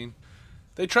 I mean,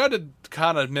 they tried to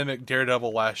kind of mimic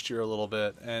Daredevil last year a little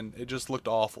bit, and it just looked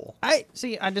awful. I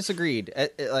disagreed.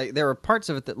 Like there were parts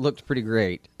of it that looked pretty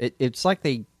great. It's like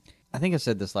I think I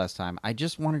said this last time, I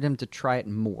just wanted them to try it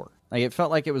more. Like it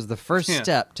felt like it was the first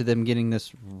step to them getting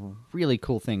this really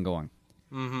cool thing going.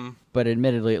 Mm-hmm. But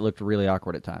admittedly, it looked really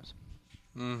awkward at times.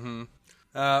 Mm-hmm.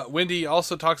 Wendy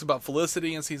also talks about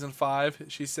Felicity in season 5.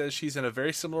 She says she's in a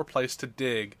very similar place to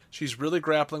Dig. She's really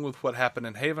grappling with what happened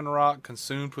in Haven Rock,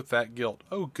 consumed with that guilt.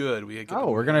 Oh, good. We're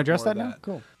going to address that now?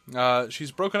 Cool.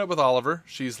 She's broken up with Oliver.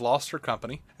 She's lost her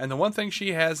company. And the one thing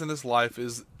she has in this life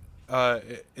is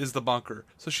the bunker.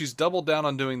 So she's doubled down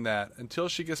on doing that. Until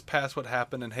she gets past what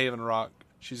happened in Haven Rock,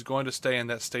 she's going to stay in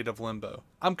that state of limbo.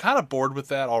 I'm kind of bored with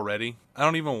that already. I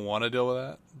don't even want to deal with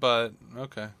that, but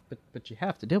okay. But you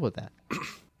have to deal with that. You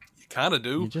kind of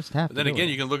do. You just have to. Then again,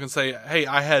 you can look and say, hey,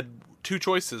 I had 2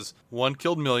 choices. One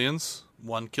killed millions,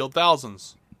 one killed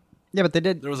thousands. Yeah, but they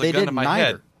did. There was a gun in my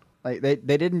head. Like they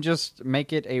didn't just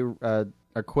make it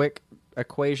a quick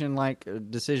equation-like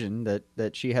decision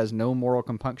that she has no moral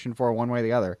compunction for one way or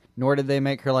the other. Nor did they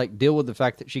make her deal with the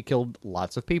fact that she killed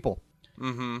lots of people.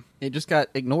 Mm-hmm. It just got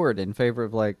ignored in favor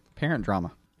of parent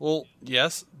drama. Well,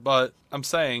 yes, but I'm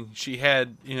saying she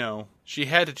had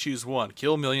to choose one: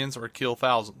 kill millions or kill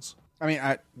thousands. I mean,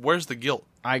 where's the guilt?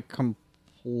 I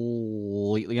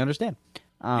completely understand.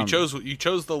 You chose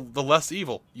the less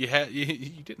evil. You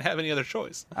didn't have any other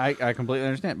choice. I completely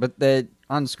understand, but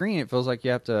on screen it feels like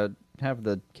you have to have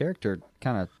the character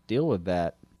kind of deal with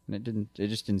that, and it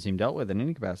just didn't seem dealt with in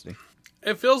any capacity.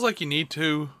 It feels like you need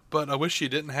to, but I wish you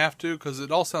didn't have to, because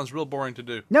it all sounds real boring to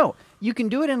do. No, you can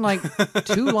do it in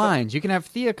 2 lines. You can have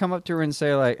Thea come up to her and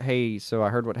say hey, so I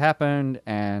heard what happened,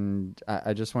 and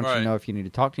I just want you to know if you need to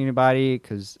talk to anybody,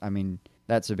 because, I mean,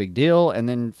 that's a big deal. And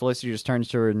then Felicity just turns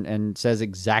to her and says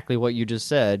exactly what you just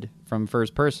said from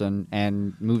first person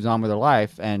and moves on with her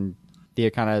life, and Thea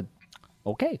kind of,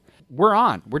 okay, we're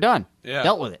on. We're done. Yeah.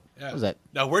 Dealt with it. Yeah. What was that?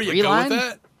 Now, where you go with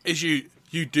that is you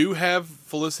do have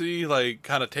Felicity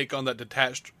kind of take on that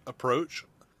detached approach,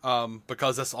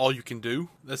 because that's all you can do.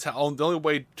 That's the only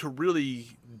way to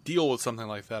really deal with something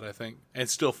like that, I think, and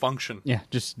still function. Yeah,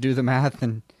 just do the math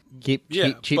and keep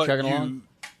chugging along.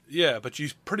 Yeah, but you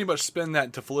pretty much spin that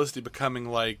into Felicity becoming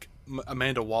like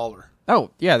Amanda Waller.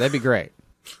 Oh, yeah, that'd be great.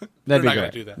 That'd be not great.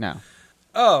 Gonna do that.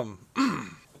 No.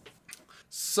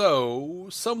 So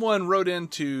someone wrote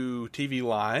into TV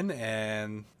Line,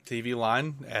 and TV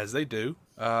Line, as they do,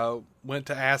 went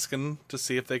to asking to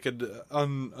see if they could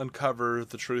uncover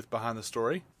the truth behind the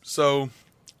story. So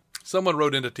someone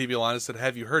wrote into TV Line and said,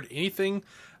 have you heard anything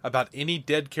about any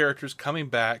dead characters coming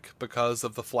back because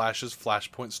of the Flash's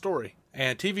Flashpoint story?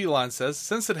 And TV Line says,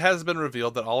 since it has been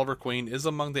revealed that Oliver Queen is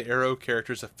among the Arrow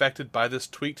characters affected by this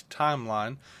tweaked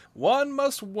timeline, one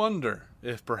must wonder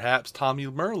if perhaps Tommy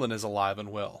Merlin is alive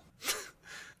and well.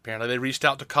 Apparently they reached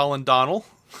out to Colin Donnell,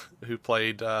 who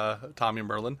played Tommy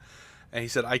Merlin, and he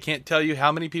said, I can't tell you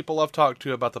how many people I've talked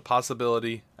to about the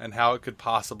possibility and how it could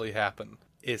possibly happen.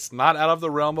 It's not out of the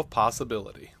realm of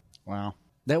possibility. Wow.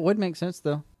 That would make sense,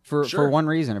 though, for one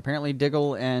reason. Apparently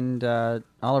Diggle and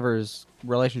Oliver's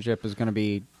relationship is going to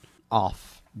be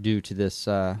off due to this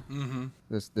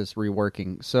this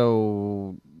reworking.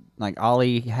 So,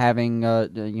 Ollie having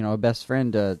a best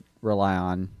friend to rely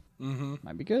on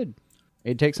might be good.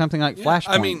 It'd take something like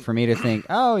Flashpoint for me to think,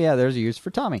 oh, yeah, there's a use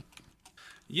for Tommy.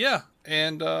 Yeah,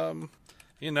 and,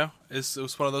 it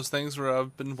was one of those things where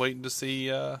I've been waiting to see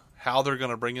how they're going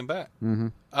to bring him back. Mm-hmm.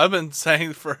 I've been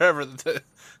saying forever that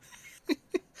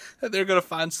they're going to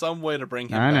find some way to bring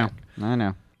him back. I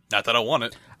know. Not that I want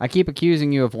it. I keep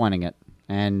accusing you of wanting it,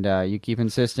 and you keep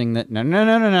insisting that, no.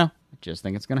 I just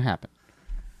think it's going to happen.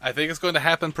 I think it's going to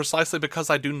happen precisely because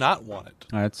I do not want it.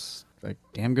 That's a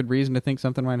damn good reason to think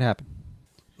something might happen.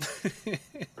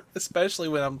 Especially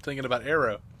when I'm thinking about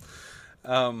Arrow.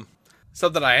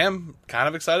 Something I am kind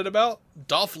of excited about,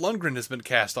 Dolph Lundgren has been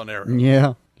cast on Arrow.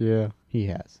 Yeah, he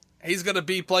has. He's going to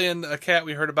be playing a cat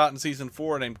we heard about in season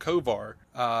 4 named Kovar.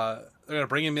 They're going to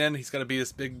bring him in. He's going to be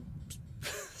this big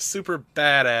super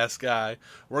badass guy,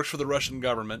 works for the Russian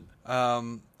government.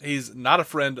 He's not a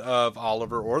friend of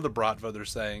Oliver or the Bratva, they're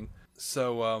saying.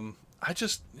 So, I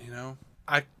just,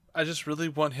 I just really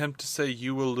want him to say,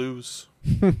 "You will lose."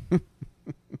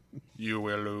 You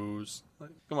will lose. Like,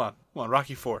 come on,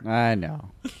 Rocky IV. I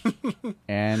know.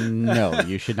 And no,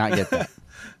 you should not get that.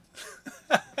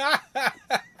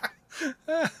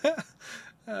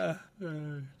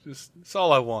 It's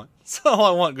all I want. It's all I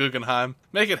want, Guggenheim.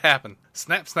 Make it happen.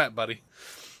 Snap, snap, buddy.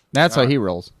 That's how he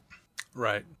rolls.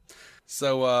 Right.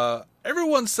 So,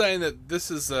 everyone's saying that this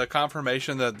is a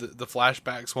confirmation that the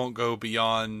flashbacks won't go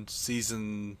beyond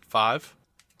season 5.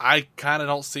 I kind of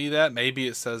don't see that. Maybe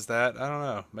it says that. I don't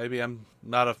know. Maybe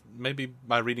maybe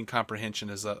my reading comprehension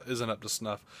isn't up to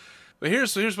snuff. But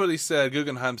here's what he said.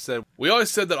 Guggenheim said, "We always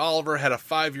said that Oliver had a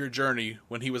 5-year journey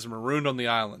when he was marooned on the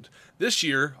island. This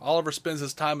year, Oliver spends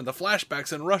his time in the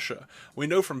flashbacks in Russia. We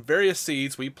know from various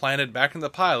seeds we planted back in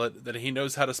the pilot that he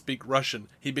knows how to speak Russian.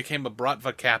 He became a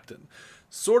Bratva captain.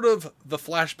 Sort of the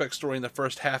flashback story in the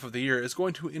first half of the year is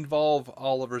going to involve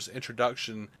Oliver's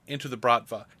introduction into the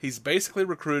Bratva. He's basically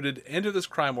recruited into this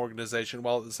crime organization,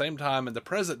 while at the same time, in the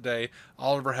present day,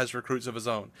 Oliver has recruits of his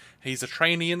own. He's a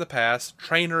trainee in the past,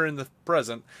 trainer in the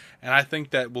present, and I think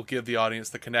that will give the audience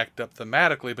the connect up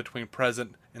thematically between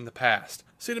present and the past."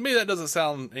 See, to me, that doesn't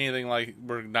sound anything like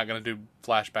we're not going to do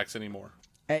flashbacks anymore.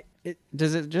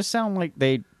 Does it just sound like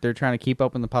they're trying to keep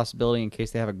open the possibility in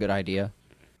case they have a good idea?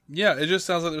 Yeah, it just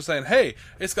sounds like they're saying, "Hey,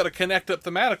 it's got to connect up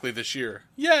thematically this year.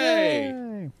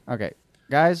 Yay!" Okay,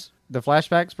 guys, the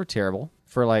flashbacks were terrible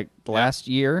for like the last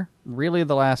year, really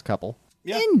the last couple.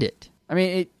 Yeah. End it. I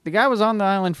mean, the guy was on the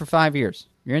island for 5 years.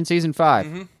 You're in season 5.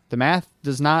 Mm-hmm. The math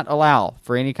does not allow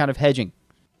for any kind of hedging.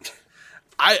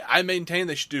 I maintain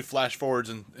they should do flash forwards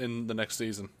in the next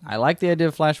season. I like the idea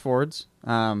of flash forwards.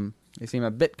 They seem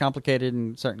a bit complicated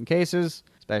in certain cases,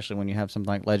 especially when you have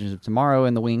something like Legends of Tomorrow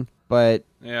in the wing. But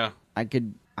yeah, I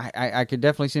could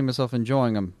definitely see myself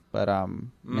enjoying them. But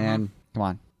man, come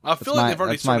on. I feel like they've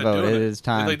already started doing it. It is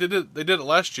time. They did it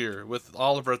last year with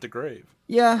Oliver at the grave.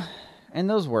 Yeah, and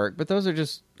those work, but those are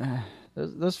just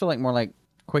those feel like more like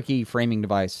quickie framing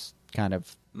device kind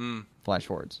of flash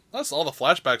forwards. That's all the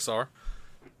flashbacks are,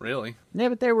 really. Yeah,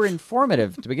 but they were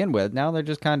informative to begin with. Now they're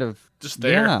just kind of just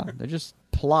there. Yeah, they're just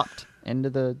plopped into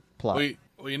the plot.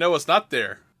 Well, you know what's not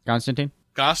there? Constantine.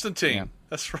 Yeah.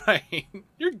 That's right.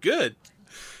 You're good.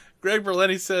 Greg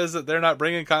Berlanti says that they're not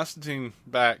bringing Constantine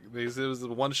back. It was a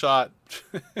one-shot.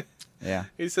 Yeah.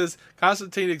 He says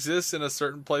Constantine exists in a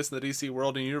certain place in the DC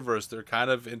world and universe. They're kind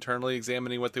of internally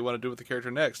examining what they want to do with the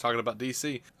character next, talking about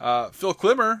DC. Phil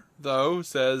Klimmer, though,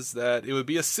 says that it would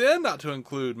be a sin not to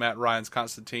include Matt Ryan's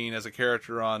Constantine as a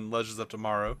character on Legends of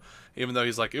Tomorrow, even though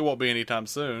he's like, it won't be anytime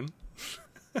soon.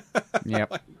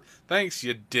 Yep. Like, thanks,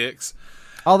 you dicks.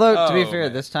 Although, to be fair,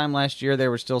 this time last year, they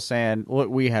were still saying, look,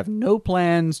 we have no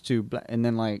plans to... And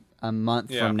then, like, a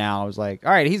month from now, I was like,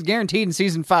 all right, he's guaranteed in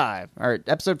season 5, or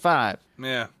episode 5.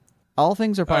 Yeah. All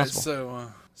things are possible. Right,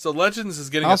 so Legends is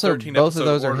getting also, a 13-episode order. Also, both of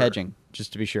those are hedging,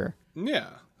 just to be sure. Yeah.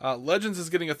 Legends is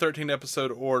getting a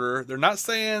 13-episode order. They're not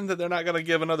saying that they're not going to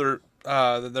give another...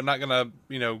 that they're not going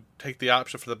to, take the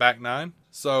option for the back 9.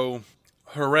 So,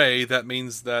 hooray, that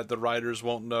means that the writers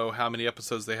won't know how many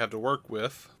episodes they have to work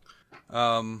with.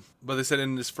 But they said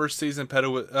in his first season,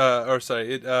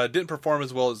 it didn't perform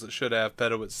as well as it should have,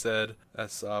 Pedowitz said.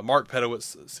 That's Mark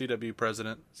Pedowitz, CW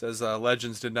president, says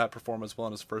Legends did not perform as well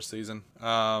in his first season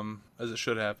as it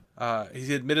should have.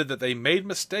 He admitted that they made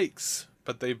mistakes,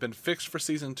 but they've been fixed for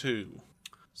season 2.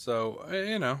 So,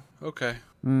 okay.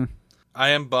 I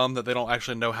am bummed that they don't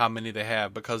actually know how many they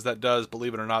have, because that does,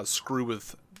 believe it or not, screw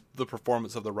with the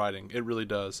performance of the writing. It really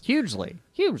does. Hugely.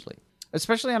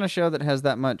 Especially on a show that has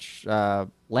that much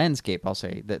landscape, I'll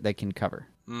say, that they can cover.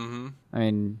 Mm-hmm. I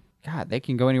mean, God, they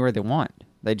can go anywhere they want.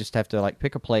 They just have to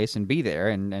pick a place and be there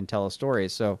and tell a story.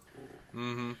 So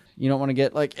you don't want to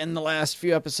get in the last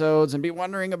few episodes and be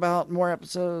wondering about more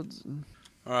episodes.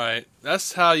 All right,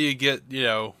 that's how you get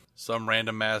some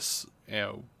random ass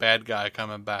bad guy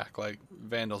coming back like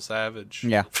Vandal Savage.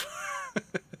 Yeah.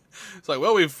 It's like,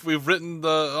 well, we've written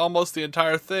almost the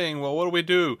entire thing. Well, what do we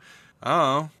do?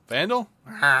 Oh, Vandal?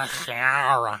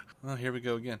 Well, here we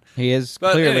go again. He is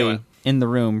clearly in the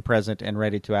room, present, and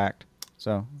ready to act.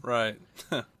 So right.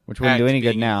 Which wouldn't do any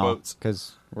good now,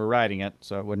 because we're writing it,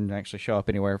 so it wouldn't actually show up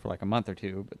anywhere for a month or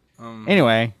two. But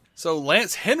anyway. So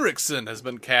Lance Henriksen has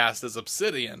been cast as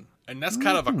Obsidian, and that's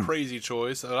kind of a crazy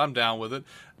choice. So I'm down with it.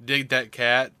 Dig that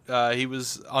cat. He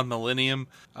was on Millennium,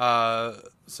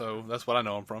 so that's what I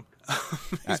know him from.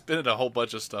 He's been in a whole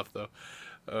bunch of stuff, though.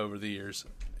 over the years.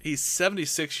 He's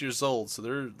 76 years old, so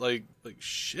they're like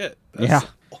shit. Yeah.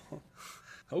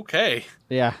 Okay.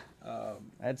 Yeah.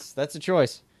 That's a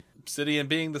choice. Obsidian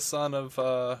being the son of,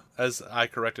 as I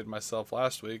corrected myself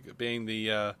last week, being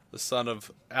the son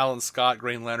of Alan Scott,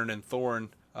 Green Lantern, and Thorn.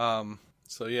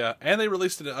 So yeah, and they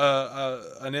released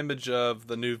an image of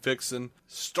the new Vixen,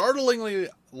 startlingly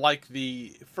like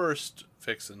the first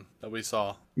Vixen that we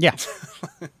saw. Yeah.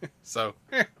 So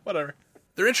whatever.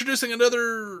 They're introducing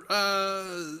another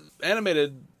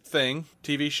animated thing,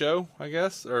 TV show, I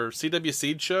guess, or CW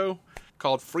Seed show,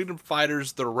 called Freedom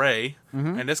Fighters: The Ray,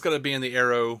 and it's going to be in the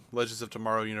Arrow Legends of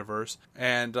Tomorrow universe,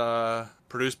 and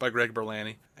produced by Greg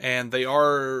Berlanti. And they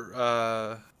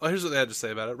are, here's what they had to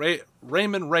say about it.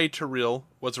 Raymond Ray Terrell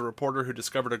was a reporter who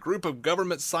discovered a group of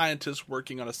government scientists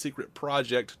working on a secret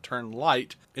project to turn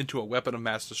light into a weapon of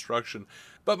mass destruction.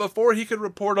 But before he could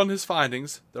report on his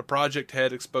findings, the project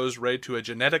head exposed Ray to a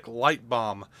genetic light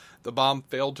bomb. The bomb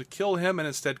failed to kill him and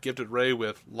instead gifted Ray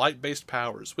with light-based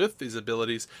powers. With these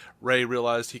abilities, Ray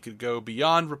realized he could go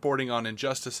beyond reporting on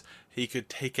injustice. He could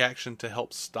take action to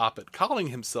help stop it. Calling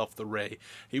himself the Ray,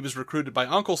 he was recruited by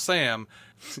Uncle Sam.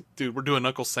 Dude, we're doing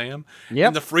Uncle Sam? Yep.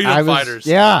 And the Freedom Fighters.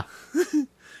 Yeah.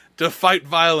 To fight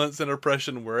violence and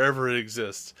oppression wherever it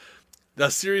exists. The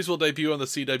series will debut on the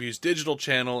CW's digital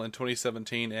channel in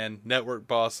 2017, and network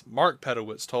boss Mark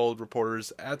Pedowitz told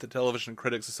reporters at the Television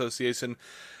Critics Association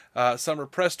summer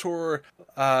press tour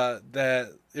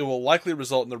that it will likely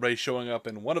result in the Ray showing up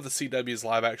in one of the CW's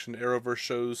live-action Arrowverse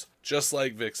shows, just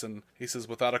like Vixen. He says,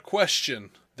 without a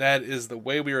question, that is the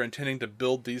way we are intending to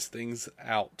build these things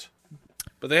out.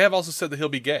 But they have also said that he'll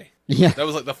be gay. Yeah. That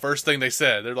was like the first thing they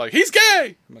said. They're like, he's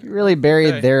gay! Like, you really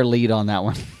buried their lead on that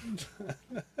one.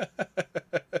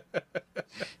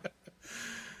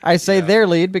 I say their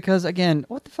lead because, again,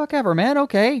 what the fuck ever, man?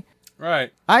 Okay.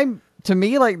 Right. To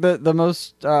me, like, the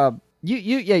most,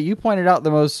 you pointed out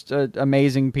the most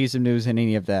amazing piece of news in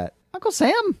any of that. Uncle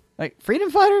Sam? Like,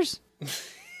 Freedom Fighters?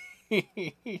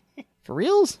 For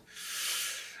reals?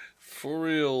 For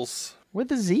reals.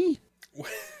 With a Z?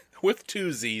 With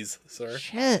two Z's, sir.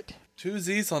 Shit. Two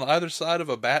Z's on either side of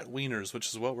a bat wieners, which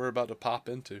is what we're about to pop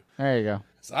into. There you go.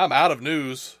 So I'm out of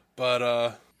news, but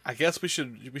I guess we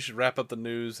should wrap up the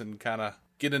news and kind of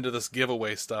get into this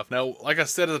giveaway stuff. Now, like I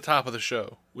said at the top of the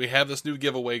show, we have this new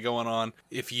giveaway going on.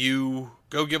 If you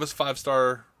go give us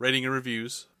 5-star rating and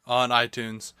reviews on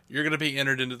iTunes, you're going to be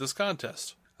entered into this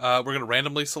contest. We're going to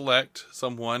randomly select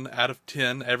someone out of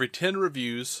 10. Every 10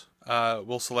 reviews,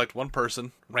 we'll select one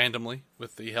person randomly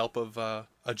with the help of a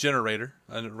generator,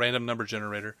 a random number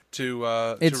generator,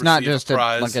 to it's not just a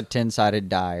prize. like a 10-sided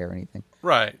die or anything.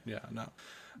 Right, yeah, no.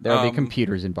 There'll be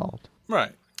computers involved.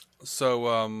 Right.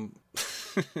 So,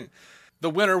 the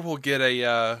winner will get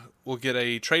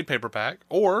a trade paperback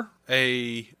or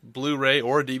a Blu-ray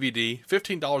or a DVD,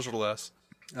 $15 or less.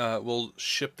 We'll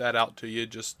ship that out to you.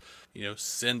 Just,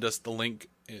 send us the link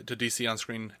to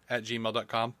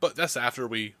dconscreen@gmail.com. But that's after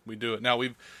we do it. Now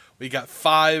we got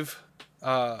 5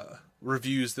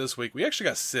 reviews this week. We actually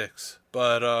got 6,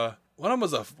 but one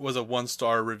of them was a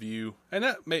 1-star review, and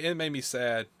it made me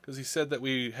sad because he said that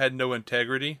we had no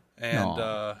integrity and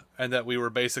that we were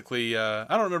basically I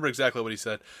don't remember exactly what he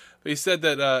said, but he said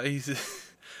that he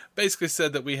basically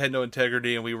said that we had no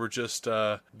integrity and we were just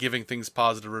giving things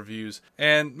positive reviews.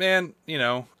 And man,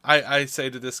 I say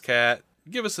to this cat,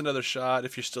 give us another shot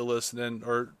if you're still listening,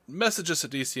 or message us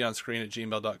at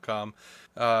dconscreen@gmail.com.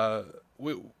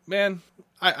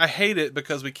 I hate it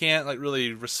because we can't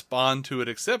really respond to it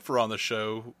except for on the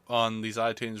show on these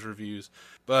iTunes reviews.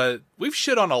 But we've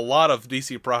shit on a lot of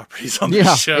DC properties on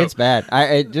this show. Yeah, it's bad.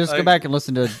 I just go back and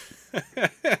listen to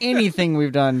anything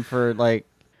we've done for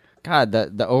God,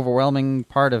 the overwhelming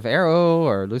part of Arrow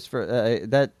or Lucifer.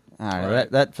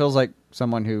 That feels like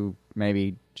someone who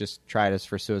maybe just tried us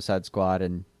for Suicide Squad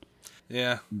and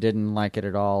didn't like it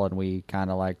at all, and we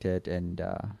kind of liked it, and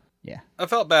I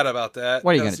felt bad about that.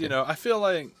 What are you gonna do? I feel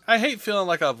like I hate feeling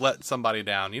like I've let somebody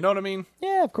down. You know what I mean?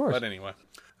 Yeah, of course. But anyway,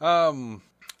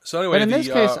 so anyway, but in this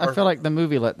case, I feel like the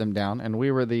movie let them down, and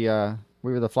we were the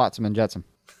Flotsam and Jetsam.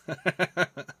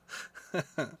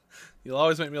 You'll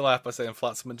always make me laugh by saying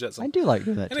Flotsam and Jetsam. I do like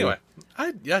doing that. Anyway,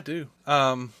 I do.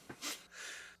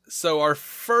 So our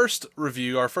first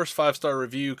 5-star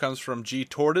review comes from G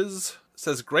Tordes.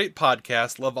 Says, great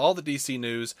podcast, love all the DC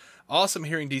news, awesome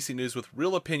hearing DC news with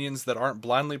real opinions that aren't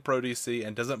blindly pro-DC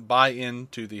and doesn't buy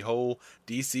into the whole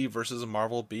DC versus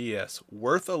Marvel BS.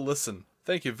 Worth a listen.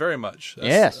 Thank you very much.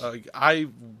 Yes. I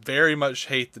very much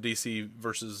hate the DC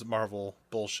versus Marvel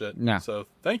bullshit. No. So,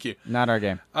 thank you. Not our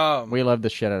game. We love the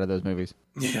shit out of those movies.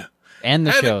 Yeah. And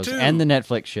the shows. And the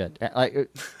Netflix shit.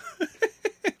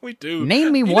 We do.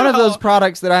 Name me one of those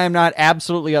products that I am not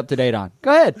absolutely up to date on.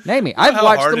 Go ahead, name me. I've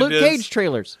watched the Luke Cage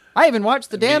trailers. I even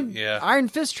watched the damn Iron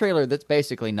Fist trailer. That's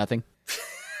basically nothing.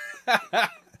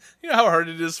 You know how hard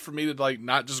it is for me to like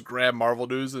not just grab Marvel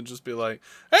news and just be like,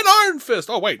 "And Iron Fist."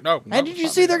 Oh wait, no. And did you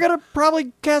see they're gonna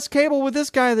probably cast Cable with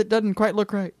this guy that doesn't quite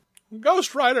look right?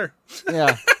 Ghost Rider.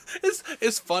 Yeah.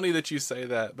 It's funny that you say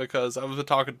that because I was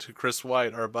talking to Chris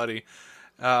White, our buddy,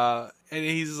 and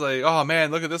he's like, "Oh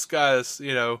man, look at this guy's.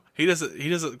 You know, he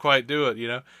doesn't quite do it. You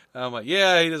know." And I'm like,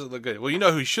 "Yeah, he doesn't look good." Well, you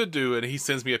know who he should do, and he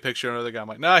sends me a picture of another guy. I'm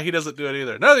like, "Nah, he doesn't do it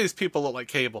either. None of these people look like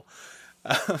Cable."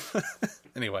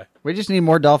 Anyway, we just need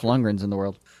more Dolph Lundgrens in the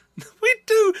world. We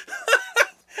do.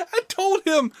 I told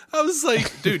him, I was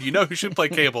like, "Dude, you know who should play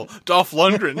Cable? Dolph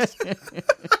Lundgren."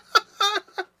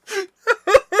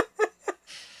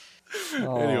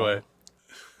 Anyway,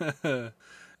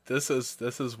 this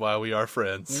is why we are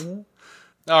friends. Mm-hmm.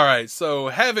 All right, so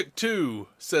Havoc 2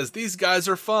 says, "These guys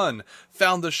are fun.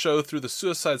 Found the show through the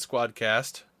Suicide Squad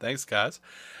cast. Thanks, guys.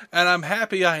 And I'm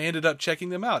happy I ended up checking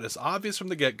them out. It's obvious from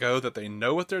the get-go that they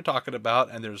know what they're talking about,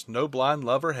 and there's no blind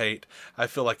love or hate. I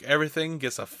feel like everything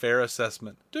gets a fair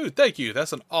assessment." Dude, thank you.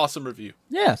 That's an awesome review.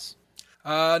 Yes.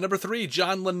 Number 3,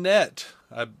 John Lynette.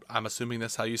 I'm assuming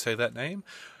that's how you say that name.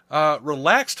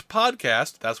 Relaxed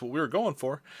podcast. That's what we were going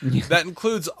for. That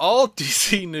includes all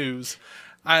DC news.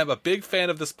 I am a big fan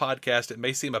of this podcast. It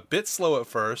may seem a bit slow at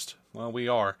first. Well, we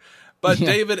are. But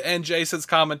David and Jason's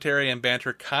commentary and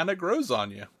banter kind of grows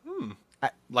on you.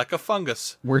 Like a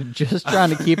fungus. We're just trying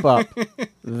to keep up.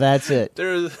 That's it.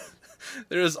 There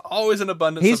is always an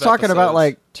abundance He's of talking episodes. about,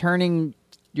 like, turning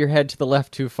your head to the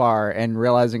left too far and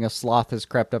realizing a sloth has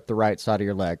crept up the right side of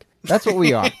your leg. That's what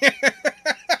we are.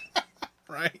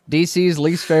 Right. DC's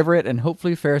least favorite and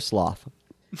hopefully fair sloth.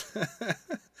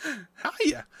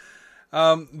 Hiya.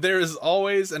 There is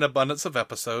always an abundance of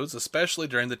episodes, especially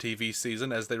during the TV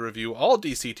season, as they review all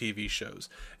DC TV shows.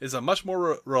 It's a much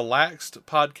more relaxed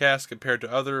podcast compared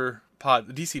to other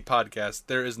DC podcasts.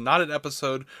 There is not an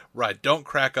episode where I don't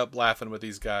crack up laughing with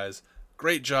these guys.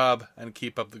 Great job, and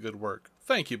keep up the good work.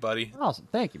 Thank you, buddy. Awesome,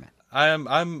 thank you, man.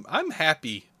 I'm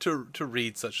happy to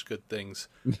read such good things.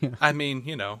 Yeah. I mean,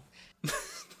 you know,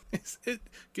 it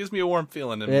gives me a warm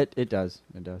feeling. It does.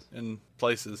 It does. In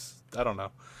places, I don't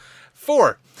know.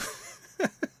 4.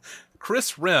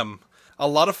 Chris Rim. A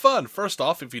lot of fun. First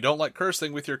off, if you don't like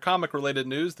cursing with your comic-related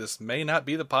news, this may not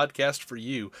be the podcast for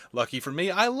you. Lucky for me,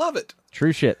 I love it.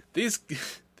 True shit.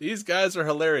 These guys are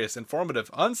hilarious, informative,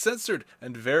 uncensored,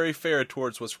 and very fair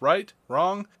towards what's right,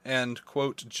 wrong, and,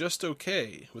 quote, just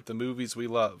okay with the movies we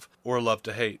love, or love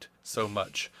to hate, so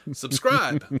much.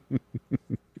 Subscribe!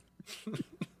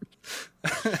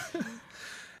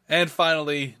 And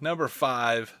finally, number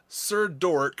 5, Sir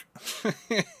Dork.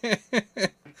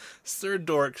 Sir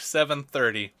Dork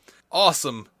 730.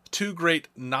 Awesome. 2 great,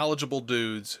 knowledgeable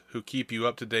dudes who keep you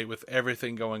up to date with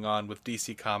everything going on with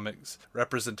DC Comics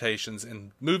representations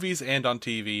in movies and on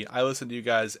TV. I listen to you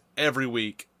guys every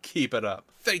week. Keep it up.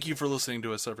 Thank you for listening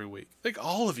to us every week. Thank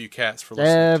all of you cats for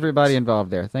listening. Everybody involved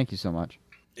there. Thank you so much.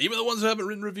 Even the ones who haven't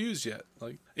written reviews yet.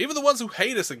 Like, even the ones who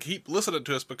hate us and keep listening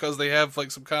to us because they have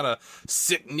like some kind of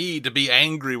sick need to be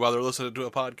angry while they're listening to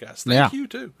a podcast. Thank you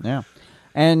too. Yeah.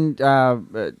 And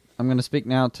I'm going to speak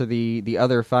now to the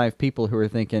other 5 people who are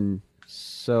thinking,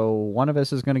 so one of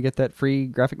us is going to get that free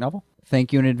graphic novel?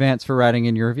 Thank you in advance for writing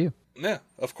in your review. Yeah,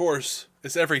 of course.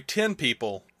 It's every 10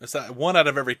 people. It's that 1 out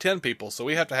of every 10 people. So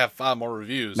we have to have 5 more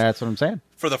reviews. That's what I'm saying.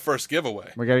 For the first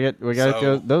giveaway. We gotta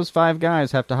go. Those 5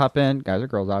 guys have to hop in. Guys or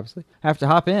girls, obviously, have to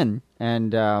hop in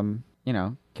and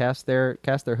cast their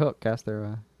hook, cast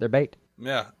their bait.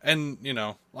 Yeah, and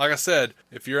like I said,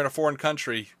 if you're in a foreign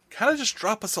country, kind of just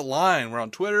drop us a line. We're on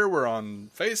Twitter. We're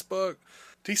on Facebook.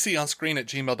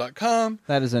 DCOnScreen@gmail.com.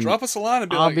 That is drop us a line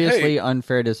and be obviously like, hey,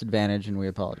 unfair disadvantage, and we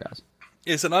apologize.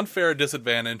 It's an unfair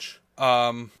disadvantage.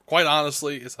 Quite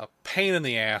honestly, it's a pain in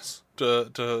the ass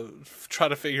to try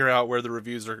to figure out where the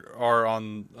reviews are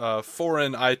on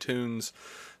foreign iTunes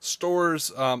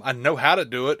stores. I know how to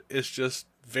do it. It's just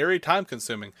very time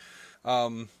consuming.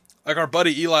 Like our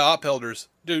buddy Eli Oppelders,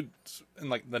 dude, in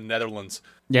like the Netherlands.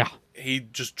 Yeah. He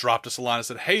just dropped us a line and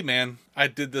said, "Hey man, I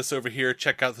did this over here.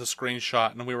 Check out the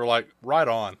screenshot." And we were like, "Right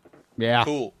on." Yeah.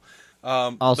 Cool.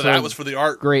 Also, but that was for the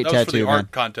art. Great that was tattoo, for the man.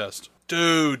 art contest.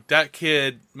 Dude, that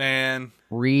kid, man.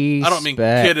 Respect. I don't mean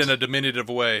kid in a diminutive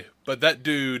way, but that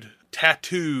dude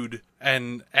tattooed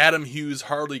an Adam Hughes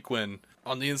Harley Quinn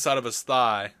on the inside of his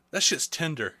thigh. That shit's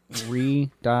tender.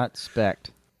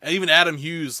 Respect. And even Adam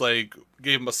Hughes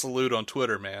gave him a salute on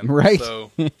Twitter, man. Right.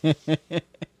 So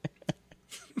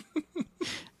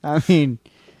I mean,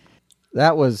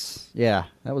 that was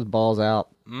balls out.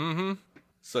 Mm-hmm.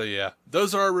 So yeah,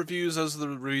 those are our reviews. Those are the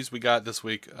reviews we got this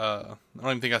week. I don't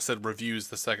even think I said reviews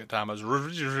the second time. I was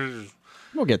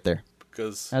We'll get there.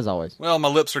 Because, as always. Well, my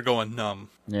lips are going numb.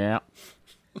 Yeah.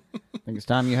 I think it's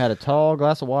time you had a tall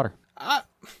glass of water.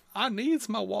 I needs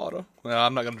my water. Well,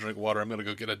 I'm not going to drink water. I'm going to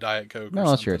go get a Diet Coke.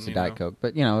 No, sure, it's a Diet Coke.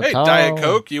 But, you know, hey, Diet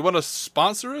Coke, you want to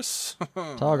sponsor us?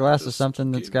 Tall glass of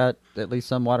something that's got at least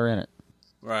some water in it.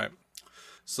 Right.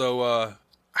 So,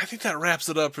 I think that wraps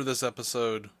it up for this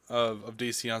episode of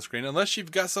DC On Screen. Unless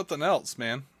you've got something else,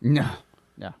 man. No.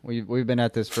 We've been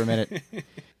at this for a minute.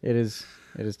 It is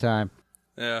time.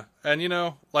 Yeah. And, you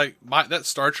know, like, that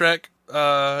Star Trek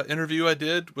interview I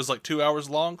did was like 2 hours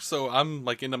long, so I'm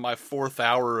like into my fourth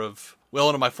hour of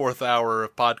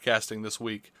podcasting this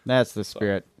week. That's the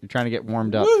spirit. You're trying to get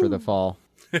warmed up for the fall.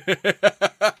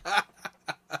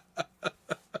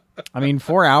 I mean,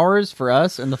 4 hours for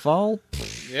us in the fall?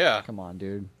 Yeah. Come on,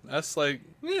 dude. That's like,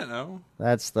 you know.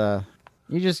 That's the...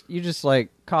 You just like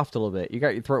coughed a little bit. You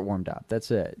got your throat warmed up.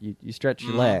 That's it. You stretch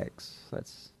your legs.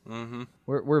 That's... Mm-hmm.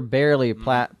 We're barely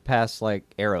past like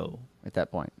Arrow at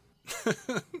that point.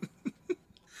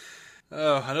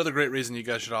 Oh, another great reason you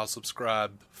guys should all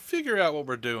subscribe. Figure out what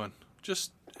we're doing.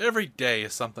 Just every day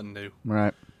is something new.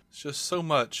 Right. It's just so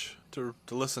much to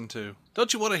listen to.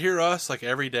 Don't you want to hear us like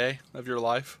every day of your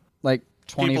life? Like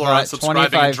 25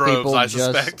 droves, people I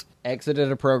suspect. Just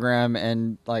exited a program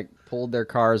and like pulled their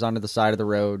cars onto the side of the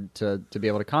road to be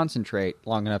able to concentrate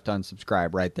long enough to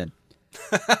unsubscribe right then.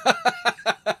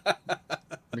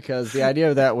 Because the idea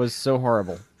of that was so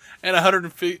horrible. And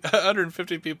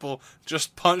 150 people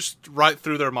just punched right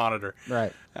through their monitor.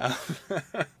 Right.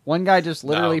 One guy just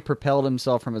literally propelled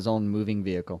himself from his own moving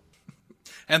vehicle.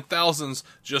 And thousands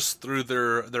just threw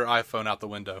their iPhone out the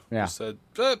window. Yeah. Just said,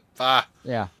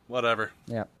 yeah, whatever.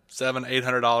 Yeah.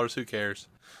 $700-800, who cares?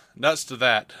 Nuts to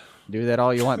that. Do that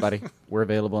all you want, buddy. We're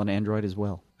available on Android as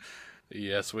well.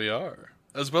 Yes, we are.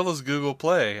 As well as Google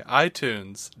Play,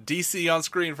 iTunes, DC On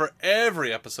Screen for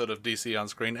every episode of DC On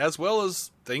Screen, as well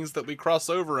as things that we cross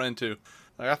over into.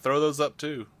 I throw those up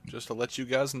too, just to let you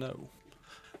guys know.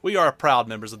 We are proud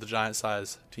members of the Giant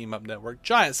Size Team Up Network,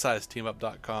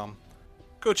 giantsizeteamup.com.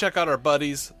 Go check out our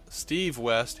buddies, Steve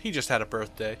West, he just had a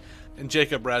birthday, and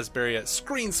Jacob Raspberry at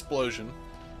Screensplosion.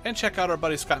 And check out our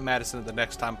buddy Scott Madison at the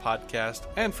Next Time Podcast.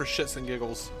 And for shits and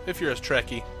giggles, if you're a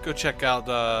Trekkie, go check out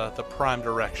the Prime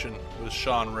Direction with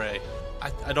Sean Ray.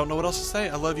 I don't know what else to say.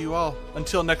 I love you all.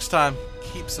 Until next time,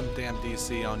 keep some damn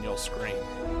DC on your screen.